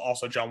Black Widow.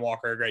 Also, John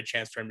Walker, a great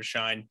chance for him to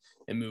shine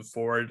and move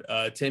forward.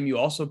 Tim, you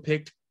also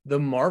picked the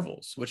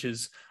Marvels, which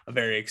is a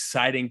very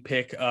exciting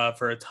pick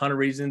for a ton of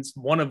reasons,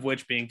 one of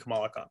which being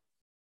Kamala Khan.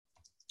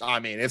 I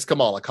mean, it's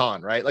Kamala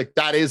Khan, right? Like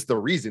that is the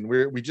reason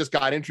we just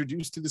got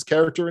introduced to this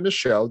character in a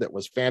show that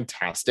was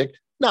fantastic,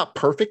 not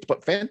perfect,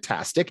 but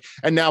fantastic.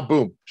 And now,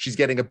 boom, she's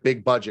getting a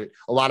big budget.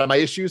 A lot of my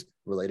issues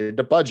related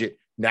to budget.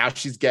 Now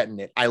she's getting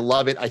it. I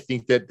love it. I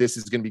think that this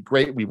is going to be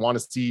great. We want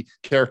to see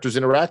characters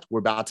interact. We're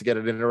about to get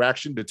an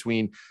interaction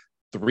between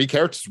 3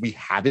 characters we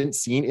haven't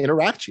seen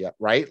interact yet,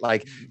 right?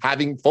 Like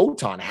having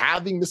Photon,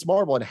 having Miss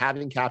Marvel, and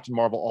having Captain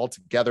Marvel all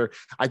together.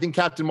 I think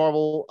Captain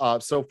Marvel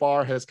so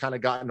far has kind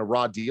of gotten a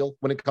raw deal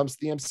when it comes to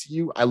the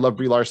MCU. I love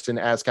Brie Larson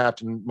as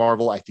Captain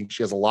Marvel. I think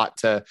she has a lot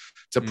to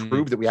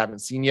prove that we haven't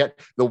seen yet.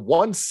 The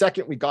 1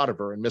 second we got of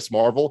her in Miss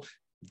Marvel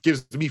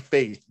gives me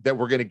faith that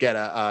we're going to get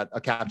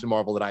a Captain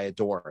Marvel that I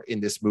adore in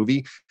this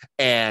movie.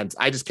 And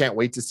I just can't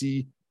wait to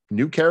see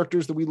new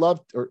characters that we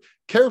love, or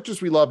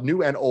characters we love,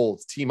 new and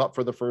old, team up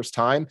for the first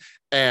time.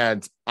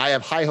 And I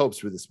have high hopes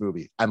for this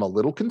movie. I'm a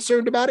little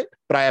concerned about it,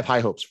 but I have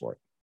high hopes for it.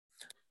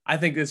 I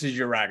think this is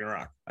your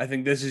Ragnarok. I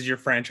think this is your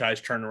franchise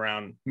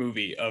turnaround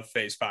movie of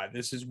Phase 5.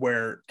 This is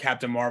where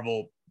Captain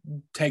Marvel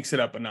takes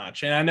it up a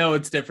notch. And I know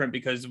it's different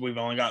because we've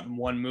only gotten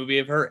 1 movie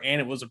of her and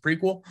it was a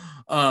prequel.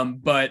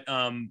 But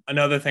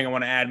another thing I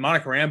want to add,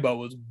 Monica Rambeau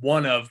was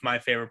one of my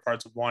favorite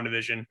parts of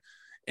WandaVision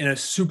in a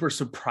super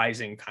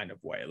surprising kind of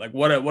way. Like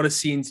what a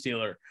scene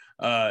stealer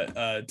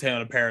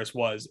Teyonah Parris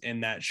was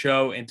in that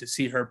show, and to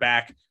see her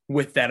back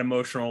with that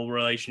emotional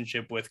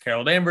relationship with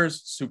Carol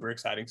Danvers, super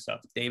exciting stuff.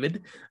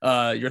 David,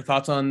 your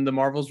thoughts on the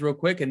Marvels real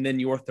quick, and then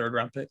your 3rd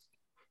round pick.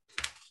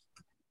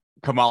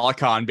 Kamala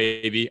Khan,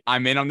 baby.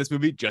 I'm in on this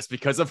movie just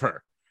because of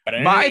her.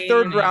 My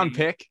 3rd round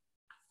pick.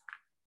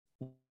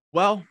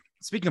 Well,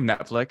 speaking of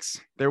Netflix,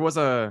 there was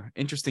a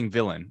interesting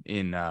villain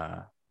in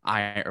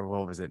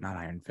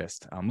Iron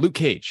Fist. Luke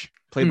Cage,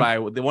 played by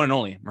the one and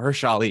only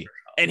Mahershala Ali.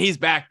 And he's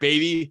back,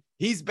 baby.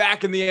 He's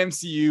back in the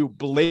MCU.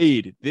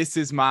 Blade. This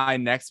is my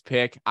next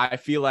pick. I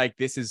feel like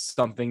this is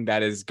something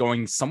that is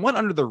going somewhat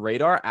under the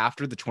radar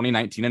after the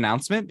 2019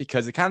 announcement,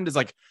 because it kind of is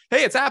like,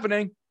 hey, it's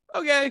happening.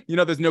 Okay.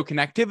 There's no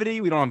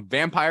connectivity. We don't have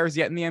vampires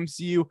yet in the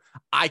MCU.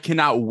 I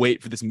cannot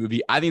wait for this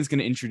movie. I think it's going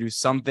to introduce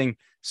something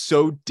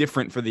so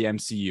different for the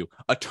MCU,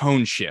 a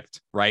tone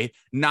shift, right?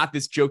 Not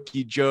this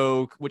jokey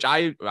joke, which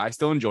I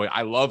still enjoy.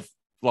 I love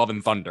Love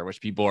and Thunder,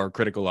 which people are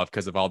critical of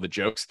because of all the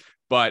jokes,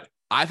 but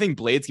I think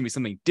Blade's gonna be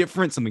something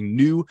different, something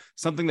new,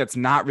 something that's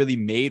not really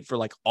made for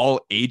like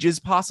all ages,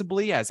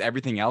 possibly, as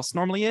everything else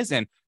normally is.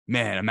 And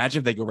man, imagine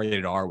if they go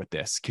rated R with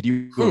this. Could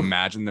you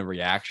imagine the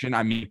reaction?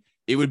 I mean,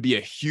 it would be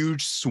a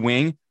huge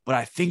swing, but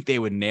I think they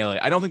would nail it.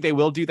 I don't think they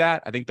will do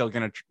that. I think they're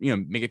gonna,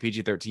 make it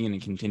PG-13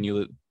 and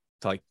continue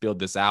to like build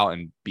this out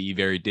and be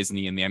very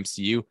Disney in the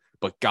MCU.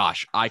 But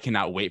gosh, I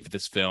cannot wait for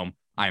this film.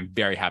 I am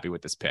very happy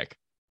with this pick.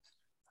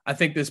 I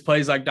think this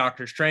plays like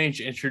Doctor Strange,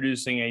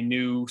 introducing a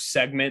new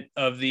segment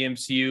of the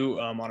MCU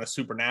on a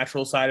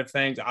supernatural side of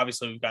things.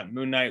 Obviously, we've got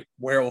Moon Knight.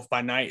 Werewolf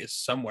by Night is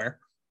somewhere.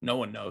 No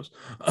one knows.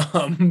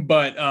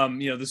 But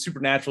the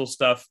supernatural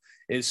stuff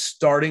is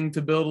starting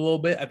to build a little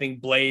bit. I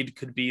think Blade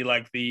could be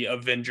like the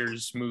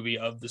Avengers movie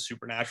of the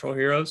supernatural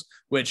heroes,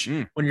 which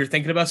when you're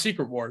thinking about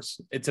Secret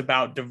Wars, it's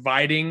about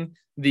dividing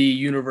the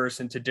universe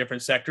into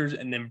different sectors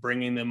and then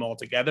bringing them all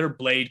together.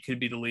 Blade could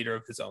be the leader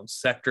of his own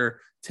sector.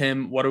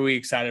 Tim, what are we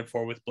excited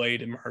for with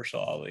Blade and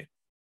Mahershala Ali?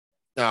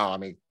 No, I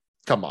mean,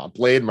 come on,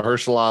 Blade,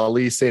 Mahershala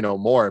Ali, say no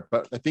more.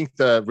 But I think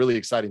the really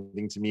exciting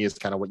thing to me is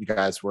kind of what you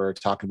guys were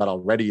talking about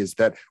already, is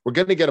that we're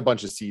going to get a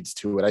bunch of seeds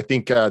to it. I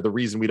think the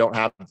reason we don't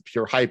have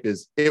pure hype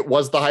is it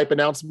was the hype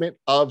announcement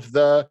of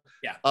the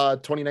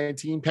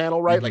 2019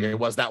 panel, right? Like it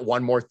was that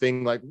one more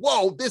thing like,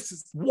 whoa, this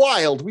is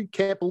wild. We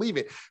can't believe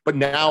it. But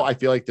now I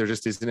feel like there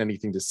just isn't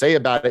anything to say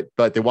about it,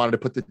 but they wanted to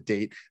put the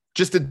date,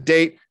 just a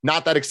date,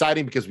 not that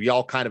exciting because we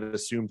all kind of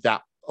assumed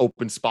that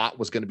open spot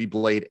was going to be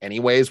Blade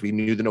anyways. We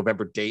knew the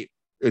November date.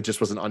 It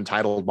just was an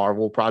untitled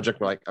Marvel project.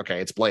 We're like,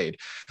 okay, it's Blade.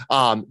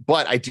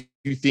 But I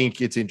do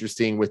think it's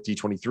interesting with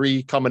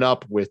D23 coming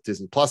up, with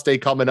Disney Plus Day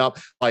coming up.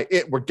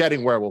 We're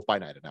getting Werewolf by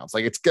Night announced.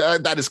 Like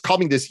that is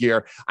coming this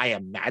year. I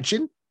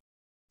imagine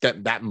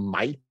that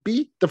might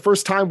be the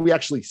first time we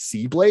actually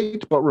see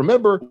Blade. But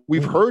remember,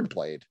 we've heard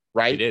Blade,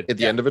 right? At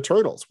the end of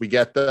Eternals. We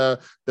get the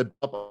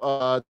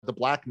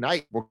Black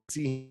Knight. We'll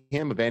see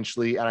him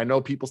eventually. And I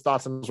know people's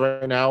thoughts on this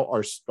right now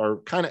are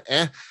kind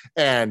of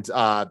And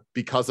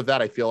because of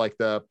that, I feel like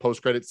the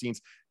post-credit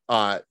scenes,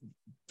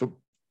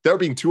 there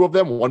being 2 of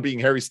them, one being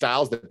Harry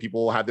Styles that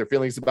people have their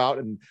feelings about,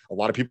 and a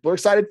lot of people are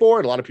excited for,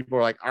 and a lot of people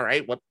are like, all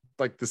right, what,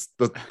 like this,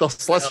 the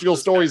Celestial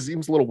story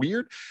seems a little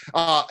weird.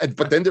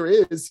 But then there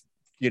is,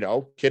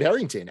 Kit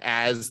Harington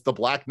as the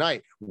Black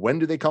Knight. When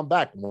do they come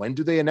back? When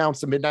do they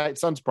announce the Midnight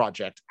Suns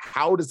project?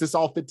 How does this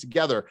all fit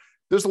together?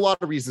 There's a lot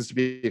of reasons to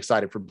be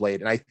excited for Blade.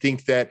 And I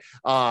think that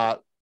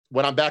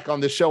when I'm back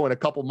on this show in a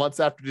couple months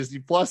after Disney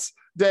Plus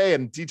Day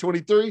and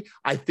D23,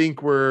 I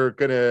think we're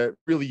going to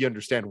really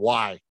understand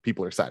why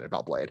people are excited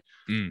about Blade.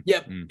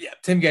 Yep.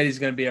 Tim Getty's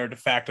going to be our de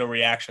facto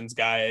reactions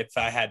guy if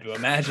I had to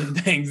imagine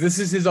things. This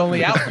is his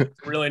only outlet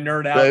to really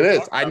nerd out. It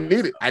is. I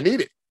need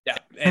it. Yeah,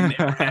 and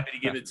we're happy to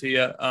give it to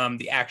you.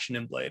 The action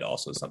in Blade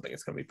also something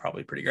that's going to be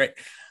probably pretty great.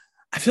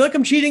 I feel like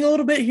I'm cheating a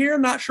little bit here.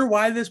 I'm not sure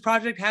why this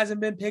project hasn't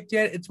been picked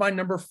yet. It's my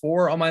number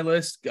 4 on my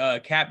list.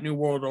 Cap New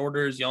World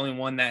Order is the only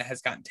one that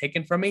has gotten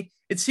taken from me.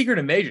 It's Secret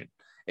Invasion.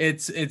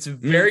 It's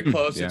very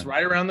close. Yeah. It's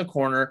right around the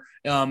corner.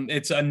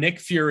 It's a Nick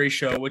Fury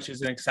show, which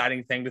is an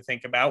exciting thing to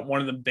think about.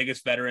 One of the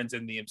biggest veterans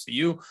in the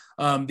MCU.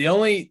 The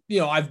only,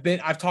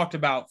 I've talked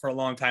about for a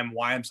long time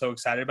why I'm so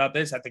excited about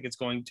this. I think it's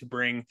going to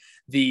bring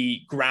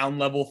the ground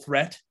level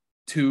threat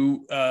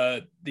to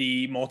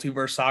the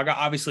multiverse saga.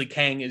 Obviously,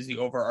 Kang is the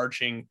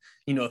overarching,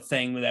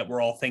 thing that we're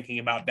all thinking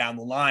about down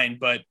the line.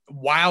 But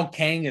while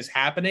Kang is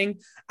happening,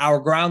 our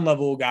ground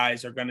level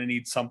guys are going to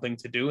need something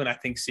to do. And I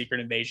think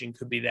Secret Invasion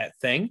could be that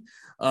thing.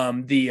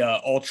 The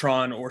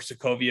Ultron or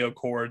Sokovia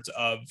Accords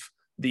of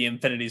the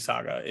Infinity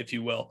Saga, if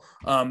you will.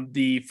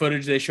 The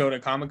footage they showed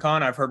at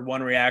Comic-Con, I've heard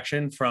one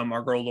reaction from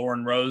our girl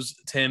Lauren Rose.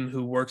 Tim,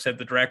 who works at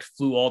the Direct,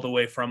 flew all the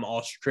way from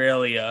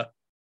Australia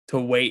to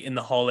wait in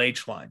the Hall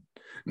H line.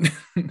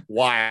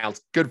 Wild.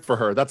 Good for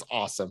her. That's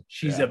awesome.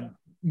 She's a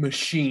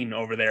machine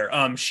over there.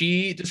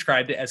 She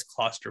described it as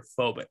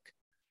claustrophobic,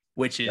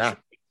 which is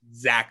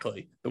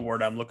exactly the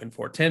word I'm looking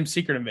for. Tim,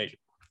 Secret Invasion.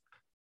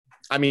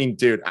 I mean,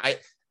 dude,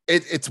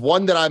 it's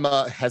one that I'm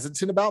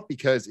hesitant about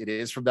because it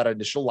is from that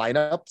initial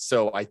lineup.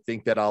 So I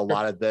think that a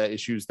lot of the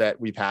issues that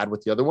we've had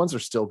with the other ones are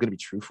still going to be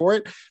true for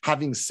it.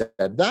 Having said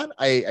that,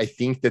 I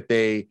think that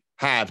they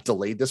have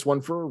delayed this one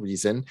for a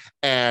reason.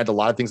 And a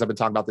lot of things I've been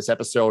talking about this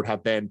episode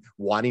have been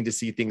wanting to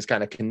see things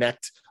kind of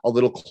connect a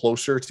little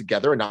closer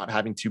together and not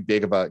having too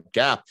big of a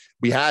gap.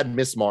 We had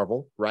Miss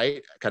Marvel,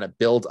 right? Kind of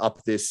build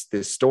up this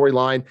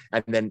storyline,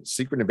 and then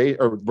Secret Invasion,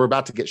 or we're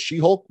about to get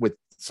She-Hulk with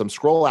some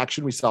scroll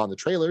action we saw in the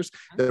trailers.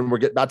 Then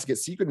we're about to get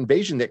Secret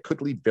Invasion that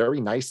could lead very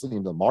nicely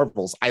into the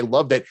Marvels. I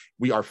love that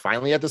we are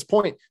finally at this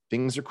point.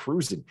 Things are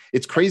cruising.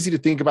 It's crazy to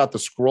think about the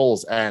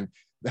scrolls and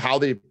how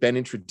they've been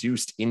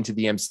introduced into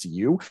the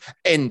MCU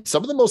and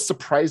some of the most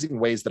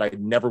surprising ways that I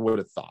never would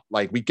have thought.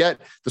 Like, we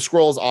get the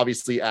scrolls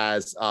obviously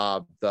as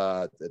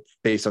the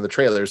based on the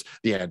trailers,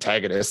 the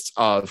antagonists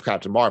of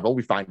Captain Marvel.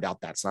 We find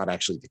out that's not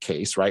actually the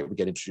case, right? We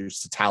get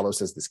introduced to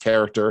Talos as this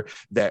character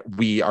that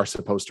we are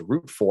supposed to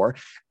root for.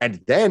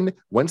 And then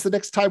when's the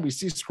next time we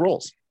see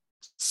scrolls?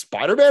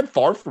 Spider-Man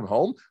Far From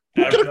Home?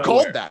 Who could have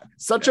called that?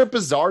 Such a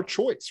bizarre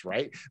choice,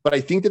 right? But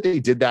I think that they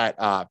did that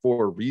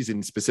for a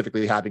reason,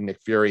 specifically having Nick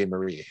Fury and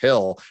Maria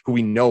Hill, who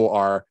we know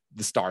are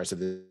the stars of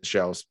the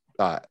shows,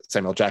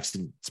 Samuel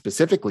Jackson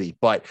specifically.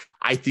 But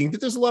I think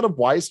that there's a lot of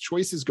wise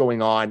choices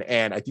going on,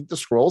 and I think the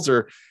scrolls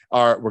are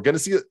we're going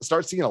to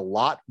start seeing a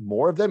lot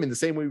more of them in the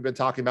same way we've been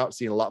talking about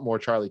seeing a lot more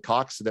Charlie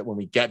Cox, so that when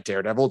we get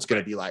Daredevil, it's going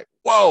to be like,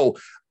 whoa.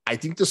 I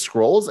think the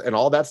scrolls and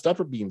all that stuff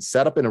are being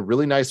set up in a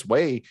really nice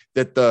way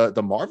that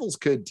the Marvels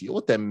could deal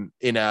with them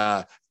in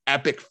a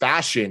epic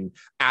fashion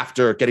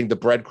after getting the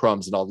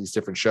breadcrumbs and all these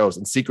different shows.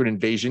 And Secret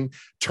Invasion,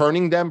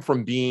 turning them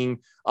from being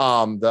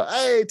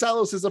hey,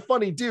 Talos is a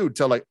funny dude,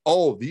 to like,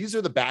 oh, these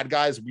are the bad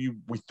guys we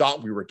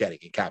thought we were getting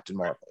in Captain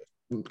Marvel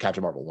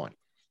 1.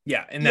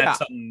 Yeah, and that's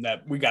something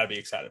that we got to be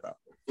excited about.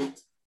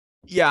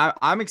 Yeah,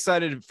 I'm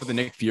excited for the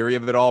Nick Fury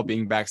of it all,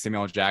 being back.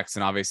 Samuel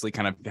Jackson, obviously,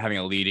 kind of having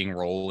a leading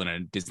role in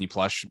a Disney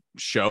Plus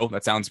show.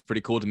 That sounds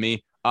pretty cool to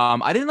me.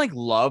 I didn't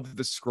love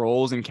the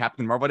scrolls in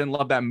Captain Marvel. I didn't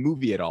love that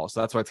movie at all. So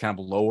that's why it's kind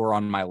of lower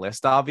on my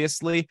list,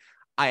 obviously.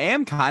 I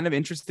am kind of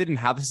interested in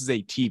how this is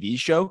a TV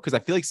show, because I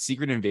feel like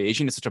Secret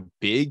Invasion is such a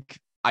big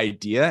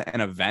idea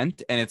and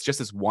event, and it's just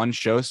this one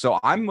show. So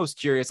I'm most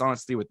curious,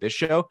 honestly, with this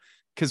show,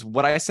 because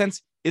what I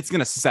sense, it's going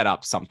to set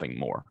up something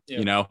more,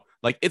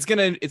 Like, it's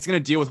gonna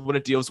deal with what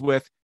it deals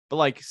with, but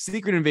like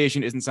Secret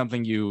Invasion isn't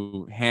something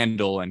you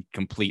handle and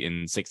complete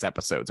in 6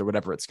 episodes or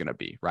whatever it's gonna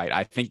be, right?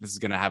 I think this is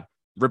gonna have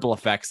ripple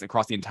effects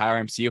across the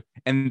entire MCU,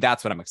 and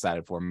that's what I'm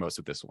excited for most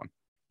with this one.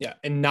 Yeah,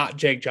 and not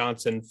Jake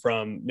Johnson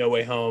from No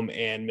Way Home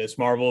and Miss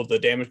Marvel, the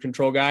damage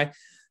control guy.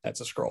 That's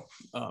a scroll.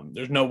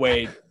 There's no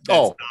way that's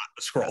not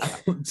a scroll.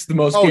 It's the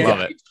most. Love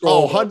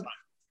it.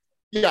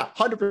 Yeah,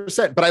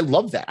 100%. But I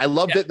love that. I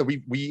love that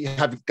we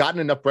have gotten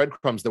enough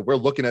breadcrumbs that we're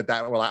looking at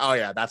that and we're like, oh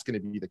yeah, that's going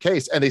to be the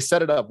case. And they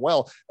set it up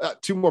well.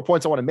 2 more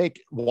points I want to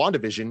make.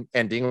 WandaVision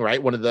ending,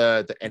 right? One of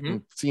the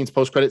ending scenes,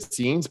 post-credit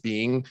scenes,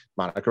 being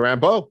Monica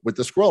Rambeau with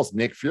the scrolls,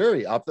 Nick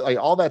Fury,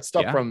 all that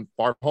stuff from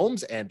Far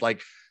Homes, and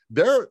like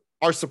there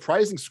are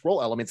surprising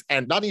scroll elements,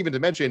 and not even to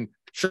mention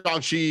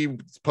Shang-Chi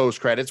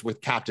post-credits with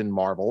Captain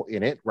Marvel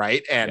in it,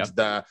 right? And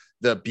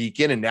the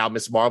beacon, and now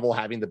Miss Marvel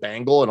having the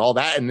bangle and all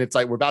that. And it's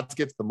like, we're about to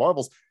get to the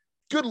Marvels.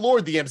 Good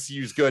Lord, the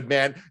MCU's good,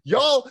 man.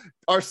 Y'all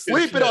are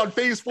sleeping on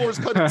Phase 4's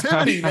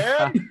connectivity,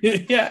 man.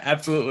 Yeah,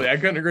 absolutely. I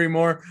couldn't agree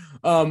more.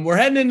 We're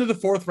heading into the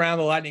 4th round,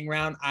 the lightning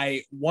round.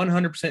 I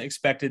 100%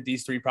 expected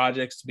these 3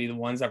 projects to be the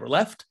ones that were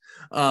left.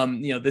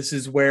 This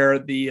is where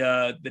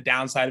the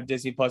downside of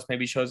Disney Plus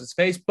maybe shows its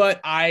face,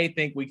 but I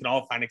think we can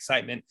all find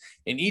excitement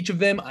in each of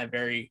them. I'm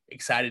very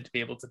excited to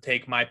be able to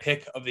take my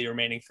pick of the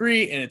remaining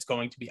 3, and it's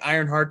going to be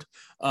Ironheart.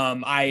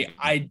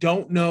 I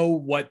don't know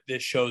what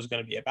this show is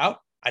going to be about.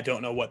 I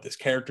don't know what this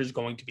character is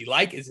going to be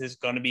like. Is this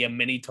going to be a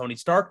mini Tony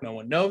Stark? No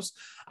one knows.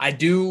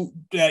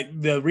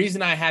 The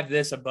reason I have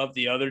this above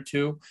the other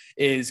 2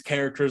 is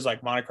characters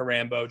like Monica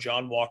Rambeau,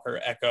 John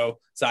Walker, Echo,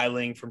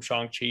 Xiling from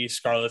Shang-Chi,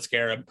 Scarlet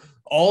Scarab,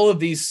 all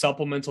of these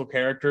supplemental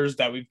characters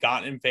that we've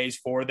got in Phase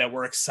 4 that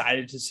we're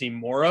excited to see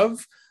more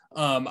of.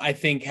 I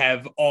think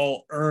have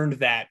all earned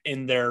that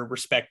in their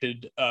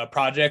respected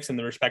projects and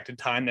the respected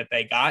time that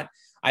they got.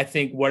 I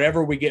think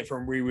whatever we get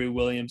from Riri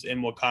Williams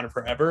in Wakanda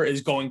Forever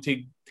is going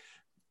to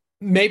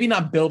maybe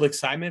not build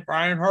excitement for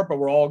Ironheart, but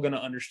we're all going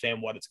to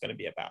understand what it's going to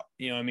be about.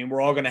 You know what I mean? We're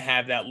all going to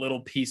have that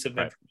little piece of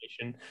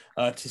information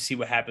to see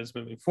what happens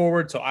moving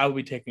forward. So I will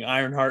be taking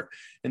Ironheart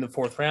in the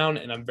 4th round,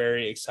 and I'm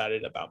very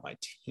excited about my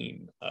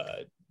team.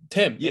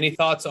 Tim, any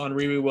thoughts on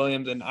Riri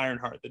Williams and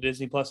Ironheart, the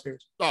Disney Plus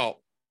series? Oh,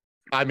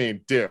 I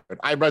mean, dude,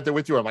 I'm right there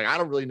with you. I'm like, I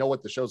don't really know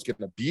what the show's going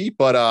to be,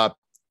 but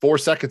 4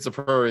 seconds of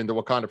her in the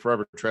Wakanda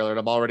Forever trailer, and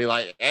I'm already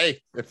like,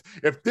 hey,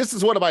 if this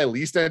is one of my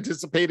least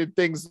anticipated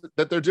things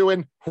that they're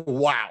doing,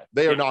 wow,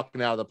 they are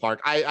knocking it out of the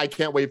park. I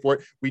can't wait for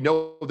it. We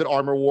know that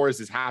Armor Wars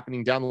is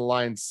happening down the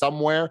line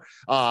somewhere.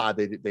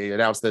 They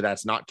announced that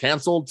that's not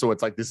canceled, so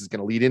it's like this is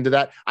going to lead into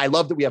that. I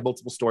love that we have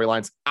multiple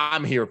storylines.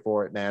 I'm here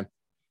for it, man.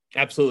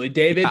 Absolutely.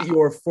 David,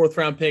 your 4th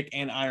round pick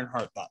and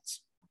Ironheart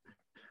thoughts.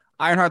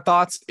 Ironheart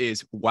thoughts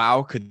is,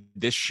 wow, could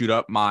this shoot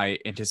up my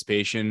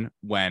anticipation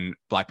when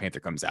Black Panther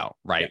comes out,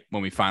 right? Yeah.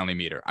 When we finally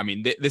meet her. I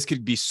mean, this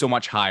could be so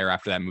much higher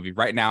after that movie.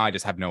 Right now, I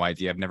just have no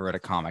idea. I've never read a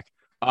comic.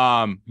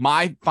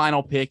 My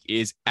final pick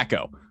is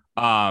Echo.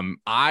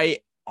 I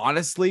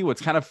honestly,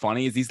 what's kind of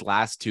funny is these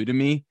last two to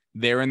me,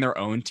 they're in their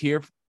own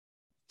tier.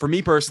 For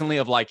me personally,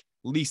 of like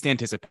least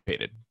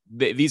anticipated.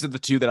 These are the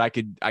two that I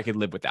could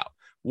live without.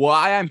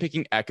 Why I'm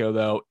picking Echo,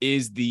 though,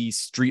 is the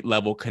street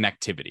level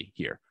connectivity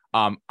here.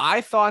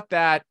 I thought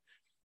that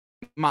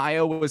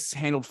Maya was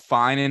handled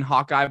fine in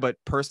Hawkeye, but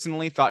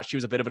personally thought she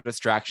was a bit of a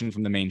distraction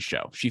from the main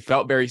show. She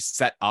felt very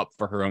set up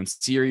for her own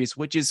series,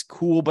 which is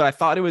cool, but I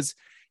thought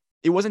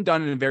it wasn't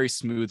done in a very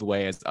smooth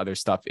way as other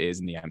stuff is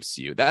in the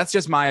MCU. That's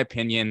just my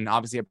opinion.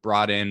 Obviously, it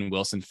brought in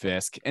Wilson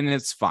Fisk, and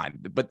it's fine.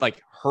 But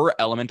like her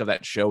element of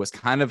that show was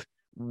kind of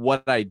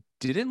what I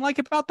didn't like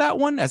about that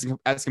one, as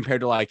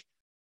compared to like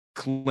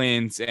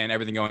Clint and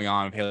everything going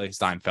on with Haley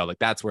Steinfeld. Like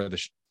that's where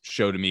the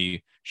show to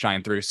me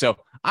shine through. So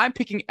I'm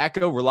picking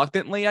Echo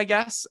reluctantly, I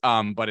guess.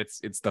 But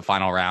it's the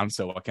final round.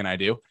 So what can I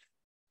do?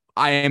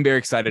 I am very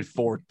excited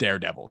for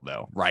Daredevil,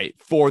 though, right?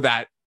 For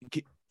that,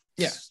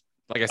 yeah.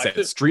 Like I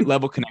said, street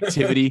level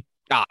connectivity.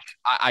 God,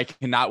 I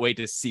cannot wait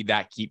to see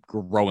that keep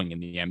growing in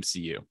the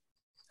MCU.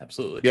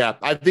 Absolutely. Yeah,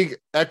 I think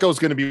Echo's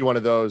going to be one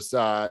of those,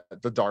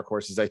 the dark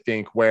horses, I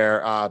think,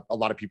 where a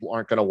lot of people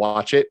aren't going to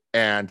watch it.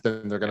 And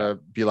then they're going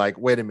to be like,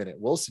 wait a minute,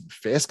 Wilson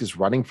Fisk is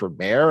running for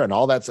mayor and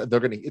all that.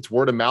 It's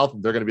word of mouth.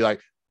 And they're going to be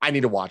like, I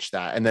need to watch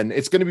that. And then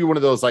it's going to be one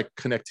of those like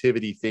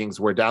connectivity things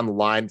where down the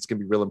line, it's going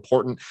to be real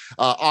important.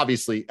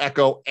 Obviously,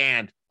 Echo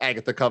and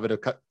Agatha Coven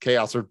of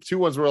Chaos are two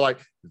ones where like,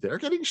 they're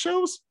getting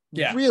shows?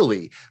 Yeah.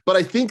 Really? But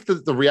I think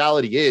that the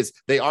reality is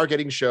they are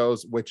getting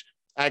shows, which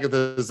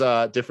Agatha's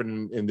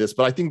different in this,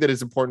 but I think that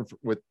it's important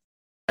with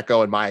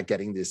Echo and Maya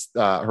getting this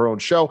her own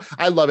show.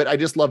 I love it. I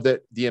just love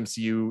that the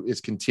MCU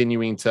is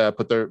continuing to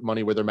put their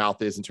money where their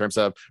mouth is in terms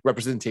of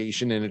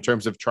representation and in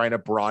terms of trying to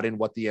broaden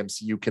what the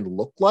MCU can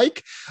look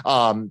like.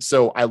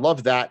 So I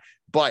love that.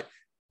 But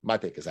my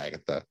pick is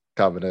Agatha,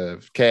 Covenant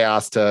of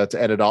Chaos to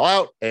end it all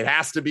out. It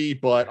has to be,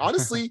 but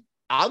honestly,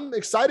 I'm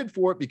excited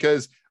for it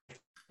because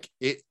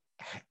it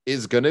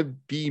is going to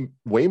be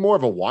way more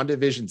of a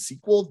WandaVision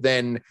sequel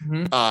than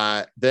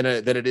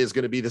it is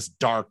going to be this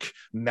dark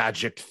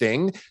magic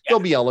thing. Yeah.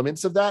 There'll be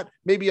elements of that.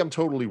 Maybe I'm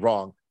totally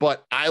wrong,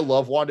 but I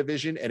love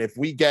WandaVision. And if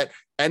we get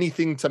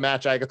anything to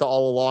match Agatha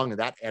all along and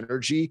that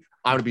energy,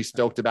 I'm going to be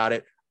stoked about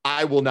it.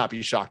 I will not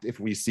be shocked if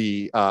we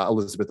see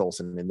Elizabeth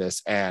Olsen in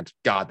this. And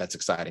God, that's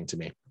exciting to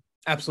me.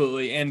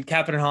 Absolutely. And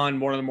Catherine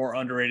Hahn, one of the more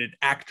underrated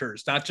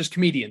actors, not just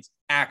comedians,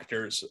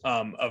 actors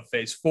of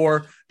Phase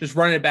 4. Just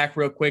running it back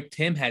real quick.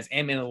 Tim has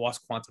Ant-Man and the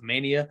Wasp: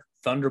 Quantumania,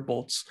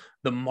 Thunderbolts,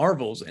 The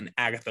Marvels, and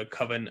Agatha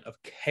Coven of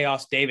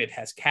Chaos. David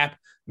has Cap,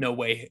 No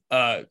Way,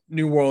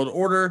 New World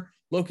Order,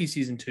 Loki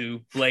Season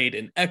 2, Blade,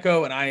 and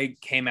Echo. And I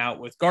came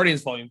out with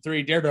Guardians Volume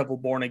 3, Daredevil,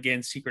 Born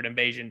Again, Secret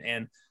Invasion,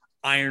 and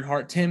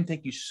Ironheart. Tim,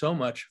 thank you so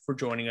much for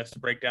joining us to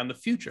break down the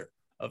future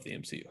of the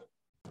MCU.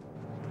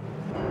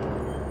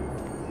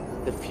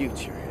 The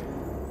future.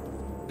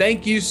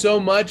 Thank you so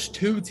much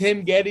to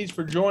Tim Geddes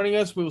for joining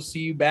us. We will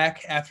see you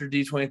back after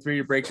D23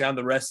 to break down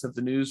the rest of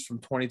the news from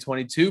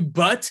 2022.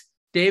 But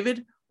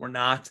David, we're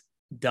not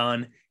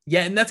done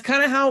yet. And that's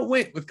kind of how it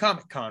went with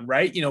Comic-Con,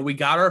 right? You know, we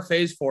got our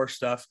Phase 4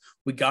 stuff.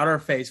 We got our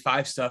Phase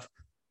 5 stuff.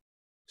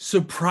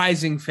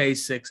 Surprising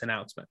Phase 6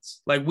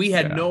 announcements. Like we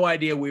had no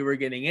idea we were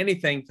getting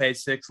anything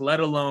Phase 6,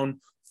 let alone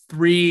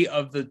 3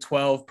 of the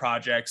 12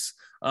 projects.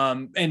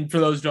 And for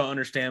those who don't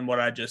understand what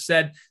I just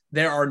said,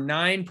 there are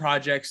 9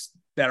 projects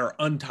that are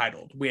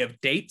untitled. We have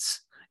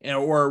dates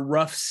or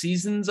rough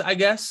seasons, I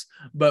guess,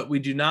 but we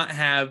do not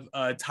have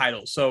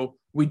titles. So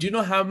we do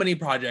know how many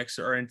projects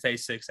are in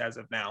Phase 6 as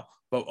of now,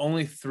 but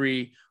only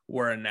 3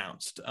 were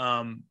announced.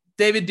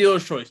 David,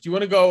 dealer's choice. Do you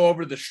want to go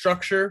over the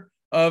structure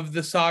of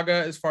the saga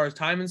as far as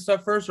time and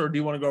stuff first, or do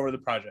you want to go over the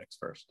projects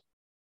first?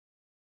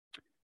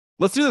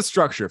 Let's do the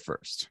structure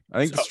first. I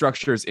think the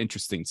structure is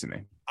interesting to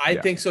me. I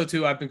think so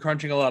too. I've been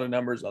crunching a lot of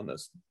numbers on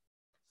this.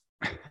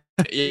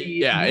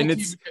 And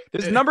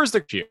there's numbers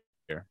to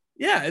here.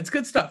 Yeah, it's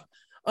good stuff.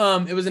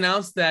 It was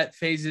announced that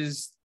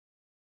phases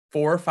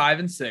 4, 5,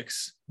 and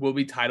 6 will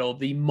be titled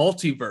the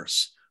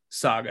Multiverse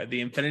Saga,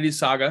 the Infinity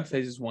Saga,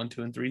 phases 1,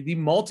 2, and 3, the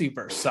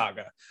Multiverse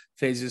Saga,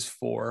 phases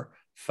 4,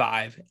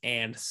 5,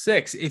 and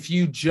 6. If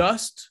you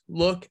just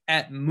look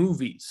at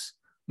movies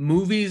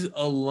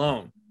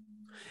alone,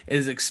 it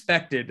is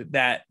expected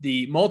that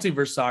the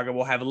Multiverse Saga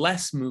will have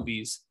less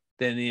movies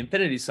than the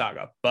Infinity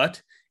Saga,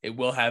 but it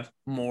will have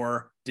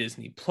more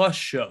Disney Plus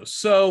shows.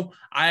 So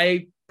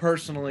I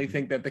personally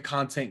think that the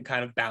content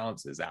kind of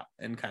balances out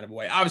in kind of a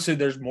way. Obviously,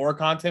 there's more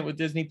content with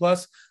Disney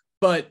Plus,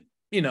 but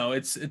you know,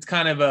 it's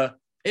kind of a,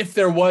 if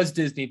there was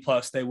Disney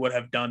Plus, they would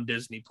have done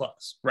Disney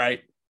Plus,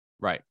 right?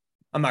 Right.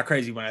 I'm not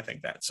crazy when I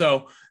think that.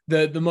 So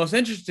the most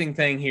interesting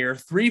thing here,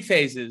 3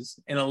 phases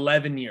in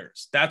 11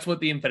 years. That's what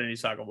the Infinity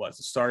Saga was.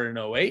 It started in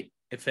 2008.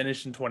 It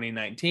finished in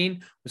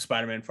 2019 with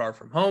Spider-Man Far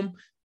From Home.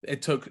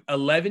 It took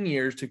 11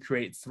 years to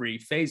create 3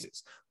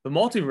 phases. The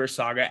Multiverse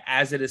Saga,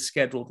 as it is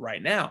scheduled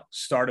right now,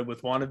 started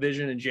with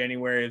WandaVision in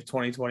January of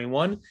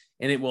 2021,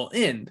 and it will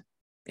end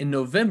in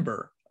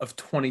November of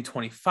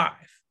 2025.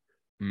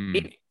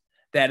 Meaning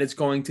that it's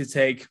going to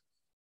take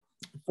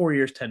 4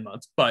 years, 10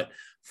 months, but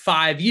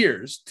 5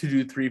 years to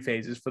do 3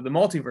 phases for the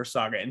Multiverse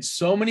Saga. And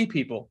so many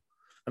people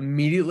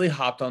immediately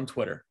hopped on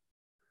Twitter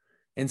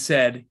and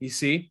said, you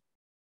see,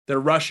 they're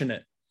rushing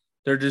it.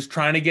 They're just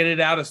trying to get it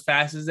out as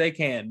fast as they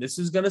can. This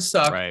is going to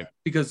suck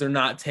because they're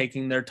not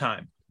taking their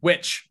time,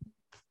 which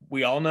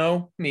we all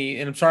know me.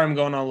 And I'm sorry, I'm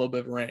going on a little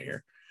bit of a rant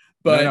here,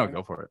 but no,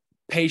 go for it.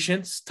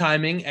 Patience,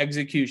 timing,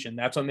 execution.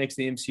 That's what makes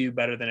the MCU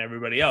better than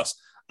everybody else.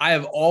 I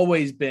have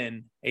always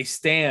been a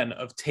stan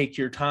of take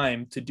your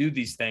time to do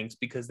these things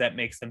because that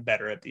makes them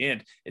better at the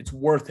end. It's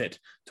worth it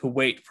to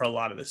wait for a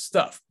lot of this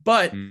stuff.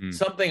 But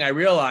something I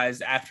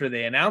realized after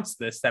they announced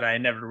this that I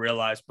never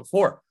realized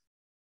before,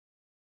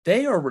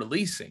 they are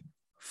releasing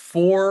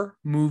 4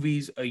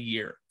 movies a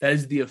year. That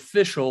is the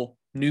official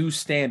new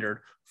standard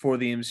for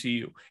the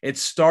MCU. It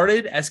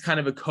started as kind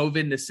of a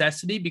COVID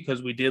necessity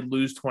because we did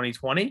lose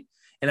 2020.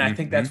 And I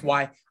think that's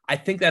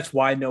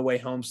why No Way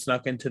Home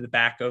snuck into the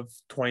back of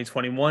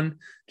 2021,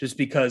 just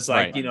because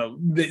you know,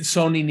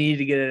 Sony needed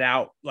to get it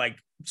out like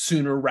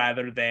sooner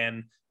rather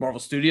than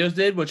Marvel Studios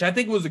did, which I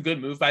think was a good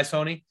move by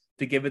Sony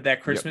to give it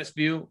that Christmas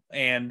view.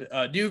 And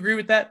do you agree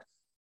with that?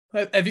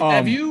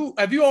 Have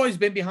you always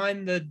been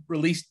behind the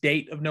release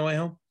date of No Way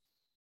Home?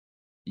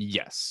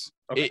 Yes.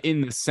 Okay.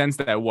 In the sense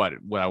that what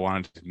I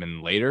wanted to have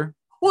been later.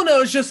 Well,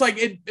 no, it's just like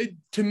it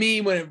to me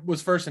when it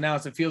was first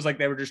announced, it feels like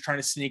they were just trying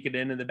to sneak it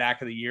in the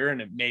back of the year,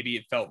 and maybe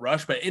it felt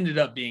rushed, but it ended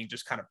up being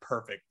just kind of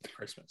perfect for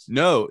Christmas.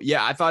 No,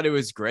 yeah, I thought it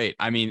was great.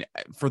 I mean,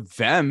 for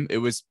them, it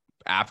was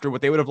after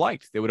what they would have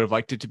liked. They would have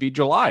liked it to be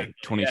July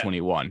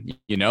 2021,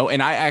 you know,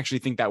 and I actually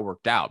think that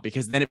worked out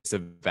because then it's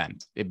an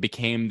event. It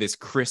became this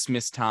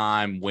Christmas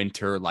time,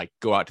 winter, like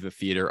go out to the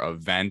theater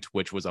event,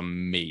 which was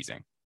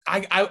amazing.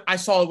 I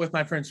saw it with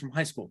my friends from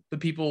high school, the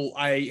people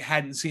I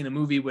hadn't seen a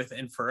movie with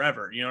in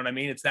forever. You know what I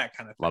mean? It's that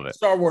kind of thing. Love it.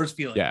 Star Wars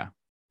feeling. Yeah.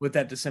 With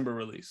that December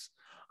release.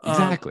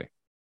 Exactly.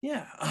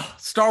 Yeah.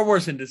 Star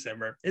Wars in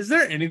December. Is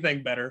there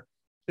anything better?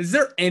 Is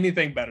there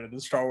anything better than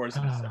Star Wars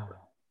in December?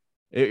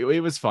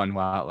 It was fun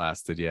while it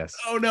lasted. Yes.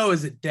 Oh no,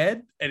 is it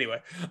dead?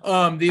 Anyway,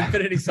 the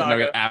Infinity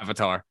Saga.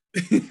 Avatar.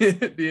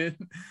 the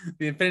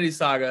Infinity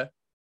Saga,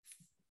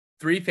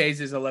 3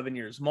 phases, 11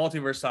 years.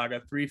 Multiverse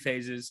Saga, 3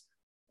 phases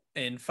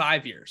in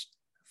 5 years.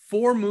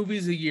 4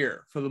 movies a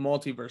year for the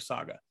Multiverse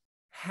Saga.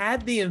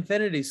 Had the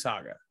Infinity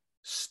Saga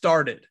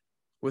started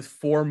with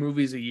 4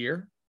 movies a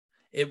year,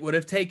 it would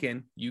have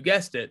taken, you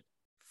guessed it,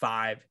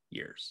 5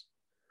 years.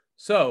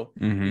 So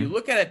you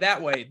look at it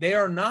that way, they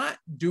are not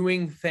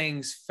doing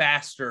things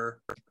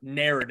faster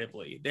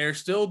narratively. They're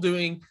still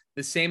doing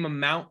the same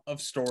amount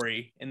of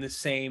story and the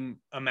same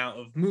amount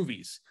of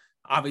movies.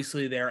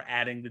 Obviously, they're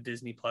adding the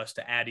Disney Plus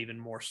to add even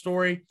more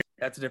story.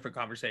 That's a different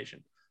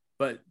conversation.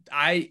 But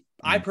I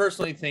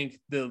personally think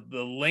the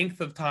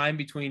length of time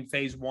between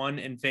phase 1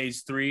 and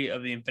phase 3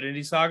 of the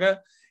Infinity Saga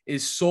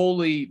is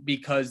solely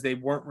because they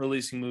weren't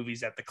releasing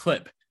movies at the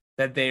clip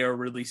that they are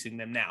releasing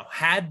them now.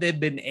 Had they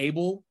been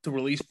able to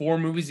release 4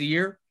 movies a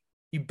year,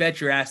 you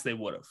bet your ass they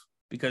would have,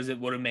 because it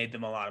would have made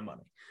them a lot of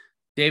money.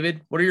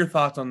 David, what are your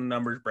thoughts on the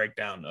numbers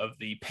breakdown of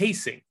the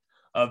pacing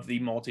of the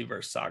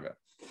Multiverse Saga?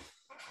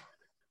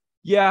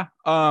 Yeah.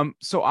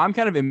 So I'm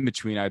kind of in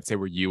between, I'd say,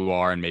 where you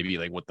are and maybe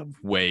like what the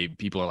way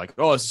people are like,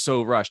 oh, it's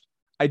so rushed.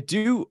 I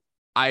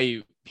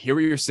hear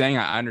what you're saying.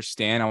 I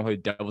understand. I'm a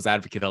devil's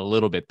advocate a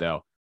little bit,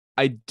 though.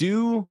 I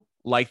do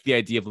like the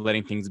idea of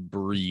letting things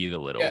breathe a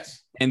little.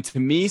 Yes. And to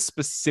me,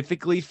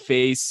 specifically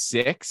phase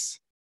 6,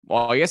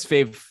 well, I guess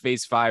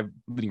phase 5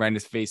 leading right into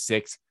phase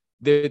 6,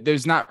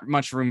 there's not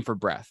much room for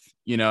breath.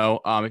 You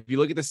know, if you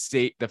look at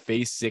the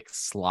phase 6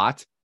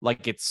 slot,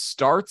 like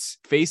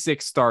phase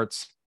 6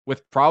 starts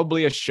with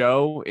probably a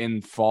show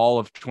in fall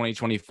of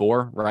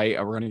 2024, right?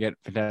 We're going to get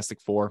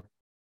Fantastic Four.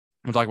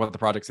 We'll talk about the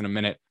projects in a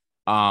minute,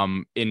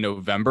 in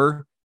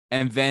November.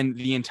 And then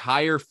the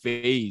entire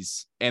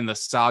phase and the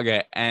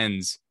saga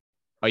ends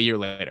a year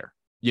later,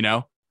 you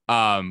know?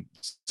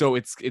 So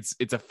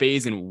it's a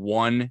phase in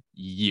 1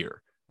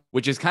 year,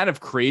 which is kind of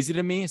crazy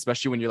to me,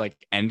 especially when you're like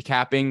end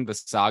capping the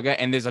saga.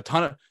 And there's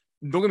don't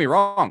get me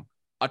wrong,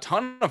 a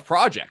ton of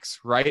projects,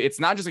 right? It's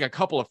not just like a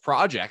couple of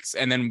projects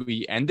and then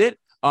we end it.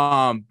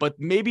 But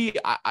maybe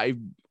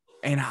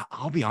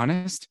I'll be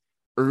honest,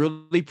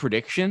 early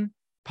prediction,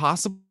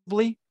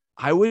 possibly.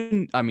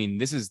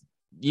 This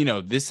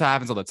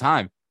happens all the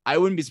time. I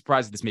wouldn't be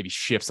surprised if this maybe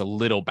shifts a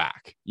little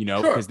back,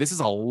 because this is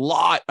a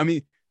lot. I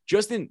mean,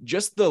 just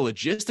the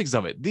logistics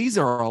of it, these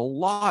are a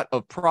lot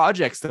of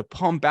projects to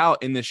pump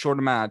out in this short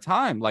amount of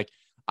time. Like,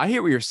 I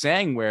hear what you're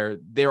saying, where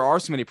there are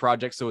so many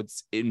projects, so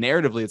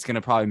narratively, it's going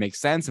to probably make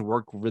sense and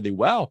work really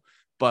well.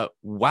 But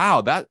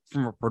wow, that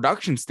from a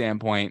production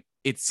standpoint,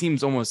 it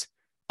seems almost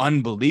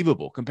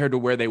unbelievable compared to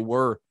where they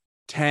were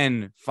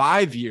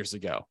 5 years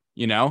ago,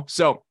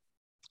 So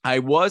I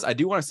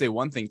do want to say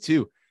one thing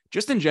too,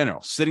 just in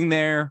general, sitting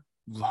there,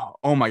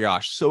 oh my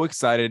gosh, so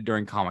excited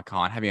during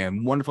Comic-Con, having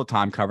a wonderful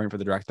time covering for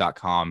the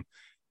direct.com.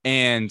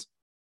 And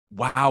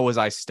wow, was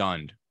I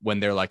stunned when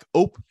they're like,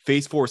 oh,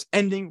 phase 4 is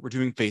ending. We're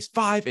doing phase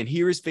 5 and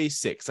here is phase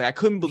 6. Like, I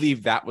couldn't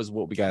believe that was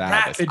what we got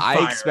out of this.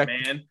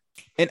 Man.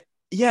 And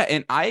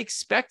I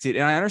expected,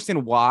 and I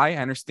understand why. I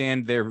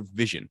understand their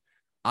vision.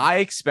 I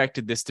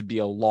expected this to be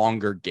a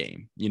longer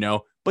game,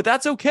 but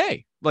that's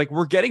okay. Like,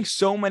 we're getting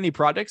so many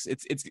projects.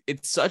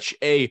 It's such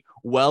a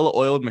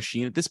well-oiled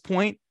machine at this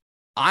point.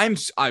 I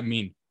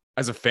mean,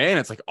 as a fan,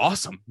 it's like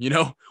awesome.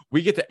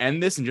 We get to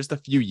end this in just a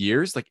few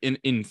years. Like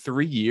in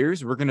 3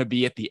 years, we're going to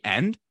be at the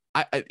end.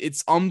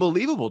 It's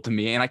unbelievable to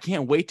me. And I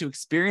can't wait to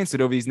experience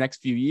it over these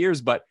next few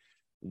years. But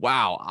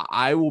wow,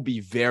 I will be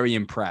very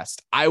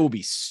impressed. I will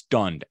be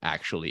stunned,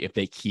 actually, if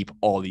they keep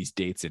all these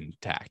dates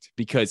intact,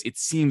 because it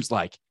seems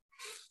like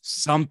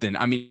something.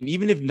 I mean,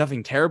 even if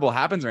nothing terrible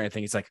happens or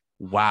anything, it's like,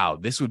 wow,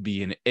 this would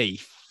be a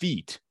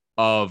feat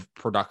of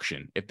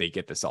production if they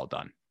get this all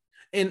done.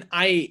 And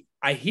I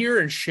hear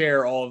and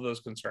share all of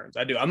those concerns.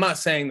 I do. I'm not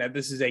saying that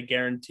this is a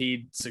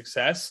guaranteed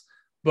success,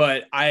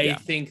 but I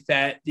think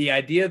that the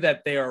idea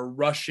that they are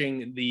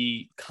rushing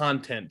the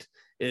content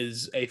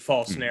is a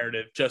false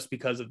narrative just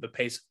because of the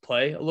pace of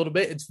play a little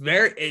bit.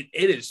 It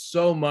is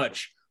so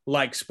much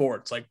like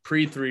sports, like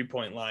pre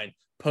 3-point line,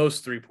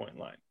 post 3-point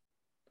line.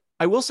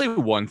 I will say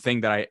one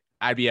thing that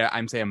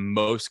I'm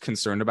most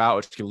concerned about,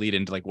 which could lead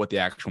into like what the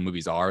actual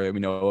movies are that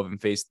we know of in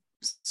phase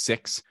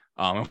 6.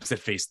 I said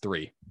phase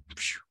 3.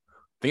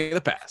 Think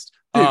of the past.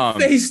 Dude,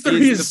 phase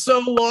 3 is so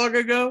long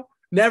ago.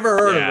 Never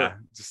heard of it.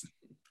 Just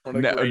one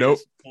of the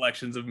greatest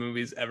collections of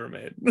movies ever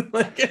made.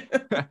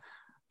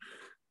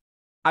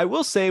 I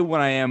will say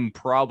what I am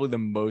probably the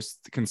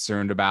most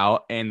concerned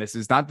about, and this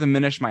is not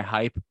diminish my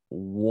hype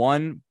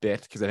one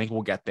bit, because I think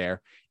we'll get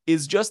there,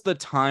 is just the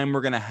time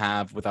we're going to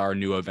have with our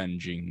new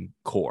Avenging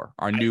Corps,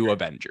 our new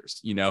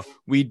Avengers.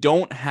 We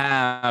don't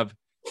have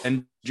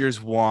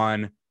Avengers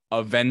 1,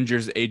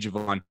 Avengers Age of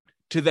Ultron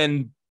to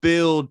then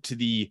build to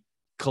the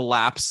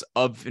collapse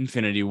of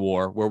Infinity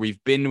War, where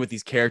we've been with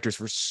these characters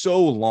for so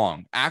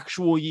long,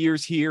 actual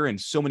years here and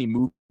so many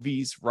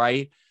movies,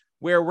 right?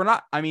 Where we're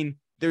not,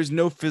 there's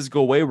no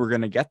physical way we're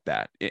going to get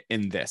that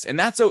in this. And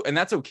that's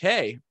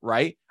okay,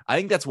 right? I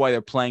think that's why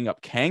they're playing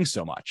up Kang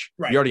so much.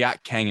 Right. We already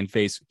got Kang in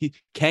phase.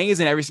 Kang is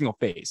in every single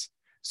phase.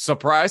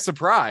 Surprise,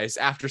 surprise.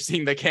 After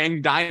seeing the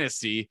Kang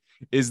Dynasty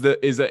is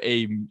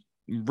a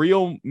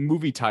real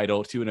movie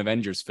title to an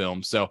Avengers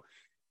film. So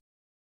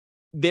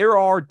there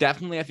are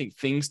definitely, I think,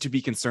 things to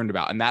be concerned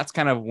about. And that's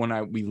kind of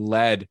when we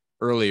led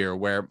earlier,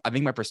 where I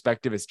think my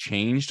perspective has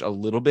changed a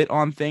little bit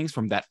on things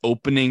from that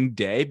opening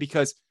day,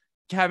 because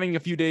having a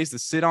few days to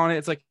sit on it,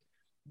 it's like,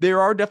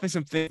 there are definitely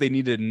some things they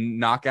need to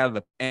knock out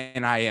of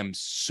and I am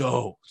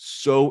so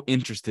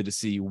interested to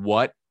see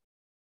what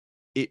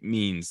it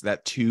means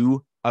that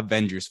 2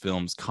 Avengers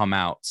films come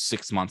out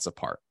 6 months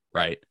apart,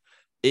 right?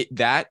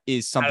 That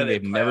is something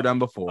they've never done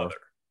before.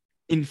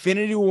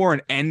 Infinity War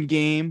and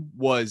Endgame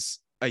was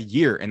a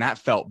year, and that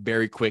felt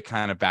very quick,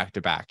 kind of back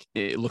to back,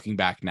 looking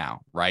back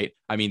now, right?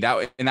 I mean,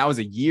 that was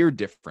a year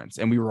difference,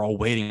 and we were all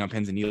waiting on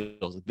pins and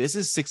needles. This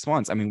is 6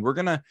 months. I mean, we're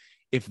gonna,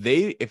 if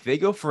they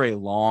go for a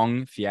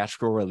long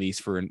theatrical release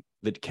for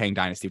the Kang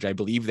Dynasty, which I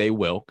believe they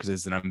will, because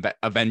it's an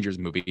Avengers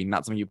movie,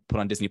 not something you put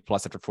on Disney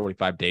Plus after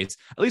 45 days,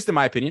 at least in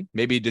my opinion.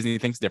 Maybe Disney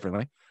thinks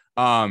differently.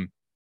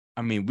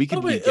 We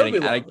could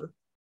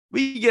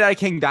we get out of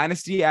Kang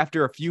Dynasty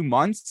after a few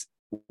months,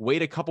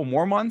 wait a couple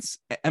more months.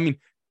 I mean,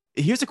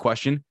 here's a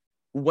question.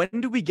 When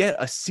do we get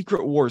a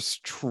Secret Wars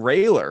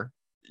trailer?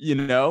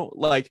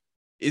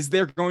 Is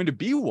there going to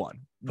be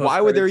one? Why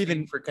would there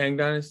even for Kang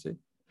Dynasty?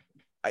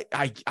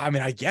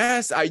 I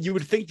guess you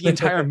would think the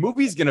entire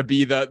movie's going to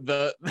be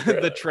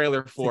the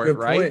trailer for it,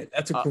 right? Point.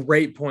 That's a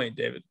great point,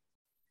 David.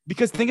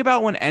 Because think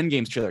about when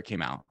Endgame's trailer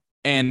came out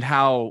and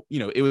how,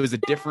 it was a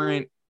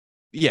different,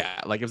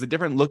 it was a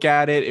different look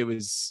at it. It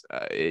was,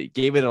 it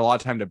gave it a lot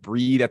of time to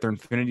breathe after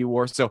Infinity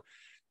War. So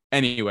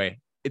anyway,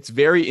 it's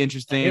very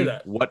interesting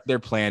what their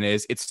plan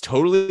is. It's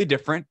totally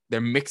different.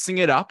 They're mixing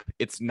it up.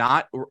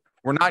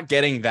 We're not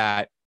getting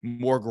that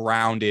more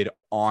grounded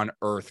on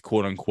Earth,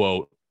 quote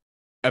unquote,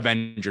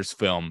 Avengers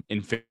film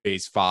in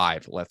phase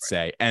 5, let's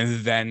say, and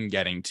then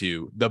getting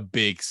to the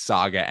big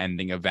saga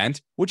ending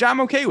event, which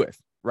I'm okay with,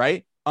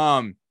 right?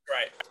 Right.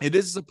 It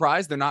is a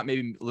surprise they're not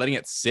maybe letting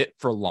it sit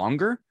for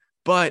longer,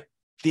 but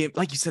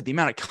like you said, the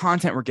amount of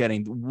content we're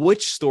getting,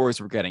 which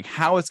stories we're getting,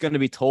 how it's going to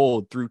be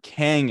told through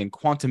Kang and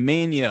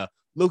Quantumania,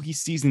 Loki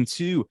season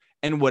 2,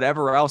 and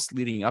whatever else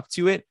leading up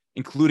to it,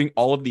 including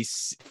all of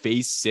these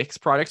phase 6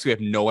 projects. We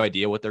have no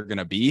idea what they're going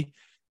to be.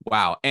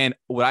 Wow. And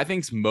what I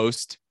think is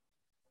most,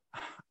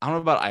 I don't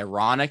know about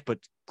ironic, but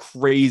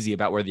crazy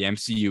about where the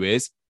MCU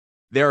is,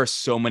 there are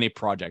so many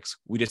projects.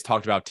 We just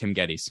talked about Tim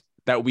Geddes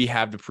that we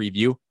have to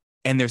preview,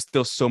 and there's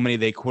still so many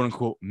they quote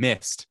unquote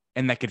missed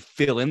and that could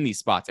fill in these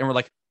spots. And we're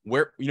like,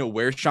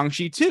 where's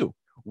Shang-Chi 2?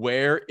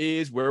 Where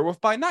is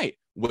Werewolf by Night?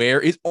 Where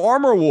is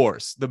Armor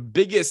Wars? The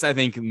biggest, I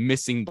think,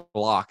 missing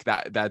block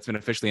that's been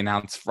officially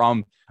announced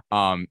from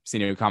San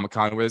Diego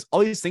Comic-Con, where there's all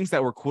these things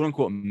that were quote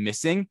unquote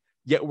missing,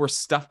 yet we're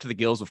stuffed to the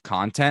gills with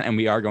content, and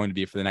we are going to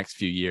be for the next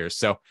few years.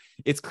 So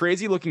it's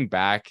crazy looking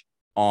back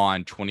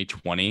on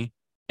 2020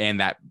 and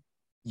that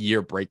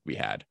year break we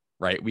had,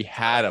 right? We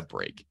had a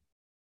break.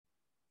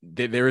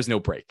 There is no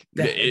break.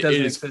 It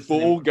is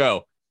full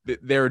go.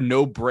 There are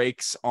no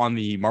breaks on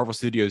the Marvel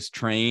Studios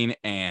train,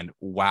 and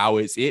wow,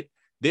 is it.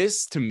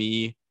 This, to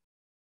me,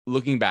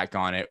 looking back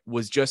on it,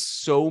 was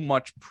just so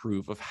much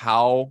proof of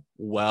how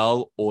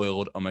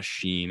well-oiled a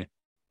machine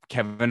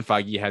Kevin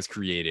Feige has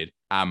created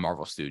at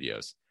Marvel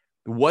Studios.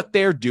 What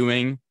they're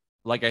doing,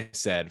 like I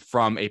said,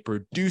 from a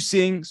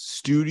producing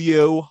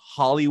studio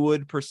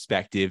Hollywood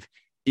perspective,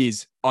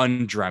 is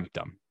undreamt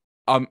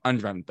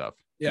of.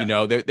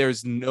 Yeah.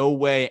 There's no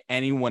way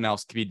anyone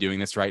else could be doing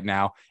this right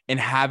now and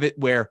have it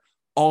where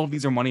all of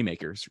these are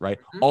moneymakers, right?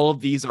 Mm-hmm. All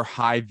of these are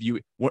high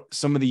view,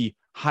 some of the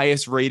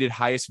highest rated,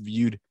 highest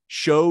viewed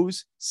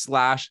shows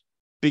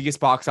 / biggest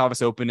box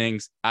office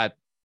openings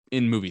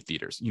in movie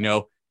theaters.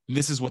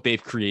 This is what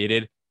they've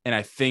created. And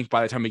I think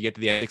by the time we get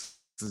to the end, this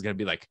is going to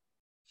be like,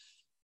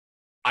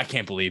 I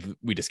can't believe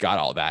we just got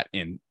all that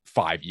in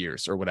 5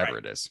 years or whatever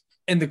it is.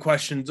 And the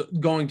question's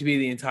going to be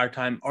the entire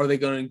time, are they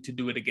going to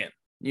do it again?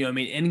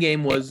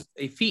 Endgame was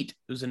a feat.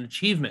 It was an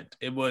achievement.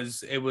 It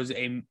was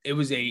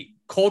a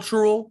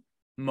cultural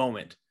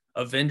moment.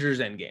 Avengers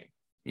Endgame.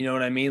 You know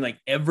what I mean? Like,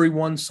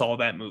 everyone saw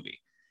that movie.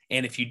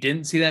 And if you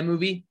didn't see that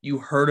movie, you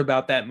heard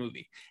about that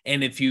movie.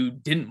 And if you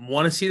didn't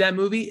want to see that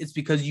movie, it's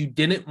because you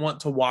didn't want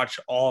to watch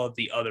all of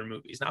the other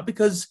movies. Not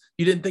because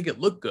you didn't think it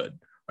looked good,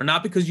 or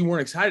not because you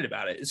weren't excited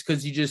about it. It's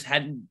because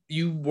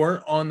you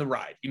weren't on the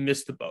ride. You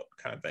missed the boat,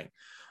 kind of thing.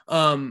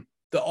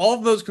 All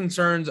of those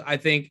concerns, I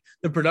think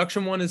the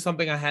production one is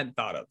something I hadn't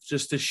thought of.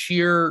 Just the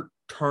sheer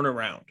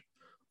turnaround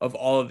of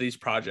all of these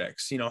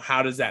projects.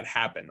 How does that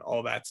happen?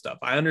 All that stuff.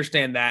 I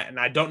understand that. And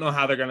I don't know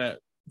how they're going to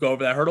go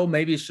over that hurdle.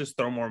 Maybe it's just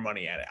throw more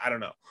money at it. I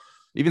don't know.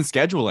 Even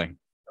scheduling.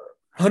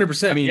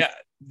 100%. I mean, yeah,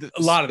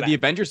 a lot of that. The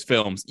Avengers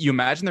films, you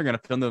imagine they're going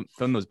to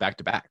film those back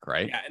to back,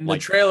 right? Yeah, and the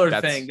trailer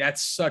thing,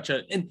 that's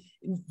and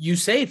you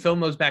say film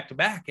those back to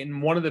back.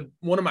 And one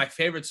of my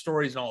favorite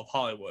stories in all of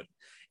Hollywood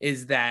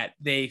is that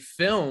they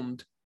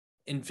filmed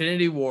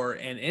Infinity War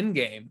and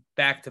Endgame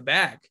back to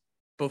back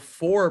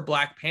before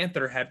Black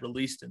Panther had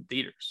released in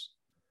theaters.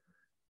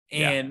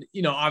 And,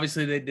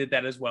 obviously they did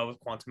that as well with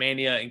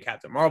Quantumania and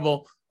Captain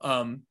Marvel,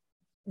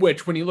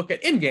 which when you look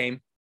at Endgame,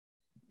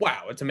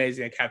 wow, it's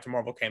amazing that Captain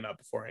Marvel came out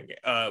before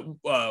Endgame,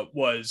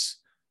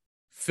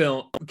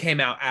 came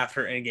out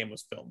after Endgame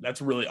was filmed.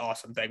 That's a really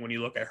awesome thing when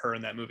you look at her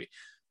in that movie.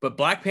 But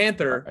Black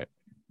Panther,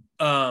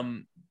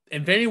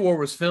 Infinity War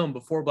was filmed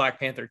before Black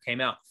Panther came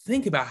out.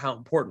 Think about how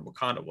important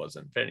Wakanda was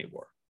in Infinity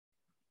War.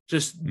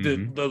 Just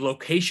the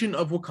location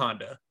of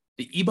Wakanda,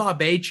 the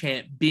Iba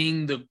chant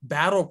being the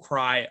battle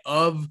cry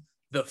of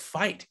the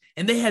fight.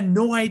 And they had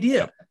no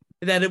idea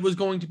that it was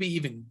going to be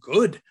even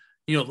good,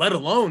 let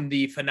alone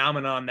the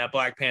phenomenon that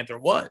Black Panther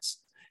was.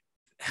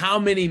 How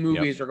many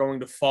movies are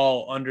going to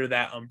fall under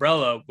that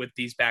umbrella with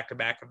these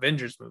back-to-back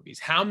Avengers movies?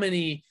 How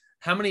many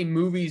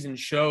movies and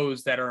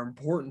shows that are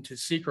important to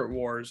Secret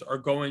Wars are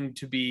going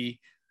to be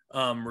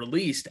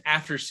released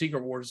after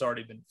Secret Wars has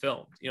already been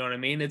filmed? You know what I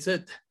mean?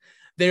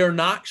 They are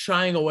not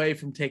shying away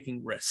from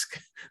taking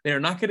risk. They are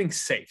not getting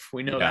safe.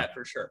 We know that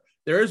for sure.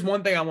 There is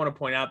one thing I want to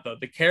point out, though,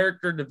 the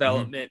character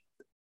development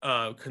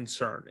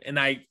concern. And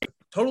I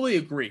totally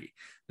agree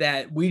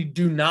that we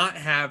do not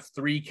have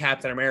 3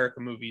 Captain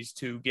America movies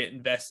to get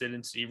invested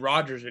in Steve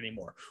Rogers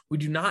anymore. We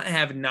do not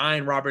have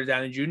 9 Robert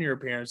Downey Jr.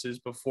 appearances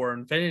before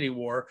Infinity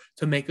War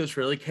to make us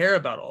really care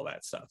about all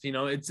that stuff.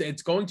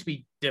 It's going to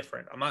be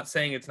different. I'm not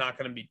saying it's not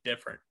going to be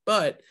different,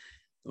 but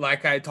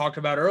like I talked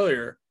about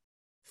earlier,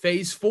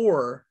 Phase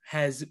 4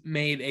 has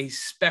made a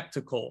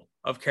spectacle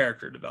of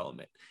character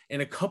development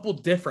in a couple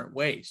different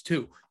ways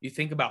too. You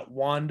think about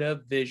Wanda,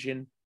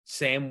 Vision,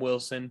 Sam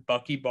Wilson,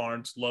 Bucky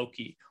Barnes,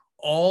 Loki,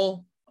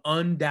 all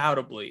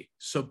undoubtedly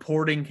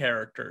supporting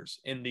characters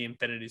in the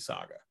Infinity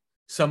Saga.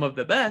 Some of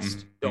the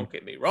best, don't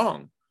get me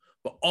wrong,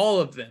 but all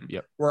of them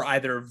were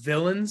either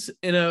villains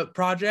in a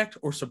project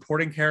or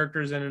supporting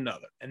characters in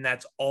another. And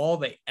that's all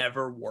they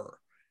ever were.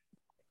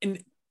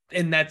 And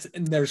and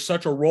there's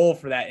such a role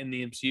for that in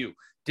the MCU.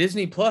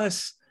 Disney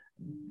Plus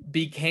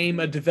became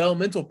a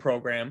developmental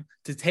program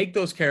to take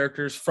those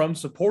characters from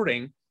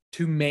supporting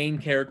to main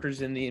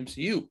characters in the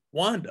MCU.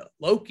 Wanda,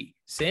 Loki,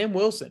 Sam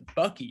Wilson,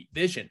 Bucky,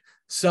 Vision,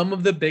 some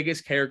of the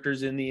biggest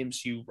characters in the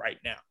MCU right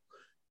now.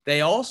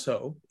 They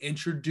also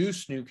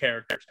introduced new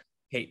characters,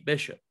 Kate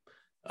Bishop,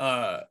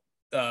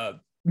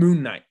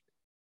 Moon Knight,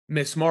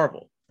 Miss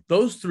Marvel.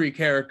 Those three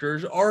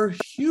characters are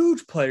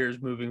huge players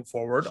moving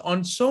forward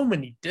on so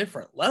many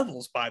different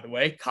levels, by the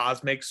way,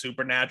 cosmic,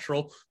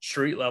 supernatural,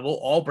 street level,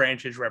 all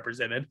branches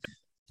represented.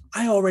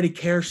 I already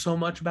care so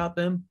much about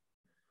them.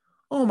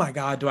 Oh my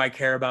God, do I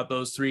care about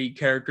those three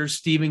characters?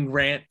 Stephen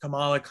Grant,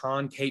 Kamala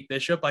Khan, Kate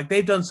Bishop. Like,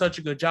 they've done such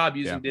a good job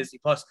using Disney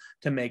Plus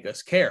to make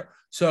us care.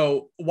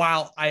 So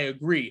while I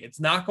agree, it's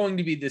not going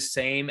to be the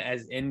same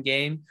as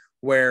Endgame,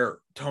 where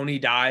Tony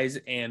dies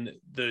and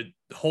the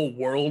whole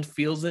world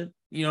feels it.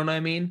 You know what I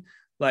mean?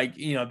 Like,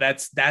 you know,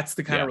 that's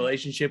the kind of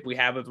relationship we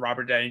have with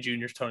Robert Downey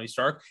Jr.'s Tony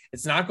Stark.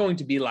 It's not going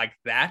to be like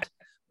that.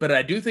 But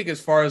I do think,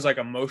 as far as like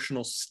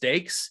emotional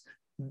stakes,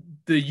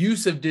 the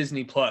use of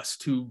Disney Plus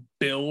to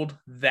build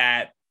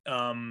that,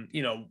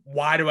 you know,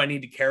 why do I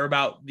need to care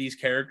about these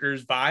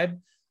characters vibe?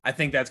 I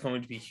think that's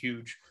going to be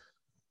huge.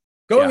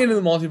 Going into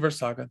the multiverse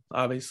saga,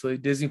 obviously,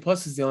 Disney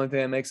Plus is the only thing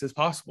that makes this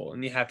possible.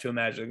 And you have to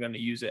imagine they're going to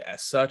use it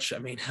as such. I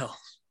mean, hell,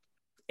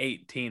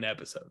 18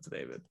 episodes,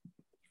 David.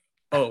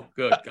 Oh,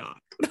 good God.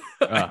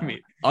 I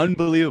mean,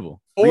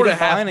 unbelievable.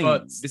 4.5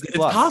 months. It's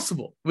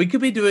possible. We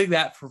could be doing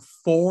that for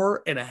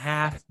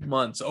 4.5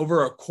 months.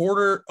 Over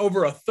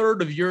a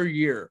third of your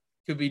year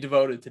could be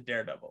devoted to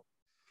Daredevil.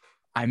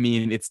 I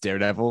mean, it's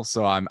Daredevil,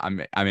 so I'm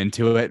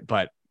into it,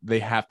 but they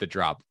have to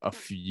drop a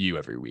few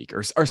every week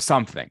or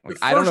something. Like,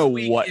 I don't know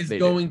what is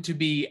going to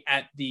be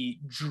at the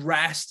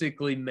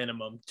drastically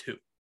minimum 2.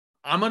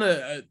 I'm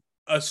gonna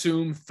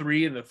assume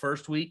 3 in the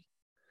first week.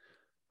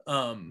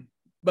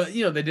 But,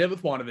 you know, they did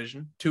with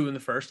WandaVision, 2 in the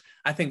first.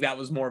 I think that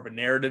was more of a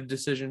narrative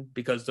decision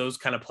because those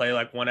kind of play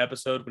like one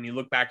episode. When you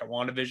look back at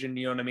WandaVision,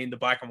 you know what I mean? The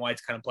black and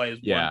whites kind of play as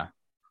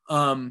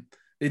one.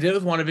 They did it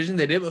with WandaVision.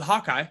 They did it with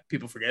Hawkeye.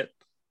 People forget,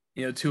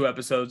 you know, 2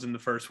 episodes in the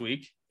first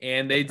week.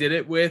 And they did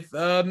it with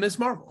Miss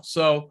Marvel.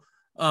 So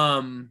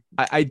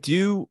I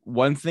do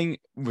one thing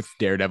with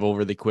Daredevil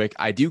really quick.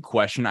 I do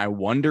question. I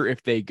wonder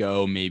if they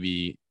go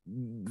maybe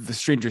the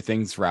Stranger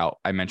Things route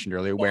I mentioned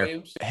earlier,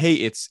 where, hey,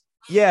 it's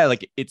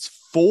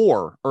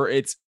 4 or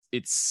it's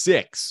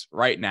 6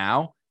 right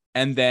now,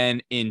 and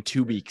then in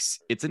 2 weeks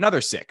it's another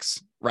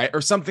 6, right,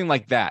 or something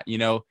like that, you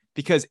know,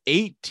 because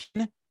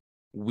 18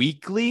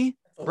 weekly,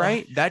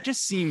 right, that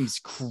just seems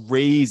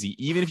crazy.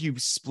 Even if you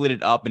split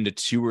it up into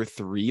 2 or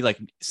 3, like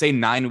say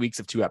 9 weeks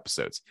of 2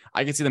 episodes,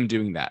 I can see them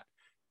doing that.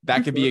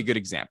 That could be a good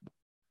example.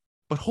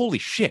 But holy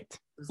shit,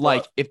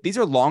 like, if these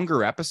are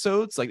longer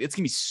episodes, like, it's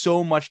gonna be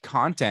so much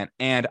content.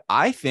 And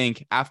I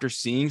think after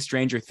seeing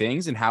Stranger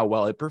Things and how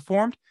well it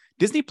performed,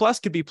 Disney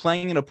Plus could be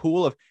playing in a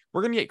pool of,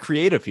 we're gonna get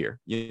creative here,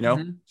 you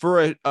know.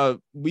 For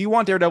we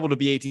want Daredevil to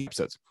be 18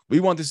 episodes.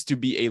 We want this to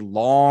be a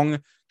long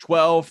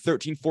 12,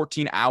 13,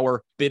 14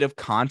 hour bit of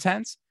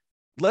content.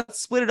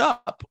 Let's split it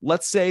up.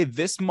 Let's say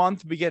this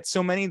month we get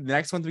so many, the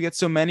next month we get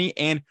so many,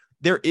 and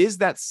there is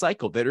that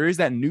cycle. There is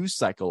that news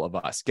cycle of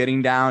us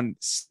getting down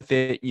with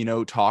it, you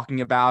know, talking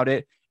about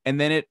it,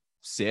 and then it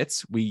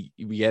sits. We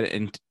get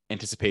in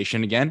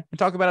anticipation again and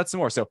talk about it some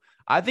more. So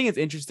I think it's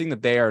interesting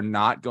that they are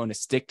not going to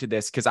stick to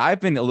this, because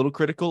I've been a little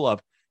critical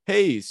of,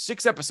 hey,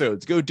 6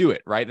 episodes, go do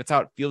it, right? That's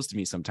how it feels to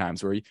me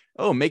sometimes, where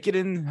make it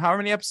in however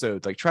many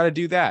episodes, like try to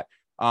do that.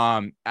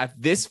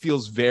 This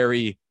feels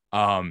very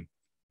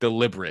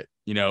deliberate.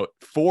 You know,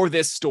 for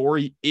this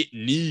story, it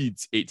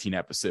needs 18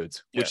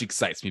 episodes, which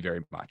excites me very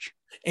much.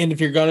 And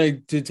if you're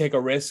going to take a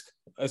risk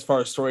as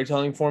far as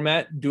storytelling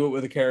format, do it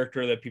with a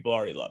character that people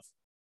already love.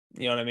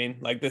 You know what I mean?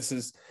 Like, this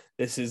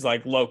is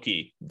like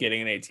Loki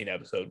getting an 18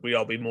 episode. We'd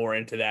all be more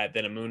into that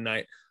than a Moon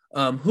Knight.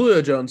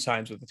 Julio Jones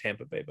signs with the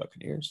Tampa Bay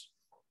Buccaneers.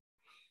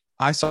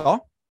 I saw.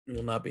 He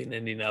will not be an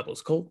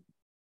Indianapolis Colt.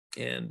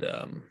 And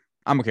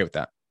I'm okay with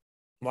that.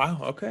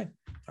 Wow. Okay.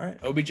 All right.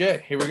 OBJ.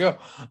 Here we go.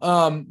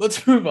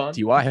 Let's move on.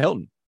 T.Y.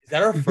 Hilton. Is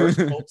that our first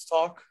Colts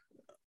talk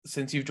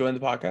since you've joined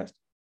the podcast?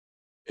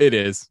 It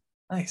is.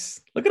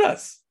 Nice. Look at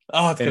us.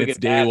 Oh, it's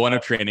day 1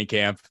 of training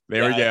camp.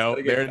 There we go.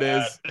 There it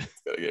is.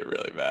 It's gonna get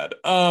really bad.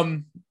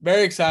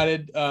 Very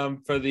excited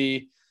for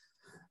the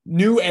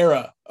new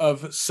era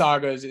of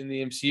sagas in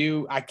the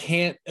MCU. I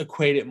can't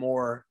equate it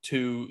more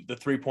to the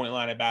 3-point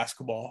line of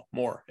basketball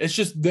more. It's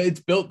just,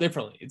 it's built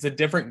differently. It's a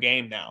different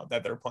game now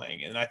that they're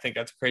playing. And I think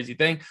that's a crazy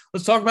thing.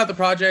 Let's talk about the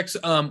projects.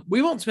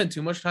 We won't spend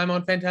too much time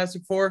on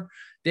Fantastic Four.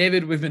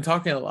 David, we've been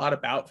talking a lot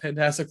about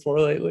Fantastic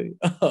Four lately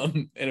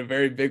in a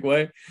very big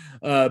way.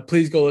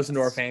 Please go listen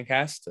to our fan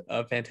cast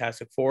of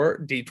Fantastic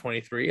Four,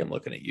 D23. I'm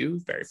looking at you.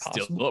 Very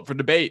possible. Still up for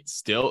debate.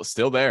 Still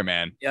there,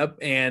 man. Yep.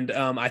 And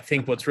I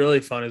think what's really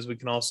fun is we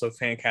can also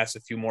fan cast a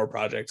few more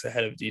projects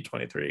ahead of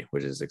D23,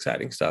 which is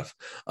exciting stuff.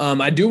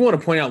 I do want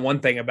to point out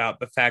one thing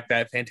about the fact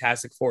that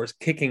Fantastic Four is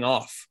kicking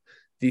off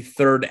the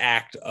third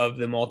act of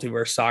the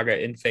multiverse saga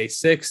in phase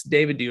 6.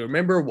 David, do you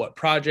remember what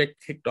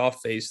project kicked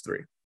off phase 3?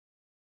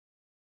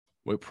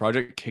 What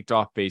project kicked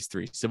off phase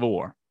 3? Civil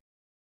War.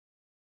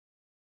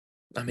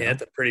 I mean,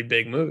 that's a pretty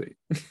big movie.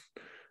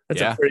 That's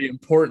Yeah. a pretty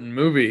important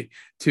movie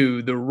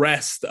to the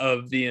rest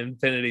of the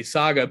Infinity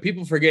Saga.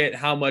 People forget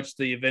how much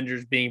the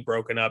Avengers being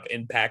broken up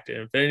impacted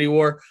Infinity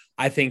War.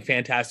 I think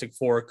Fantastic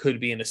Four could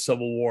be in a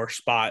Civil War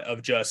spot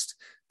of just,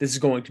 this is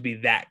going to be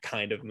that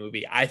kind of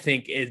movie. I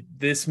think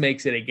this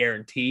makes it a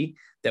guarantee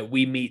that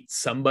we meet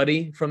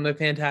somebody from the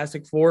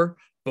Fantastic Four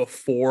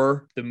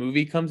before the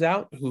movie comes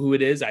out. Who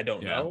it is, I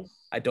don't know.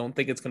 I don't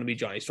think it's going to be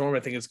Johnny Storm. I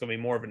think it's going to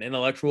be more of an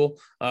intellectual,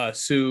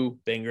 Sue,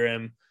 Ben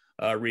Grimm,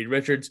 Reed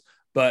Richards.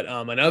 But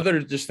another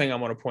just thing I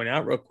want to point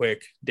out real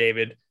quick,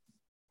 David,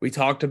 we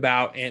talked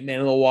about Ant-Man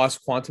and the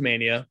Wasp: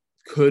 Quantumania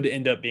could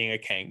end up being a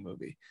Kang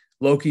movie.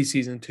 Loki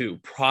season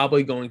 2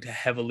 probably going to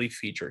heavily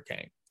feature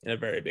Kang in a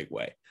very big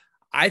way.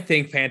 I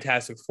think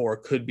Fantastic Four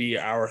could be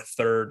our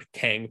third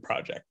Kang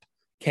project,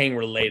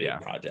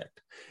 Kang-related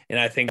project. And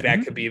I think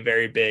that could be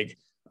very big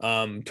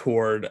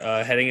toward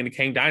heading into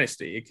Kang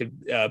Dynasty. It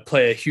could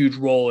play a huge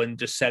role in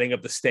just setting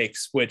up the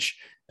stakes, which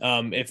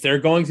if they're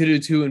going to do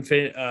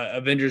 2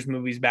 Avengers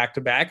movies back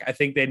to back, I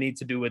think they need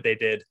to do what they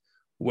did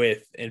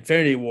with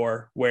Infinity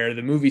War, where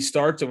the movie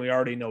starts and we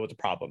already know what the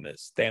problem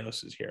is.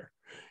 Thanos is here.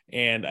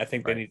 And I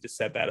think they need to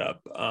set that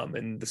up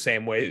in the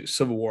same way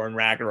Civil War and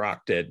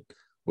Ragnarok did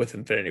with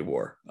Infinity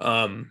War.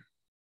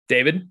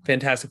 David,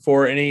 Fantastic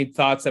Four, any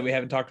thoughts that we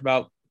haven't talked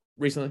about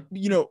recently?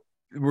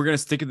 We're going to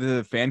stick to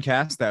the fan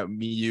cast that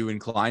me, you,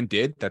 and Klein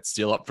did. That's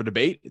still up for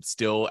debate. It's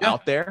still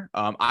out there.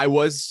 I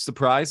was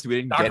surprised we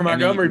didn't Dr.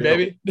 Montgomery,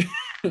 baby.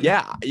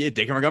 yeah,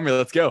 Dacre Montgomery,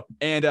 let's go.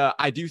 And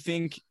I do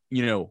think,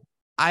 I'm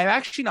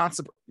actually not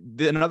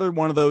surprised. Another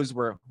one of those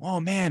where, oh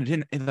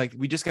man,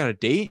 we just got a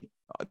date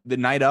the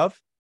night of.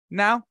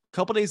 Now, a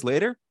couple days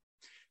later,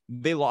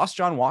 they lost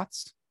John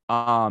Watts.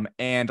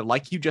 And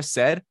like you just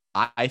said,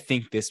 I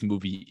think this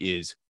movie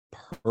is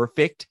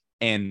perfect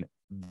and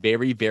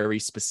very, very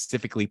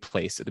specifically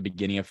placed at the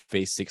beginning of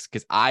phase 6,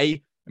 because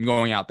I am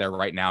going out there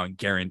right now and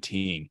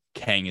guaranteeing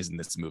Kang is in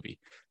this movie.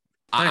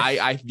 Nice.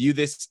 I view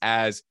this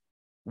as,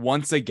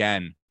 once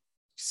again,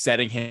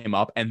 setting him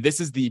up. And this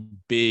is the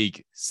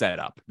big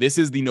setup. This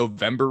is the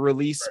November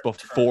release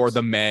before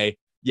the May.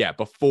 Yeah,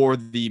 before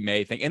the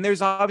May thing. And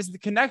there's obviously the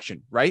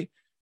connection, right?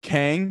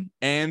 Kang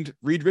and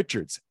Reed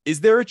Richards.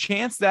 Is there a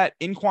chance that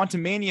in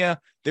Quantumania,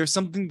 there's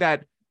something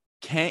that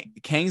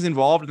Kang's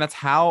involved, and that's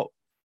how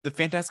the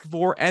Fantastic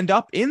Four end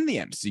up in the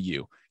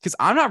MCU? Because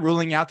I'm not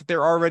ruling out that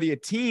they're already a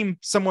team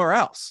somewhere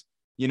else,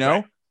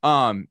 Right.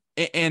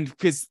 And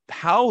because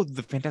how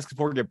the Fantastic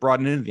Four get brought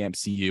into the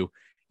MCU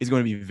is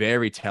going to be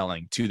very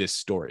telling to this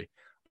story.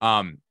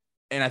 And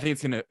I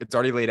think it's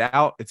already laid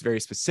out. It's very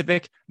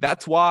specific.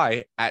 That's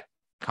why at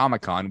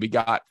Comic-Con, we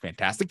got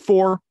Fantastic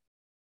Four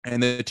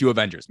and the 2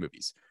 Avengers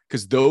movies,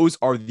 because those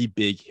are the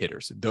big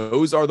hitters.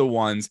 Those are the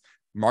ones,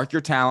 mark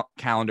your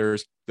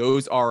calendars.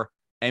 Those are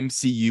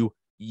MCU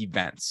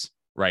events,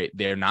 right?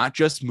 They're not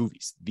just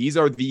movies. These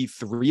are the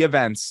 3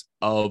 events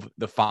of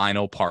the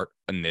final part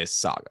in this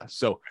saga.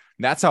 So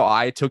that's how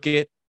I took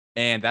it.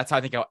 And that's how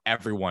I think how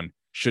everyone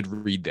should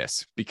read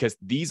this, because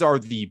these are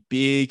the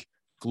big,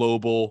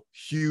 global,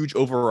 huge,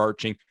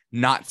 overarching,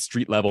 not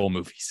street level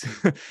movies.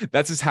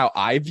 That's just how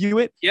I view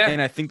it. Yeah.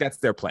 And I think that's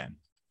their plan.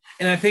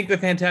 And I think the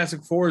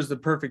Fantastic Four is the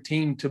perfect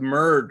team to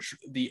merge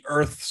the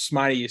Earth's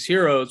mightiest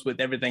heroes with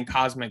everything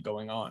cosmic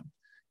going on.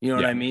 You know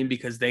what I mean?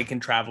 Because they can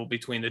travel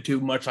between the two,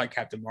 much like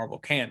Captain Marvel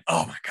can.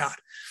 Oh my God.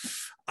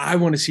 I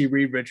want to see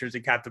Reed Richards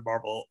and Captain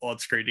Marvel on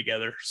screen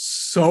together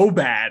so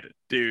bad,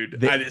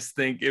 dude. I just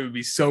think it would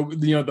be so,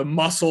 the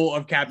muscle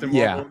of Captain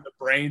Marvel and the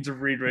brains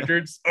of Reed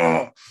Richards.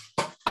 Oh.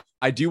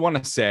 I do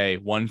want to say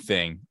one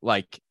thing,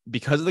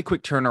 because of the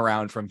quick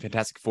turnaround from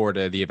Fantastic Four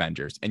to the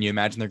Avengers, and you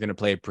imagine they're going to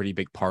play a pretty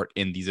big part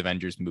in these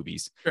Avengers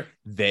movies. Sure.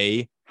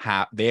 They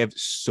have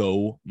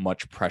so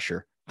much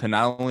pressure to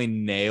not only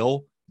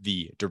nail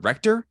the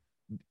director,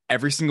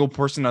 every single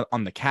person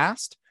on the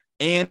cast,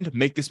 and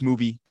make this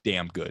movie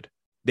damn good.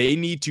 They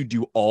need to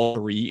do all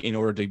 3 in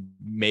order to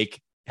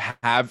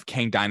have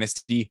Kang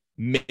Dynasty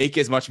make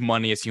as much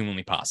money as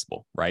humanly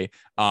possible, right?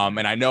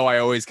 And I know I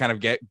always kind of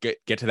get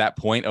to that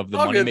point of the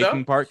money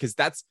making part, because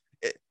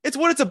it's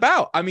what it's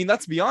about. I mean,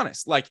 let's be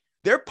honest.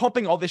 They're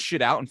pumping all this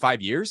shit out in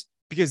 5 years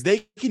because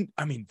they can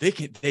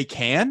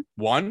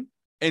 1,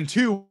 and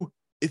 2,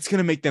 it's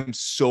gonna make them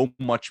so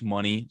much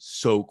money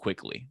so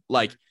quickly.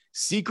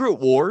 Secret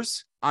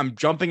Wars, I'm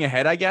jumping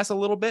ahead, I guess, a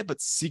little bit, but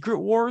Secret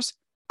Wars,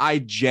 I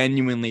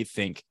genuinely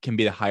think can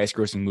be the highest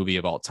grossing movie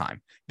of all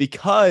time,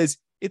 because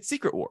it's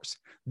Secret Wars.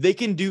 They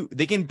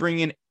can bring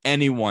in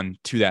anyone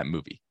to that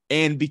movie.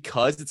 And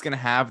because it's going to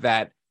have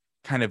that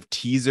kind of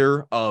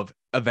teaser of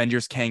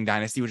Avengers Kang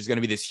Dynasty, which is going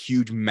to be this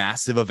huge,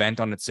 massive event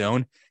on its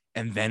own.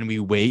 And then we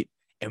wait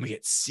and we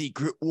get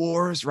Secret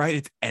Wars, right?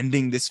 It's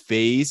ending this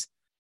phase.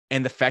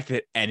 And the fact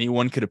that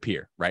anyone could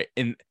appear, right?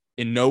 In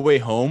No Way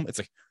Home,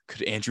 it's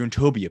could Andrew and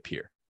Toby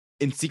appear?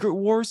 In Secret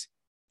Wars,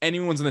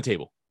 anyone's on the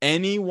table.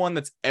 anyone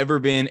that's ever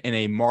been in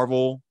a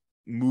Marvel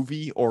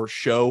movie or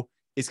show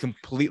is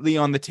completely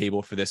on the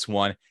table for this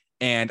one.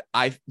 And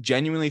I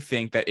genuinely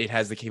think that it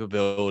has the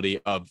capability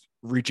of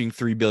reaching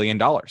 $3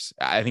 billion.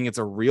 I think it's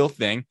a real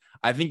thing.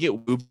 I think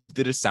it moved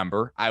to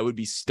December. I would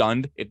be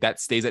stunned if that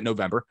stays at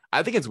November.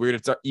 I think it's weird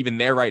it's even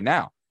there right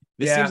now.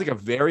 This seems like a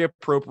very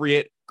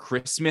appropriate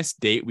Christmas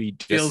date we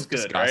just feels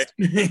good, discussed.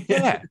 right?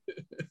 Yeah.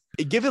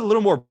 Give it a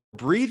little more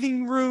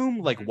breathing room.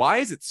 Like, why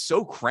is it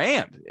so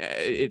crammed?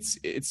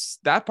 It's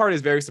that part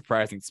is very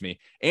surprising to me.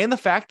 And the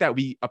fact that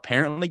we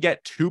apparently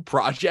get 2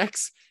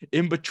 projects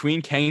in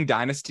between Kang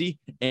Dynasty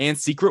and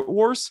Secret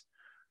Wars.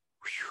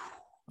 Whew.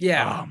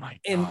 Yeah. Oh my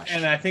gosh.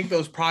 And I think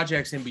those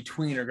projects in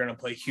between are going to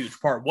play a huge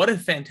part. What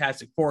if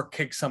Fantastic Four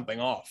kicks something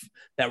off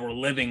that we're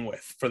living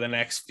with for the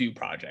next few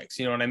projects?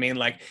 You know what I mean?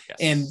 Like, yes.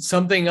 And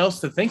something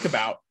else to think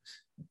about.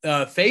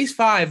 Phase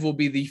 5 will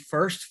be the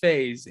first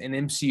phase in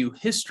MCU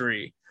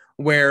history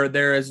where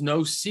there is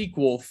no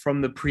sequel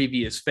from the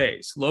previous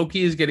phase.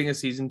 Loki is getting a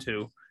season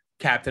 2.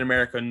 Captain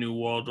America New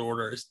World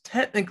Order is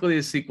technically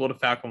a sequel to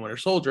Falcon Winter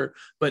Soldier,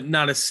 but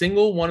not a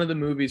single one of the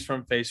movies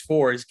from phase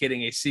 4 is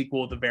getting a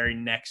sequel the very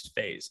next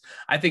phase.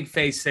 I think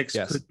phase 6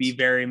 could be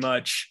very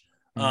much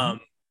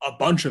a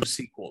bunch of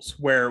sequels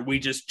where we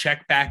just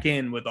check back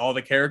in with all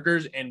the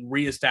characters and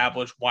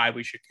reestablish why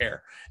we should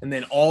care. And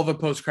then all the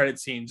post-credit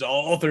scenes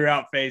all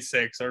throughout phase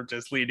 6 are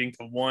just leading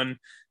to one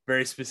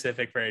very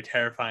specific, very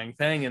terrifying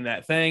thing. And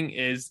that thing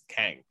is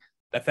Kang.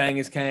 That thing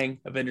is Kang,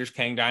 Avengers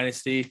Kang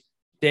Dynasty.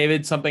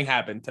 David, something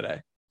happened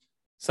today.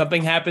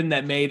 Something happened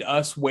that made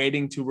us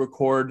waiting to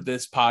record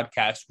this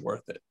podcast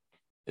worth it,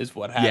 is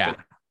what happened.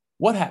 Yeah.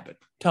 What happened?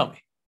 Tell me.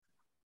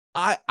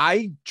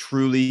 I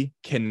truly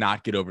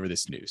cannot get over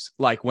this news.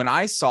 Like when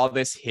I saw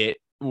this hit,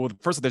 well,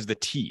 first of all, there's the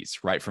tease,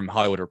 right, from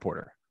Hollywood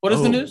Reporter. What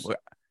is the news?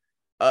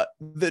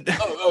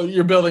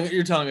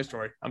 You're telling a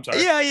story. I'm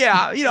sorry.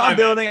 Yeah. You know, I'm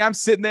building. I'm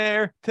sitting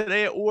there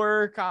today at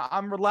work.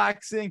 I'm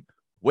relaxing.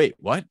 Wait,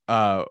 what?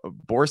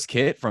 Boris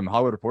Kitt from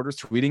Hollywood Reporters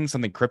tweeting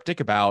something cryptic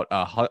about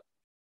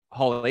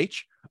Hall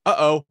H.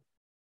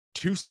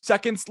 2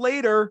 seconds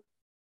later,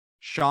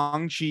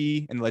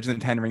 Shang-Chi and the Legend of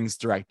the Ten Rings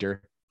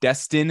director,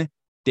 Destin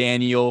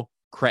Daniel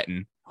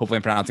Cretton, hopefully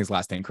I'm pronouncing his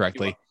last name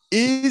correctly,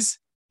 is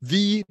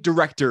the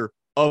director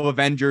of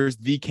Avengers,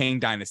 The Kang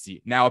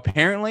Dynasty. Now,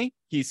 apparently,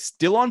 he's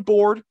still on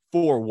board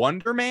for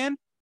Wonder Man,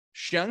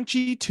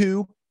 Shang-Chi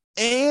 2,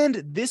 and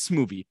this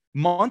movie.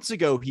 Months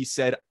ago, he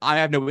said, I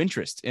have no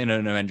interest in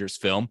an Avengers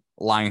film,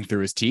 lying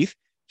through his teeth.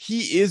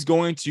 He is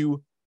going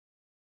to,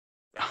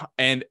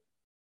 and,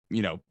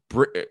 you know,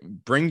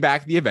 bring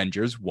back the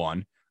Avengers,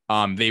 one.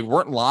 They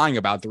weren't lying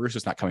about the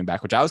Russos not coming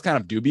back, which I was kind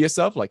of dubious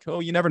of. Like, oh,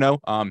 you never know.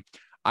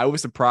 I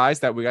was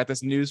surprised that we got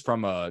this news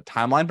from a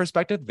timeline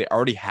perspective. We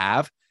already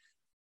have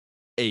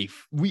a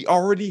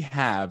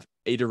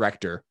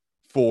director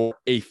for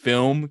a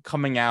film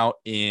coming out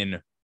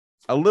in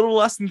a little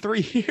less than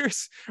 3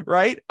 years,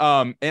 right?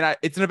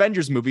 It's an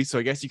Avengers movie, so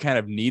I guess you kind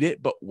of need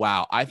it. But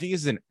wow, I think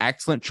this is an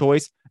excellent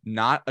choice.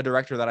 Not a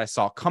director that I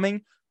saw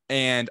coming,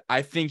 and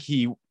I think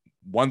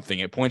one thing,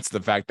 it points to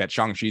the fact that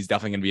Shang-Chi is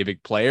definitely going to be a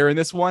big player in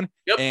this one.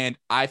 Yep. And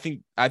I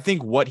think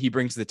what he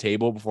brings to the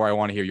table, before I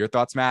want to hear your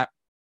thoughts, Matt,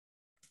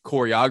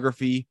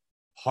 choreography,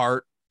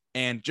 heart,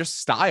 and just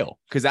style,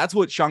 because that's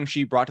what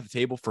Shang-Chi brought to the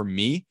table for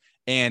me.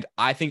 And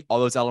I think all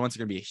those elements are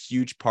going to be a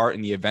huge part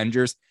in the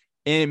Avengers.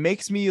 And it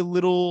makes me a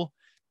little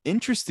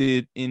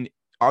interested in,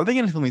 are they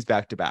going to film these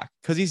back to back?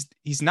 Because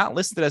he's not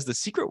listed as the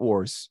Secret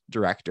Wars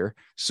director.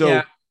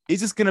 So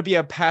is this going to be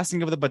a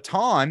passing of the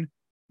baton?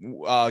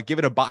 Give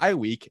it a bye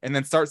week and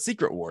then start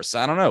Secret Wars.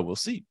 I don't know. We'll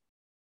see.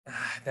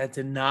 That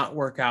did not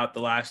work out the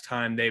last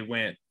time they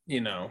went,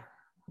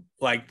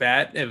 like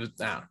that. It was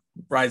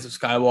Rise of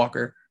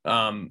Skywalker.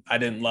 I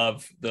didn't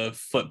love the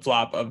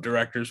flip-flop of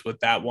directors with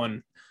that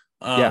one.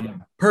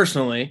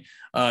 Personally,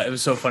 it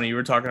was so funny. You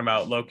were talking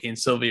about Loki and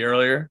Sylvie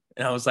earlier,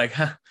 and I was like,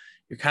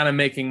 you're kind of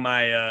making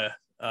my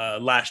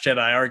Last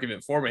Jedi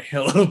argument for me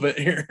a little bit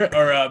here,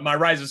 or my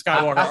Rise of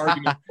Skywalker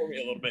argument for me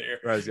a little bit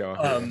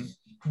here.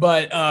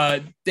 But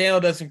Daniel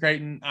Destin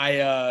Creighton,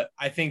 I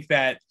think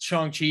that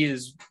Shang-Chi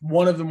is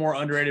one of the more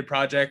underrated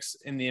projects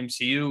in the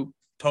MCU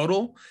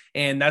total.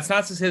 And that's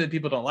not to say that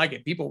people don't like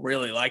it. People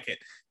really like it.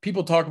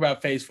 People talk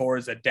about phase 4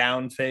 as a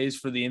down phase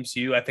for the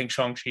MCU. I think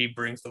Shang-Chi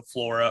brings the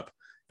floor up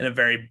in a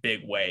very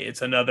big way.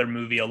 It's another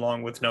movie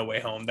along with No Way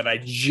Home that I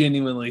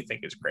genuinely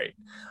think is great.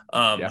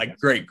 Like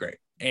great.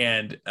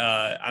 And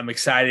I'm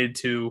excited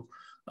to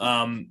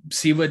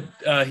see what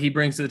he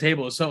brings to the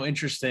table. It's so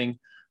interesting.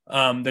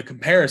 The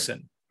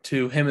comparison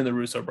to him and the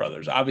Russo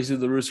brothers. Obviously,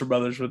 the Russo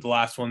brothers were the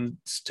last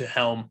ones to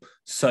helm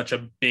such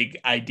a big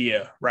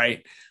idea,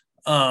 right?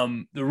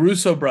 The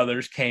Russo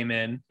brothers came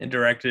in and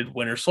directed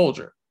Winter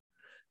Soldier.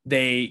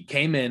 They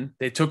came in,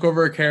 they took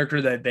over a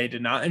character that they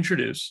did not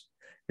introduce.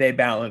 They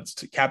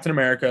balanced Captain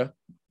America,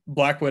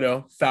 Black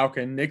Widow,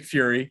 Falcon, Nick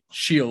Fury,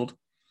 Shield,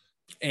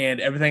 and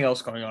everything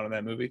else going on in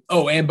that movie.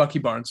 Oh, and Bucky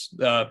Barnes,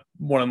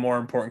 one of the more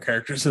important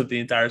characters of the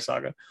entire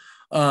saga.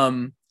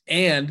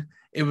 And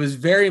it was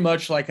very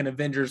much like an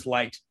Avengers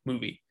light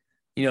movie.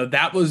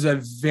 that was a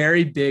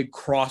very big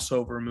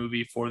crossover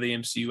movie for the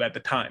MCU at the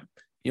time.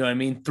 You know what I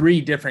mean?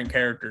 3 different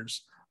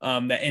characters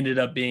that ended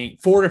up being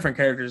 4 different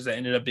characters that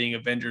ended up being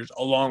Avengers,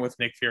 along with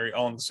Nick Fury,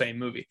 all in the same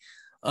movie.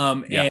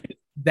 And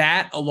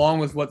that, along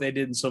with what they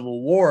did in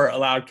Civil War,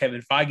 allowed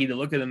Kevin Feige to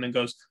look at them and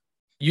goes,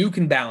 you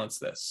can balance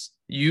this.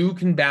 You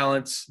can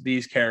balance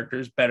these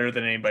characters better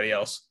than anybody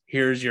else.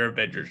 Here's your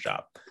Avengers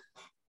job.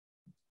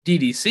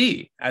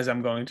 DDC, as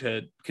I'm going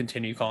to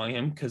continue calling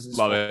him, because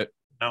love it.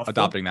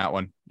 Adopting that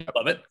one. Yep.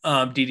 Love it.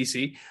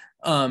 DDC.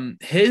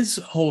 His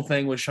whole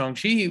thing with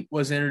Shang-Chi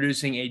was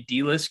introducing a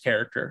D-list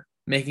character,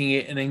 making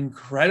it an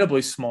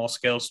incredibly small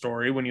scale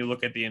story when you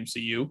look at the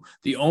MCU.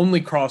 The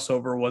only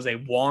crossover was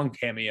a Wong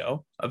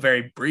cameo, a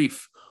very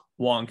brief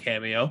Wong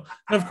cameo,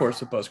 and of course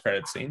the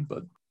post-credit scene.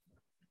 But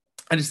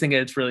I just think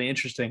it's really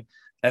interesting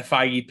that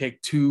Feige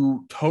picked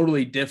 2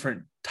 totally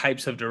different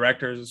types of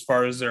directors as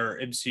far as their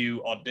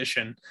MCU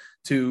audition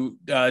to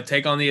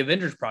take on the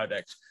Avengers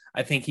project.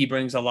 I think he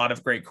brings a lot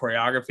of great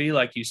choreography,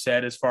 like you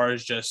said, as far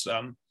as just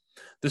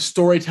the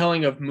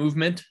storytelling of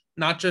movement,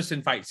 not just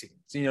in fight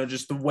scenes,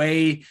 just the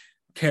way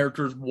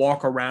characters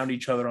walk around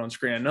each other on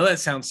screen. I know that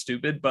sounds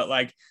stupid, but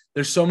like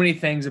there's so many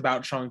things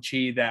about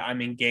Shang-Chi that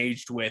I'm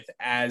engaged with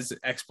as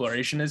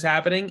exploration is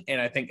happening. And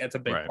I think that's a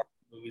big part of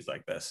movies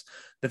like this.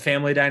 The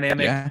family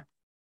dynamic,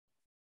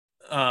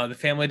 the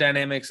family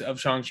dynamics of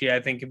Shang-Chi, I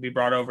think, can be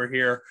brought over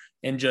here,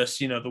 and just,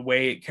 the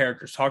way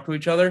characters talk to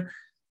each other.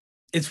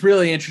 It's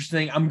really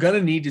interesting. I'm going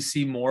to need to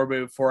see more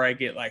before I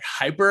get like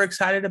hyper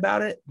excited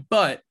about it,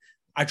 but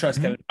I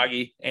trust Kevin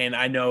Feige, and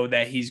I know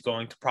that he's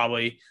going to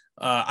probably,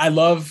 I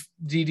love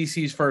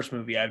DDC's first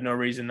movie. I have no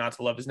reason not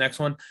to love his next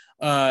one.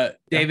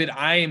 David,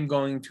 I am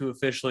going to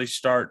officially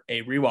start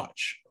a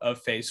rewatch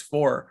of Phase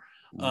 4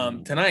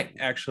 tonight,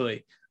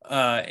 actually.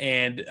 For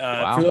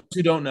those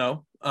who don't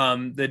know,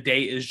 the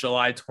date is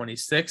July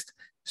 26th.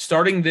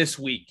 Starting this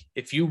week,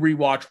 if you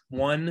rewatch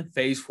one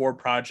Phase 4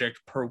 project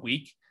per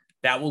week,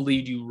 that will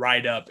lead you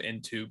right up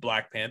into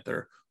Black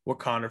Panther,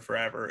 Wakanda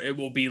Forever. It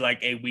will be like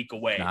a week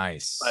away.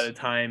 Nice. By the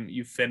time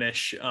you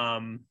finish,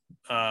 what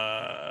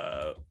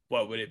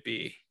would it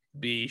be?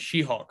 Be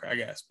She-Hulk, I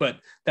guess, but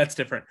that's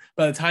different.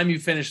 By the time you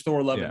finish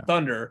Thor: Love and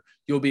Thunder,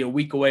 you'll be a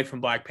week away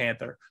from Black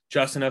Panther,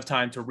 just enough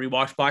time to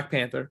rewatch Black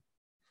Panther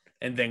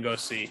and then go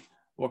see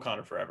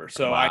Wakanda Forever.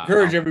 So I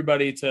encourage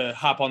everybody to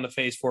hop on the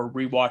Phase 4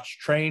 rewatch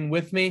train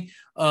with me.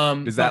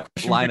 Does that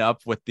line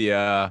up with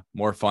the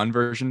more fun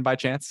version by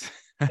chance?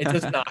 It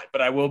does not,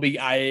 but I will be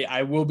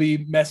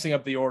messing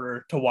up the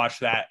order to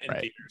watch that in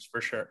theaters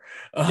for sure.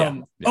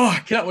 Oh, I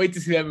cannot wait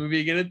to see that movie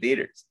again in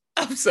theaters.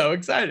 I'm so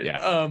excited.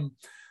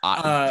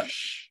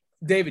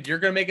 David, you're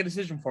going to make a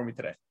decision for me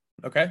today.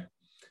 Okay.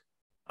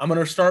 I'm going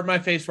to start my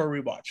Phase 4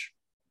 rewatch.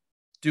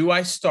 Do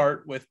I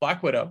start with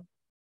Black Widow,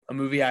 a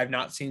movie I have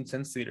not seen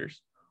since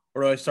theaters,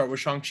 or do I start with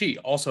Shang-Chi,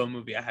 also a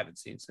movie I haven't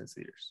seen since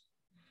theaters?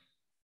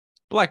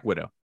 Black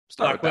Widow.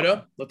 Black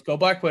Widow. Let's go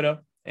Black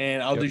Widow,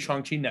 and I'll do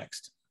Shang-Chi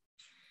next.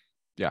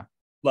 Yeah.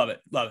 Love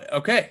it.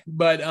 Okay.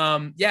 But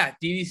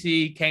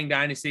DDC, Kang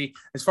Dynasty.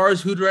 As far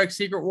as who directs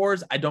Secret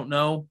Wars, I don't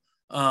know.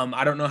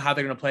 I don't know how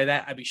they're going to play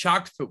that. I'd be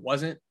shocked if it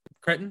wasn't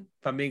Cretton,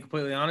 if I'm being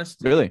completely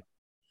honest. Really?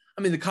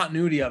 I mean, the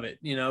continuity of it,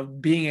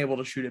 being able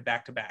to shoot it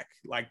back to back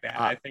like that.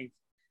 I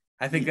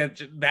think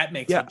that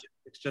makes it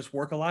just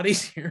work a lot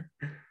easier.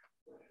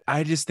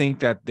 I just think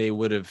that they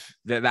would have,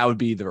 that would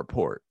be the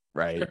report,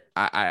 right? Sure.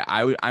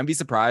 I'd be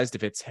surprised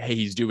if it's, hey,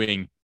 he's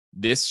doing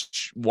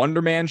this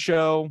Wonder Man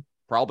show,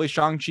 probably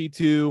Shang-Chi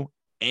 2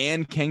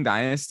 and Kang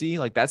Dynasty.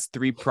 Like that's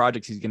 3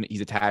 projects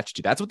he's attached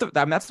to. That's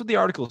what the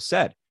article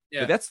said.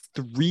 Yeah. But that's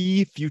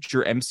 3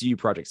 future MCU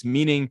projects,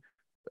 meaning,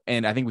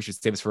 and I think we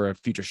should save this for a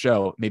future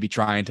show, maybe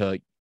trying to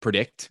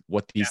predict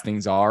what these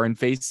things are in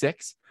Phase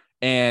 6.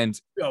 And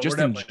just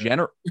in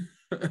general,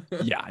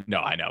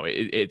 I know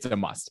it's a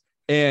must.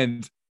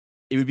 And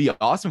it would be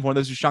awesome if one of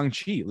those was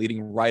Shang-Chi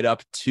leading right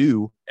up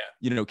to,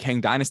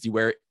 Kang Dynasty,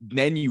 where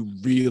then you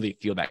really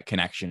feel that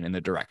connection in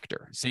the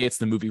director. Say it's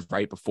the movie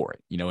right before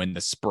it, in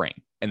the spring,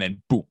 and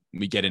then boom,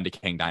 we get into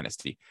Kang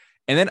Dynasty.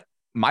 And then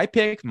my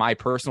pick, my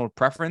personal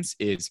preference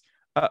is,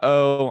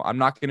 I'm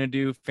not going to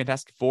do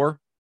Fantastic Four,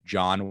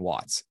 John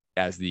Watts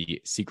as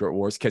the Secret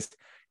Wars, because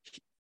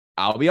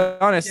I'll be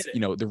honest, the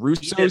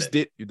Russos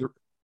did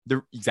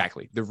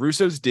exactly. The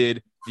Russos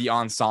did the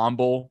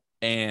ensemble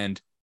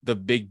and the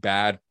big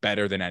bad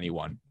better than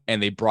anyone.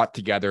 And they brought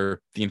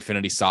together the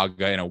Infinity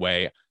Saga in a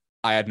way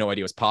I had no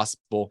idea was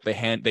possible.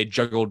 They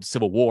juggled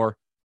Civil War.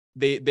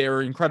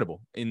 They're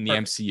incredible in the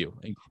MCU.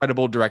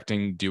 Incredible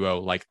directing duo,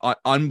 like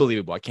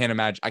unbelievable. I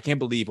can't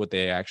believe what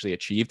they actually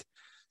achieved.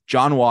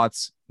 John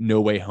Watts,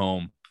 No Way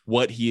Home,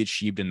 what he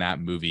achieved in that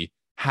movie,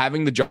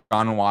 having the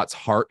John Watts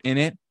heart in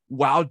it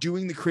while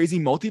doing the crazy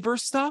multiverse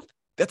stuff.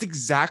 That's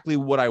exactly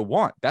what I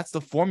want. That's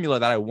the formula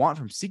that I want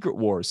from Secret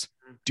Wars.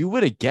 Do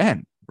it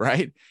again,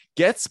 right?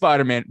 Get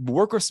Spider-Man,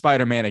 work with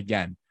Spider-Man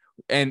again.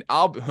 And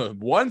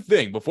one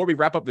thing before we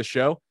wrap up the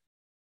show,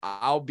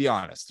 I'll be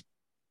honest.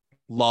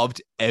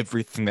 Loved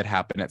everything that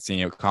happened at San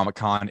Diego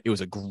Comic-Con. It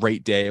was a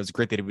great day. It was a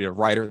great day to be a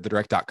writer at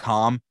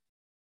thedirect.com.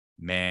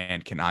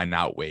 man, can I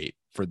not wait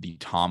for the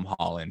Tom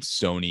Holland,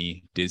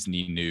 Sony,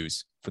 Disney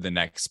news for the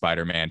next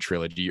Spider-Man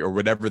trilogy or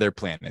whatever their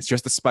plan is,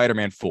 just the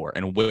Spider-Man 4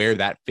 and where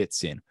that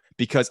fits in.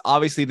 Because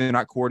obviously they're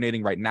not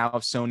coordinating right now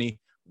of Sony.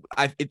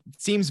 It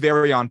seems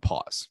very on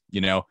pause,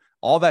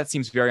 all that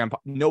seems very on pause.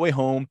 No Way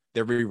Home,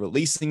 they're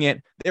re-releasing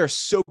it. They're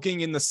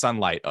soaking in the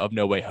sunlight of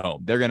No Way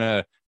Home. They're going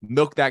to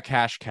milk that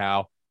cash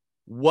cow.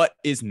 What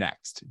is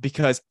next?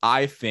 Because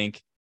I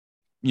think,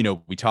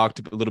 we talked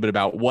a little bit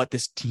about what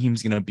this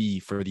team's going to be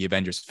for the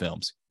Avengers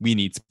films. We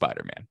need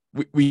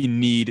Spider-Man. We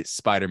need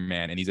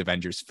Spider-Man in these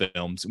Avengers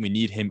films. We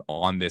need him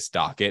on this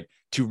docket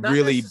to Not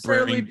really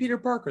necessarily bring Peter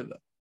Parker, though.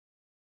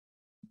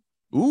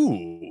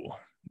 Ooh,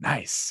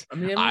 nice. I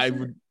mean, I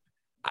would.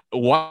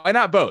 Why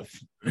not both?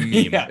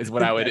 Meme is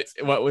what I would.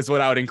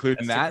 What I would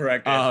include in that.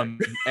 Correct and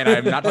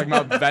I'm not talking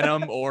about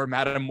Venom or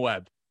Madam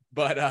Web,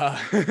 but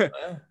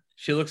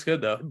she looks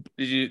good though.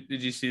 Did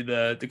you see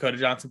the Dakota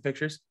Johnson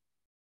pictures?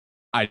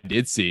 I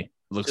did see.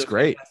 Looks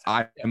great.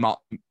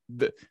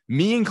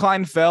 Me and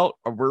Kleinfeld,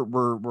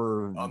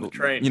 we're on the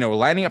train. We're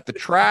lining up the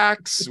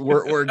tracks.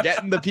 We're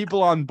getting the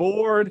people on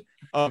board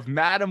of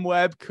Madam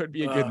Web. Could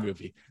be a good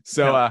movie.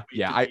 So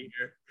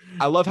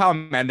I love how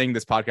I'm ending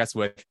this podcast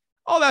with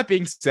all that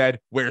being said,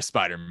 where's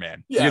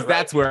Spider-Man? Because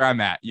that's where I'm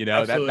at.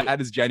 That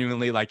is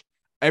genuinely like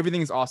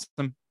everything is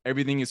awesome.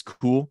 Everything is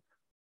cool.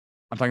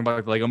 I'm talking about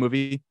like the Lego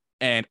movie.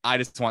 And I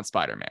just want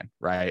Spider-Man,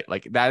 right?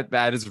 Like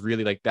that is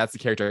really like, that's the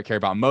character I care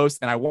about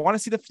most. And I want to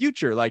see the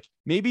future. Like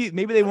maybe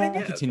they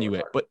won't continue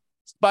it, but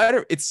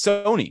it's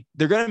Sony.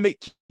 They're going to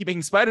keep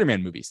making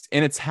Spider-Man movies,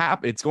 and it's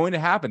going to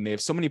happen. They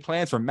have so many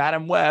plans for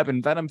Madam Web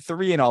and Venom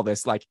 3 and all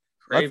this. Like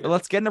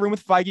let's get in a room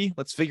with Feige.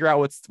 Let's figure out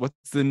what's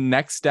the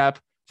next step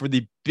for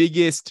the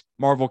biggest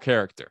Marvel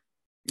character.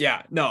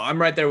 Yeah, no, I'm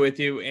right there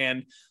with you.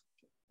 And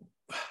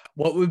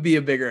what would be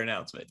a bigger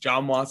announcement?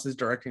 John Watts is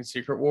directing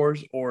Secret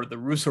Wars, or the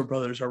Russo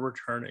brothers are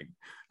returning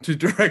to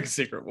direct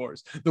Secret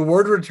Wars? The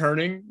word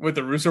returning with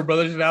the Russo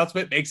brothers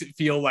announcement makes it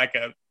feel like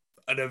an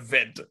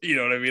event. You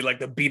know what I mean? Like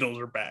the Beatles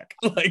are back.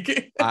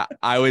 Like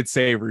I would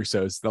say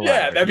Russo's the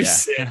latter. That'd be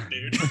sick,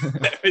 dude.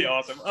 That'd be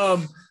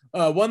awesome.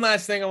 One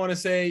last thing I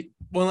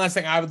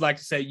would like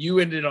to say. You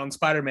ended on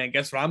Spider-Man.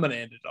 Guess what I'm going to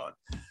end it on?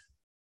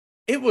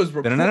 It was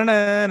reported.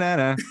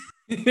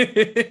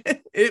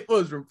 It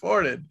was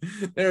reported.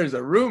 There's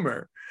a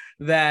rumor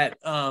that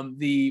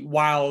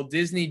while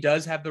Disney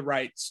does have the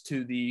rights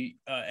to the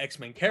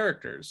X-Men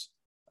characters,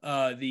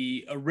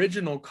 the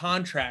original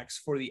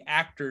contracts for the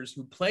actors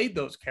who played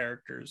those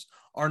characters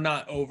are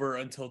not over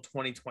until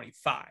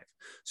 2025.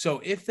 So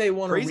if they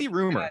want crazy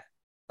rumor,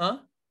 huh?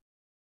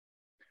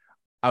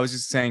 I was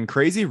just saying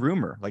crazy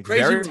rumor, like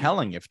very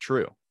telling if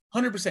true.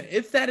 100%.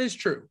 If that is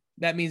true,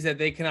 that means that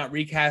they cannot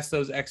recast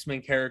those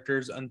X-Men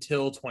characters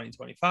until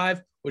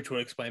 2025, which would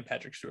explain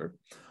Patrick Stewart.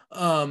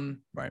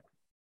 Right.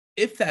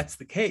 If that's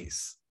the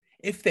case,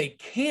 if they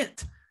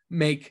can't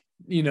make,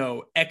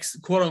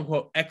 quote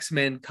unquote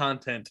X-Men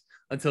content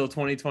until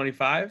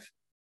 2025,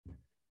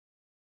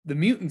 the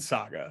Mutant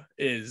Saga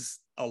is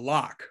a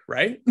lock,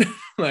 right?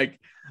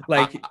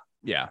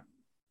 Yeah.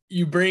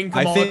 You bring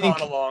Kamala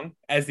Khan along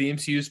as the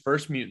MCU's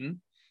first mutant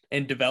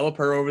and develop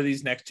her over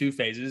these next two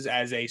phases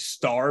as a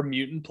star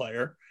mutant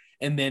player,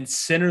 and then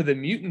center the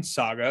Mutant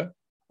Saga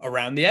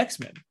around the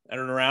X-Men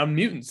and around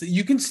mutants.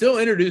 You can still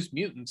introduce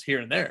mutants here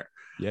and there.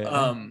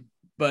 Yeah.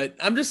 But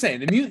I'm just saying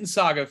the Mutant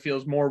Saga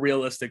feels more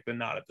realistic than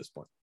not at this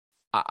point.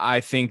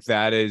 I think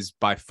that is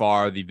by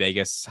far the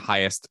Vegas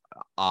highest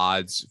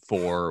odds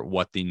for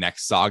what the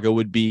next saga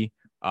would be.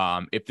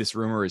 If this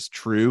rumor is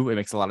true, it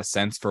makes a lot of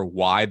sense for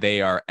why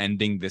they are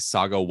ending this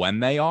saga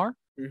when they are.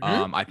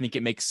 Mm-hmm. I think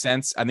it makes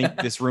sense. I think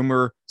this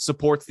rumor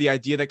supports the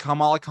idea that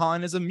Kamala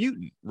Khan is a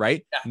mutant,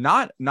 right?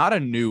 Yeah. Not a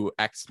new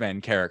X-Men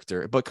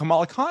character, but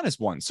Kamala Khan is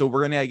one. So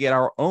we're going to get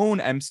our own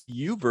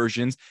MCU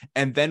versions.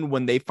 And then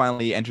when they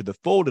finally enter the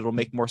fold, it'll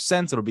make more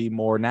sense. It'll be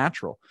more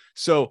natural.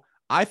 So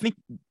I think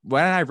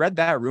when I read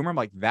that rumor, I'm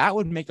like, that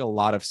would make a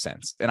lot of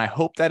sense. And I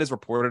hope that is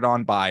reported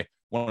on by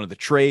one of the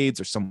trades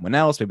or someone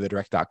else, maybe the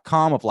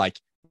direct.com, of like,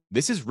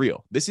 this is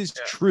real. This is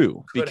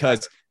true,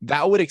 because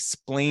that would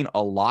explain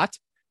a lot.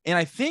 And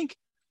I think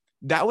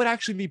that would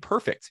actually be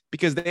perfect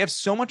because they have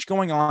so much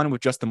going on with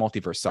just the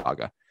multiverse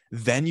saga.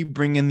 Then you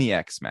bring in the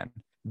X-Men.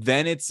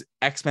 Then it's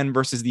X-Men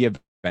versus the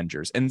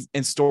Avengers. And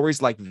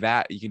stories like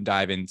that you can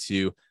dive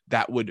into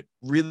that would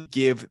really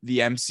give the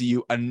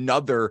MCU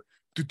another,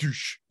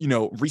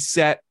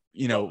 reset,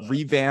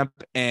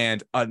 revamp,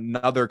 and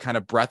another kind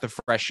of breath of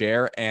fresh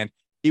air. And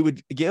it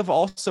would give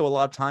also a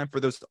lot of time for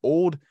those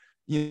old,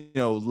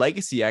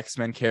 legacy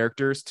X-Men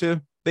characters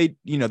to, they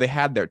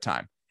had their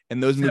time.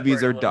 And those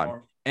movies are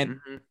done. And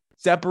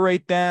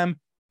separate them,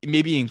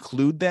 maybe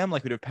include them.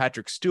 Like we'd have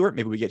Patrick Stewart.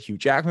 Maybe we get Hugh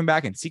Jackman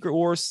back in Secret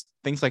Wars,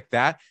 things like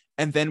that.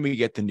 And then we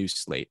get the new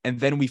slate. And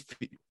then we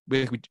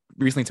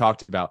recently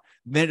talked about,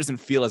 then it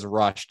doesn't feel as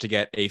rushed to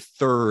get a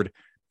third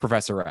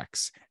Professor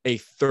X, a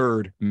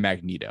third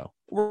Magneto.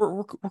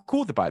 We're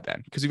cool with it by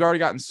then because we've already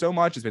gotten so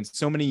much. It's been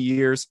so many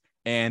years,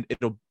 and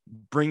it'll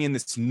bring in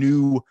this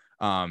new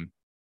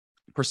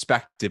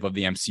perspective of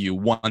the MCU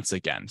once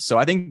again. So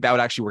I think that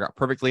would actually work out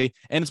perfectly,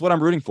 and it's what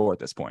I'm rooting for at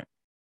this point.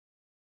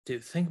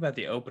 Dude, think about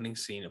the opening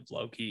scene of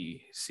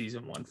Loki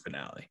season 1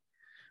 finale,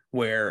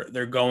 where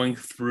they're going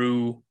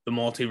through the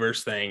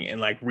multiverse thing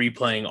and like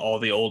replaying all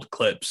the old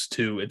clips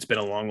to It's Been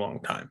a Long, Long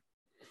Time.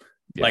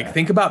 Yeah. Like,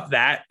 think about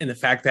that and the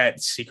fact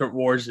that Secret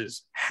Wars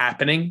is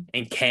happening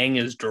and Kang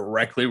is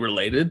directly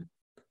related.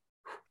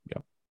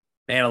 Yep.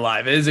 Man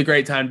alive. It is a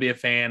great time to be a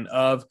fan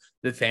of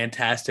the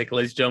fantastic,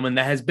 ladies and gentlemen,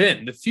 that has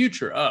been the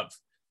future of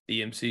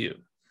the MCU.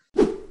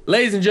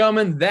 Ladies and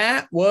gentlemen,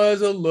 that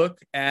was a look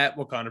at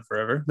Wakanda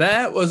Forever.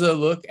 That was a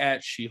look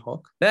at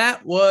She-Hulk.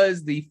 That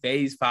was the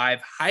Phase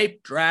 5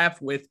 hype draft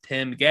with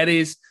Tim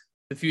Geddes,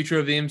 the future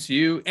of the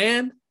MCU,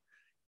 and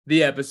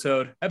the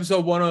episode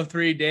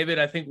 103. David,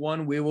 I think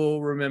one we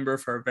will remember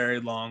for a very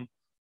long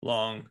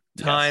time.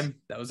 Yes.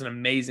 That was an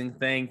amazing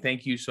thing.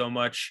 Thank you so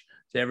much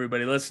to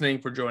everybody listening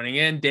for joining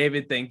in.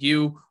 David, thank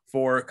you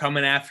for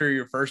coming after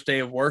your first day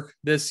of work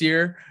this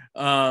year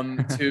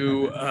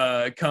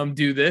to come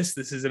do this.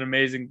 This is an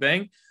amazing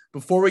thing.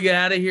 Before we get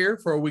out of here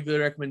for a weekly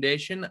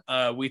recommendation,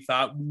 we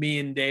thought me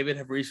and David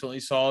have recently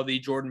saw the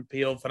Jordan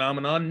Peele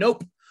phenomenon,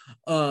 Nope,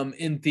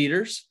 in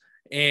theaters.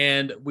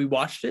 And we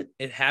watched it.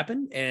 It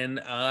happened. And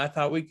I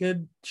thought we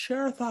could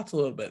share our thoughts a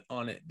little bit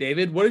on it.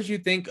 David, what did you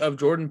think of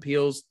Jordan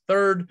Peele's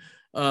third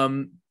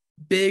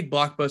big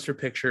blockbuster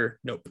picture,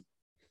 Nope?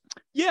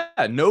 Yeah,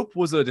 Nope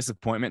was a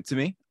disappointment to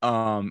me.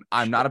 I'm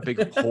not a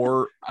big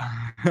horror.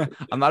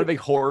 I'm not a big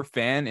horror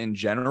fan in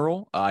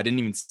general. I didn't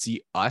even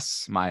see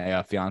Us.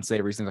 My fiance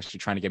recently was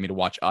actually trying to get me to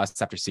watch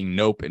Us after seeing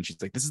Nope, and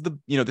she's like, "This is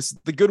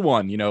the good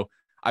one."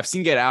 I've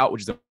seen Get Out,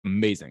 which is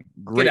amazing,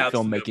 great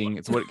filmmaking.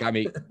 It's what got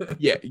me.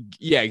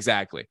 Yeah,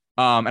 exactly.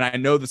 And I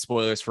know the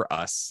spoilers for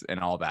Us and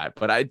all that,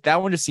 but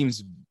that one just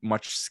seems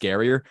much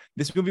scarier.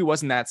 This movie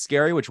wasn't that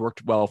scary, which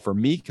worked well for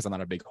me because I'm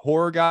not a big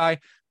horror guy.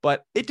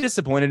 But it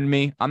disappointed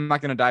me. I'm not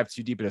going to dive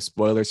too deep into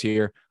spoilers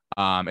here.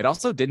 It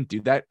also didn't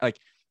do that. Like,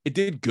 it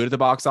did good at the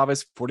box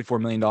office,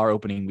 $44 million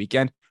opening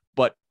weekend.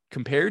 But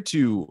compared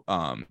to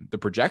the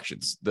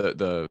projections,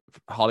 the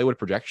Hollywood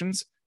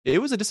projections,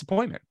 it was a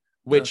disappointment,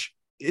 which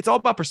it's all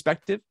about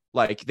perspective.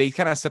 Like, they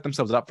kind of set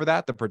themselves up for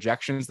that. The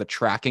projections, the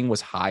tracking was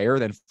higher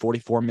than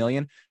 44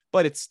 million,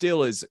 but it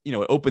still is, it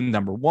opened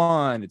number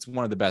one. It's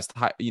one of the best,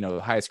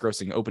 highest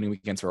grossing opening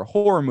weekends for a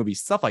horror movie,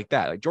 stuff like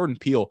that. Like, Jordan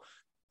Peele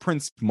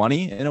prints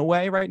money in a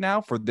way right now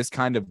for this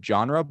kind of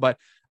genre, but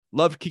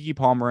loved Keke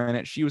Palmer in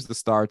it. She was the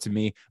star to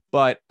me,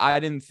 but I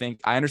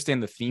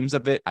understand the themes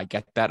of it. I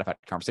get that. I've had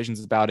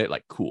conversations about it.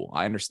 Like, cool,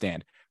 I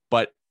understand.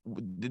 But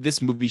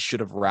this movie should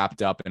have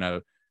wrapped up in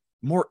a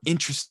more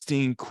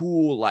interesting,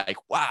 cool, like,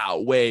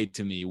 wow way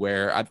to me,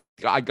 where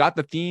I got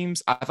the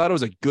themes. I thought it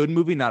was a good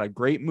movie, not a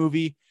great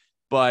movie,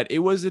 but it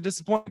was a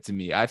disappointment to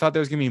me. I thought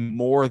there was going to be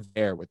more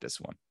there with this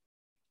one.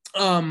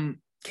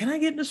 Can I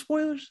get into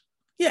spoilers?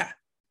 Yeah.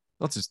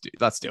 Let's do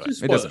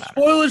it. It doesn't matter.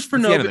 Spoilers for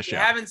Nope. If you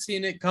haven't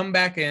seen it, come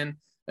back in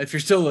if you're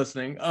still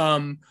listening.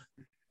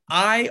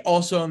 I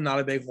also am not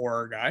a big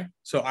horror guy,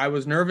 so I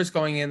was nervous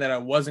going in that I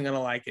wasn't going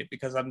to like it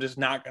because I'm just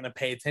not going to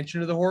pay attention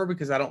to the horror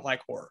because I don't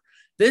like horror.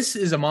 This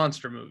is a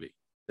monster movie.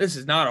 This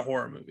is not a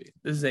horror movie.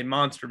 This is a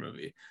monster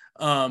movie,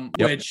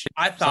 which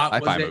I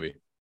thought was a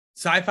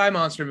sci-fi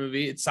monster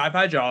movie. It's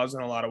sci-fi Jaws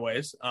in a lot of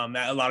ways.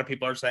 That a lot of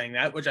people are saying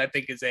that, which I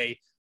think is a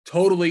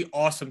totally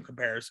awesome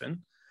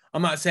comparison.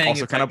 I'm not saying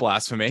also kind of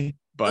blasphemy,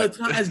 but it's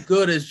not as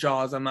good as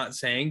Jaws. I'm not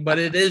saying, but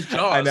it is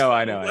Jaws.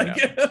 I know.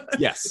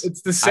 Yes,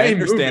 it's the same.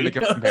 I understand movie.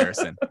 the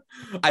comparison.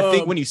 I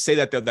think when you say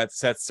that, though, that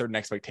sets certain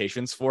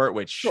expectations for it,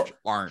 which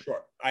aren't.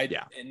 Sure.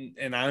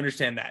 And I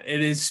understand that it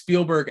is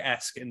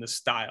Spielberg-esque in the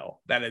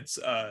style that it's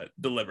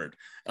delivered.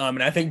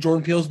 And I think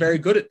Jordan Peele is very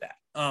good at that.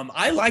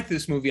 I like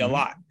this movie a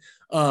lot.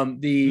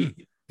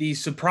 The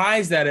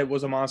surprise that it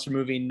was a monster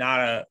movie, not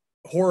a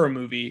horror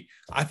movie,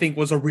 I think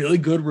was a really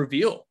good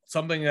reveal.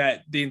 Something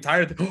that the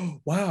entire thing,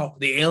 oh, wow,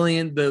 the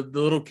alien, the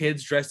little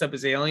kids dressed up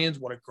as aliens,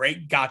 what a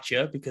great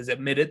gotcha, because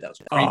admit it, that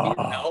was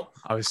creepy as hell.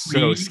 I was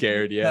so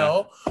scared.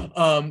 Yeah.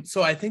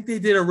 So I think they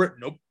did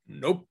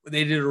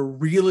they did a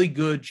really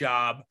good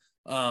job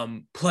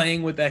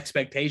playing with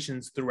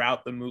expectations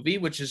throughout the movie,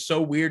 which is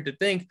so weird to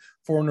think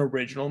for an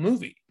original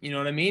movie. You know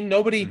what I mean?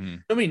 Nobody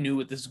knew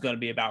what this was going to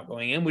be about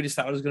going in. We just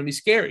thought it was going to be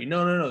scary.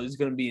 No, this is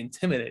going to be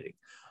intimidating.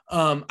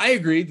 I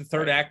agree. The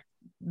third act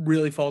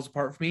really falls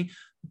apart for me.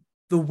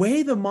 The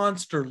way the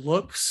monster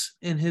looks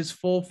in his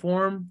full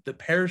form, the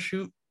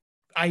parachute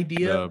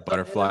idea, the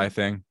butterfly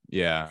thing.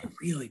 Yeah. I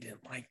really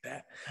didn't like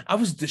that. I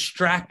was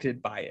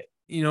distracted by it.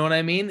 You know what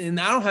I mean? And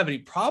I don't have any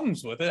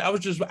problems with it. I was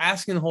just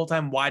asking the whole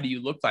time, why do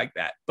you look like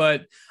that?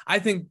 But I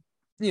think,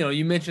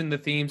 you mentioned the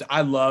themes.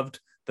 I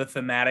loved the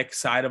thematic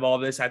side of all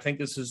this. I think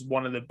this is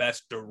one of the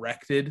best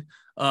directed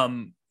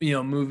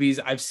movies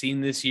I've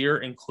seen this year,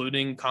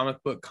 including comic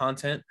book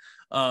content.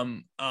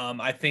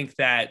 I think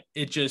that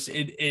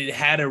it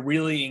had a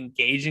really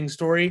engaging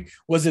story.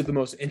 Was it the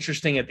most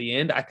interesting at the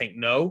end? I think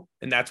no.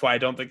 And that's why I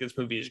don't think this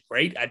movie is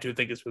great. I do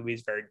think this movie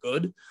is very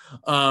good.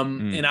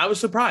 And I was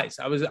surprised.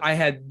 I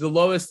had the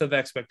lowest of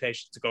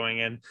expectations going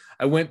in.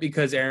 I went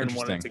because Aaron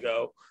wanted to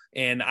go.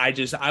 And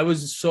I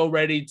was so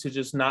ready to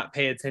just not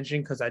pay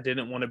attention because I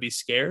didn't want to be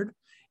scared,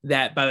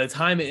 that by the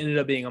time it ended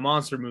up being a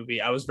monster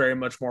movie, I was very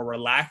much more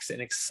relaxed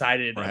and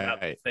excited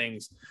about the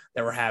things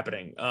that were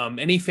happening.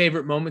 Any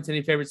favorite moments,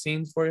 any favorite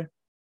scenes for you?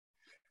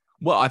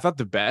 Well, I thought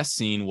the best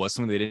scene was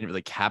something they didn't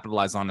really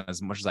capitalize on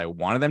as much as I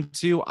wanted them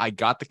to. I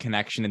got the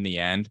connection in the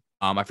end.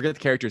 I forget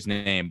the character's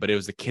name, but it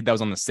was the kid that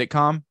was on the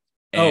sitcom.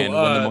 And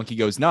when the monkey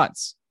goes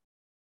nuts.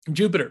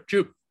 Jupiter.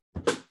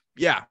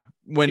 Yeah.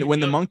 When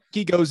the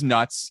monkey goes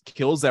nuts,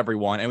 kills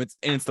everyone, and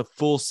it's the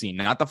full scene,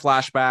 not the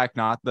flashback,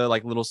 not the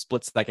like little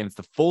split second. It's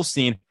the full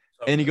scene,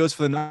 and he goes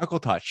for the knuckle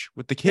touch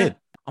with the kid.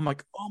 Yeah. I'm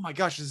like, oh my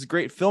gosh, this is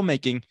great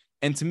filmmaking.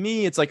 And to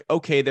me, it's like,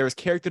 okay, there was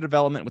character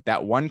development with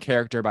that one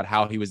character about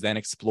how he was then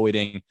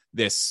exploiting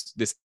this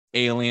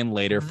alien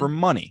later for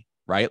money,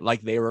 right?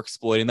 Like they were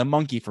exploiting the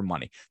monkey for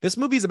money. This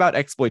movie is about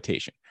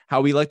exploitation,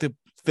 how we like to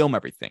film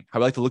everything, how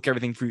we like to look at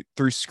everything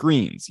through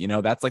screens.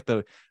 That's like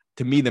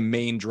to me, the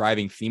main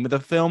driving theme of the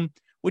film,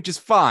 which is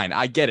fine.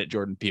 I get it,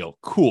 Jordan Peele.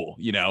 Cool,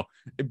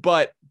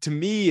 But to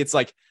me, it's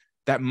like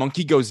that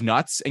monkey goes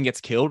nuts and gets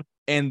killed.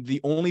 And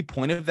the only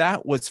point of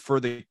that was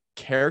for the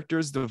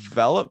character's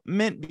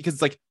development, because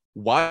it's like,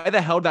 why the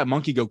hell did that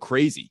monkey go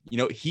crazy?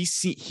 He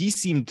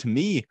seemed to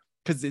me,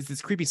 because it's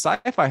this creepy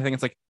sci-fi thing.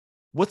 It's like,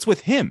 what's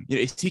with him?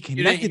 Is he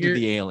connected to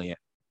the alien?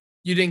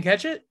 You didn't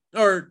catch it?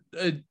 Or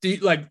do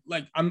you,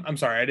 I'm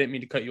sorry, I didn't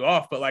mean to cut you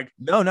off, but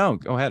no,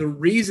 go ahead. The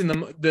reason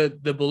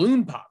the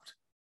balloon popped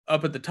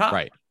up at the top,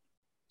 right?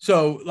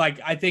 So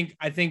I think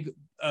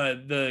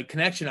the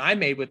connection I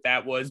made with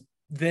that was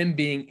them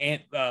being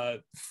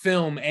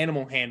film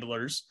animal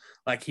handlers,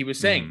 like he was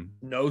saying,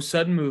 no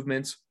sudden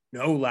movements,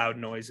 no loud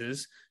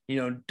noises.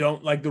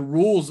 Don't, like, the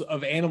rules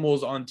of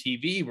animals on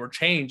TV were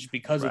changed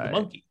because of the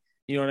monkey.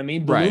 You know what I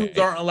mean? Balloons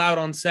aren't allowed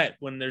on set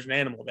when there's an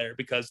animal there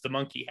because the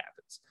monkey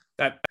happens.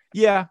 I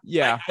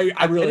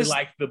really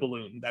liked the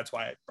balloon. That's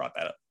why I brought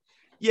that up.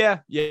 Yeah.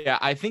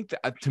 I think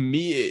that, to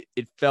me,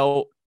 it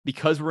felt,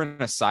 because we're in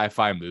a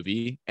sci-fi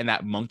movie and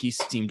that monkey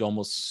seemed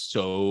almost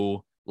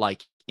so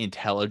like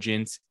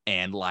intelligent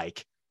and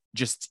like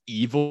just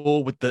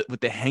evil with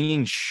the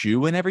hanging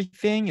shoe and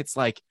everything. It's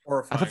like,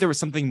 horrifying. I thought there was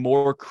something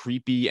more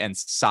creepy and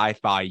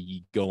sci-fi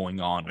going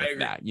on with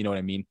that. You know what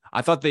I mean?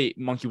 I thought the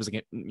monkey was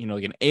like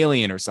an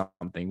alien or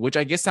something, which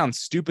I guess sounds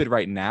stupid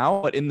right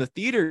now, but in the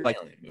theater, like,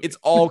 it's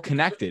all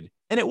connected.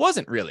 And it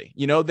wasn't really,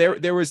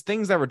 there was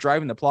things that were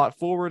driving the plot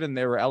forward, and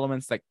there were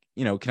elements that,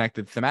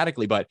 connected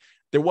thematically, but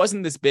there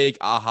wasn't this big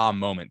aha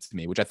moment to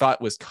me, which I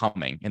thought was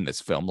coming in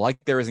this film, like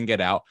there is in Get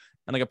Out,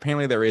 and like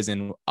apparently there is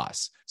in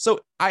Us. So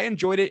I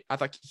enjoyed it. I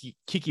thought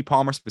Keke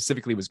Palmer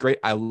specifically was great.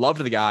 I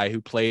loved the guy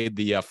who played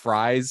the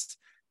Fry's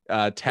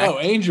tech. Oh,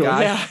 Angel,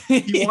 guy. Yeah.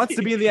 He wants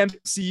to be in the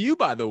MCU,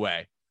 by the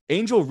way.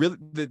 Angel, really,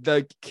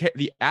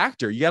 the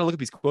actor, you got to look at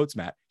these quotes,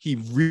 Matt. He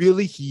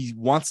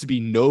wants to be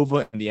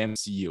Nova in the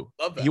MCU.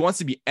 Love that. He wants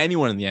to be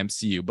anyone in the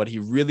MCU, but he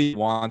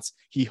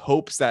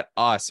hopes that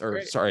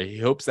he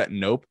hopes that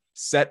Nope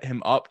set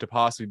him up to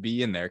possibly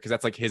be in there, because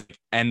that's like his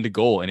end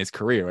goal in his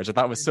career, which I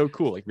thought was so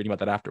cool, like reading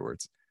about that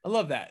afterwards. I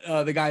love that.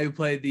 The guy who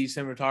played the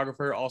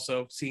cinematographer,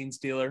 also scene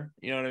stealer.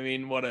 You know what I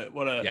mean? What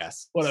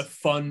a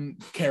fun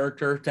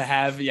character to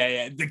have.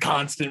 Yeah. The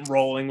constant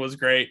rolling was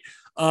great.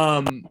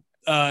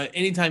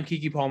 Anytime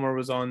Keke Palmer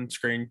was on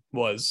screen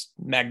was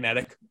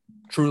magnetic,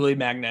 truly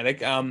magnetic.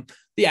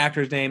 The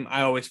actor's name,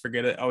 I always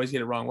forget it. I always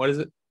get it wrong. What is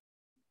it?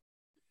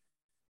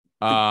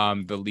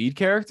 The lead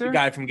character? The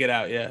guy from Get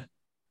Out. Yeah.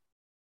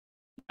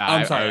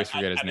 I'm sorry. I always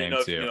forget his name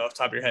too. Off the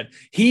top of your head.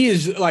 He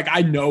is like,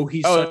 I know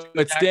he's. Oh,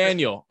 it's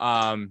Daniel.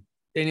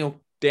 Daniel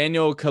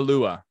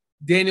Kaluuya.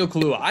 Daniel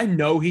Kaluuya. I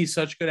know he's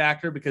such a good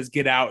actor because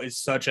Get Out is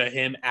such a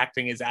him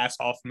acting his ass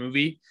off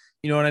movie.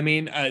 You know what I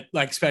mean?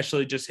 Like,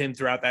 especially just him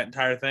throughout that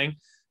entire thing.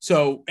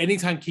 So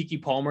anytime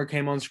Keke Palmer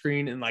came on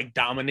screen and like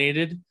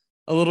dominated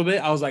a little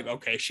bit, I was like,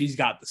 okay, she's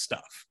got the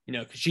stuff,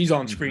 because she's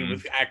on screen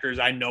with actors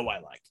I know I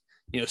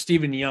like.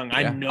 Stephen Young,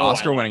 I know.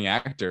 Oscar-winning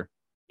actor.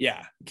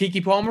 Yeah.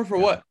 Keke Palmer for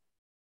what?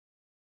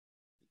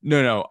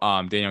 No.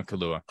 Daniel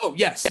Kaluuya. Oh,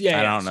 yes. Yeah.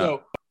 I don't know.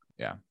 So,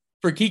 yeah.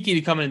 For Keke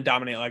to come in and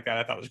dominate like that,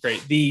 I thought was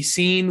great. The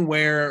scene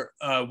where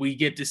we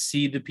get to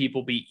see the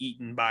people be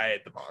eaten by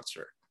the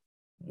monster.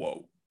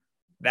 Whoa.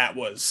 That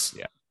was,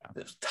 it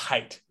was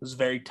tight. It was a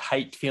very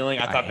tight feeling.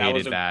 I thought that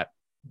was a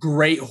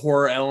great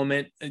horror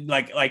element.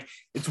 Like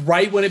it's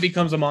right when it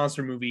becomes a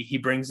monster movie, he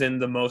brings in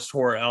the most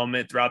horror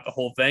element throughout the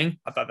whole thing.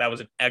 I thought that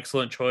was an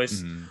excellent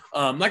choice.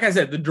 Like I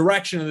said, the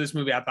direction of this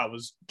movie I thought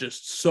was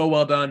just so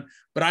well done.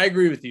 But I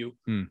agree with you.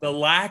 The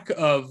lack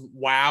of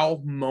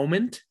wow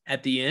moment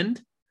at the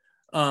end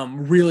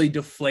really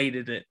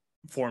deflated it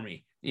for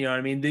me. You know what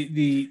I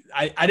mean?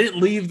 I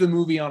didn't leave the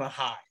movie on a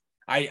high.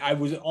 I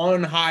was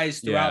on highs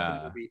throughout Yeah.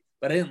 the movie,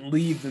 but I didn't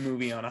leave the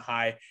movie on a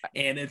high.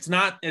 And it's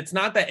not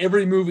that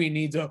every movie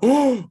needs a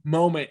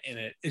moment in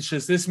it. It's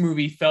just this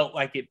movie felt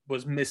like it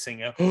was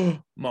missing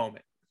a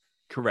moment.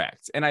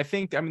 Correct. And I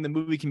think, I mean, the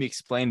movie can be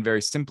explained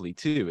very simply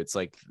too. It's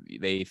like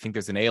they think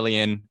there's an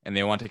alien and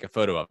they want to take a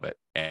photo of it,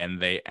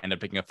 and they end up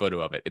taking a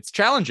photo of it. It's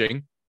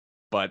challenging,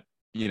 but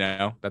you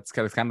know, that's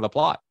kind of the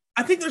plot.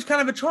 I think there's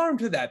kind of a charm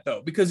to that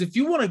though, because if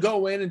you want to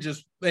go in and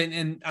just,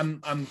 and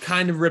I'm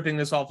kind of ripping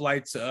this off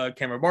Lights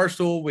Camera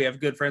Barstool. We have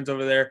good friends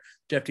over there,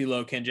 Jeff D.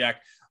 Lowe, Ken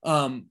Jack.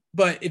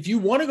 But if you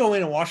want to go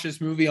in and watch this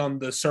movie on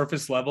the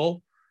surface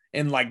level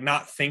and like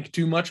not think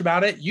too much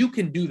about it, you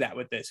can do that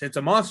with this. It's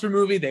a monster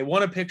movie. They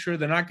want a picture.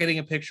 They're not getting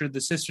a picture.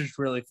 The sister's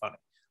really funny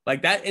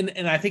like that.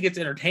 And I think it's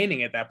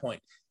entertaining at that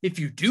point. If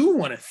you do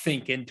want to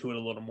think into it a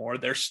little more,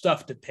 there's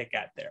stuff to pick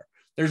at there.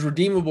 There's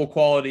redeemable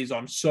qualities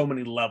on so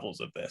many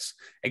levels of this,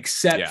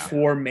 except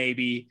for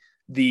maybe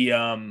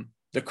the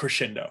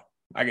crescendo,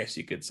 I guess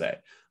you could say.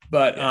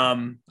 But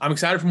I'm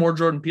excited for more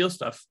Jordan Peele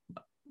stuff.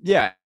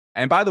 Yeah.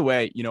 And by the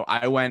way, you know,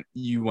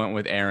 you went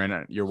with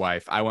Erin, your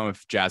wife. I went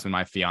with Jasmine,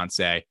 my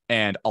fiance,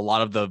 and a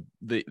lot of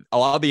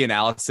the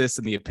analysis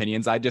and the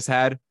opinions I just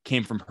had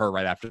came from her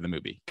right after the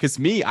movie. Because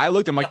I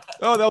looked, I'm like,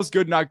 oh, that was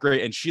good, not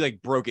great, and she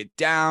like broke it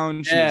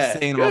down. She was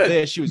saying all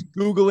this. She was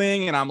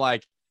Googling, and I'm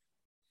like,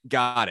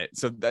 got it.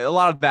 So a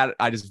lot of that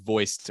I just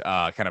voiced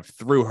kind of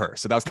through her.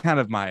 So that was kind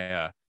of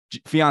my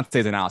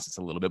fiance's analysis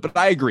a little bit. But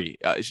I agree.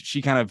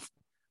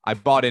 I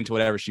bought into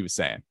whatever she was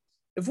saying.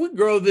 If we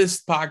grow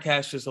this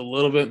podcast just a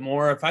little bit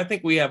more, if I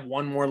think we have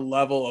one more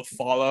level of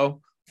follow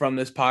from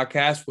this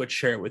podcast, which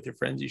share it with your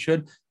friends, you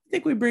should. I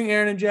think we bring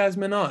Erin and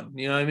Jasmine on.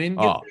 You know what I mean?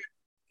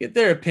 Get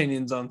their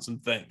opinions on some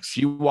things.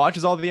 She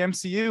watches all the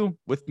MCU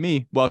with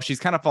me. Well, she's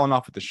kind of fallen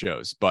off with the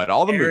shows, but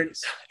all the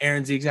movies.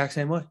 Erin's the exact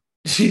same way.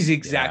 She's the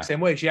exact same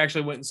way. She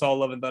actually went and saw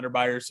Love and Thunder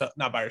by herself,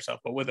 not by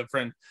herself, but with a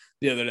friend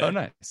the other day. Oh,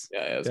 nice.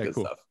 Yeah, it was good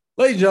stuff.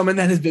 Ladies and gentlemen,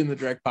 that has been the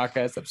Direct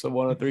Podcast, episode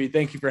 103.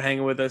 Thank you for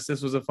hanging with us.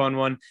 This was a fun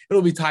one.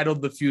 It'll be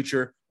titled The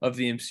Future of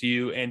the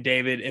MCU. And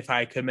David, if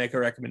I could make a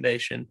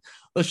recommendation,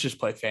 let's just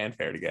play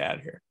fanfare to get out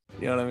of here.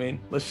 You know what I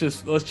mean? Let's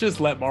just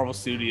let Marvel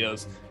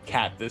Studios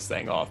cap this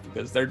thing off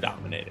because they're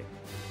dominating.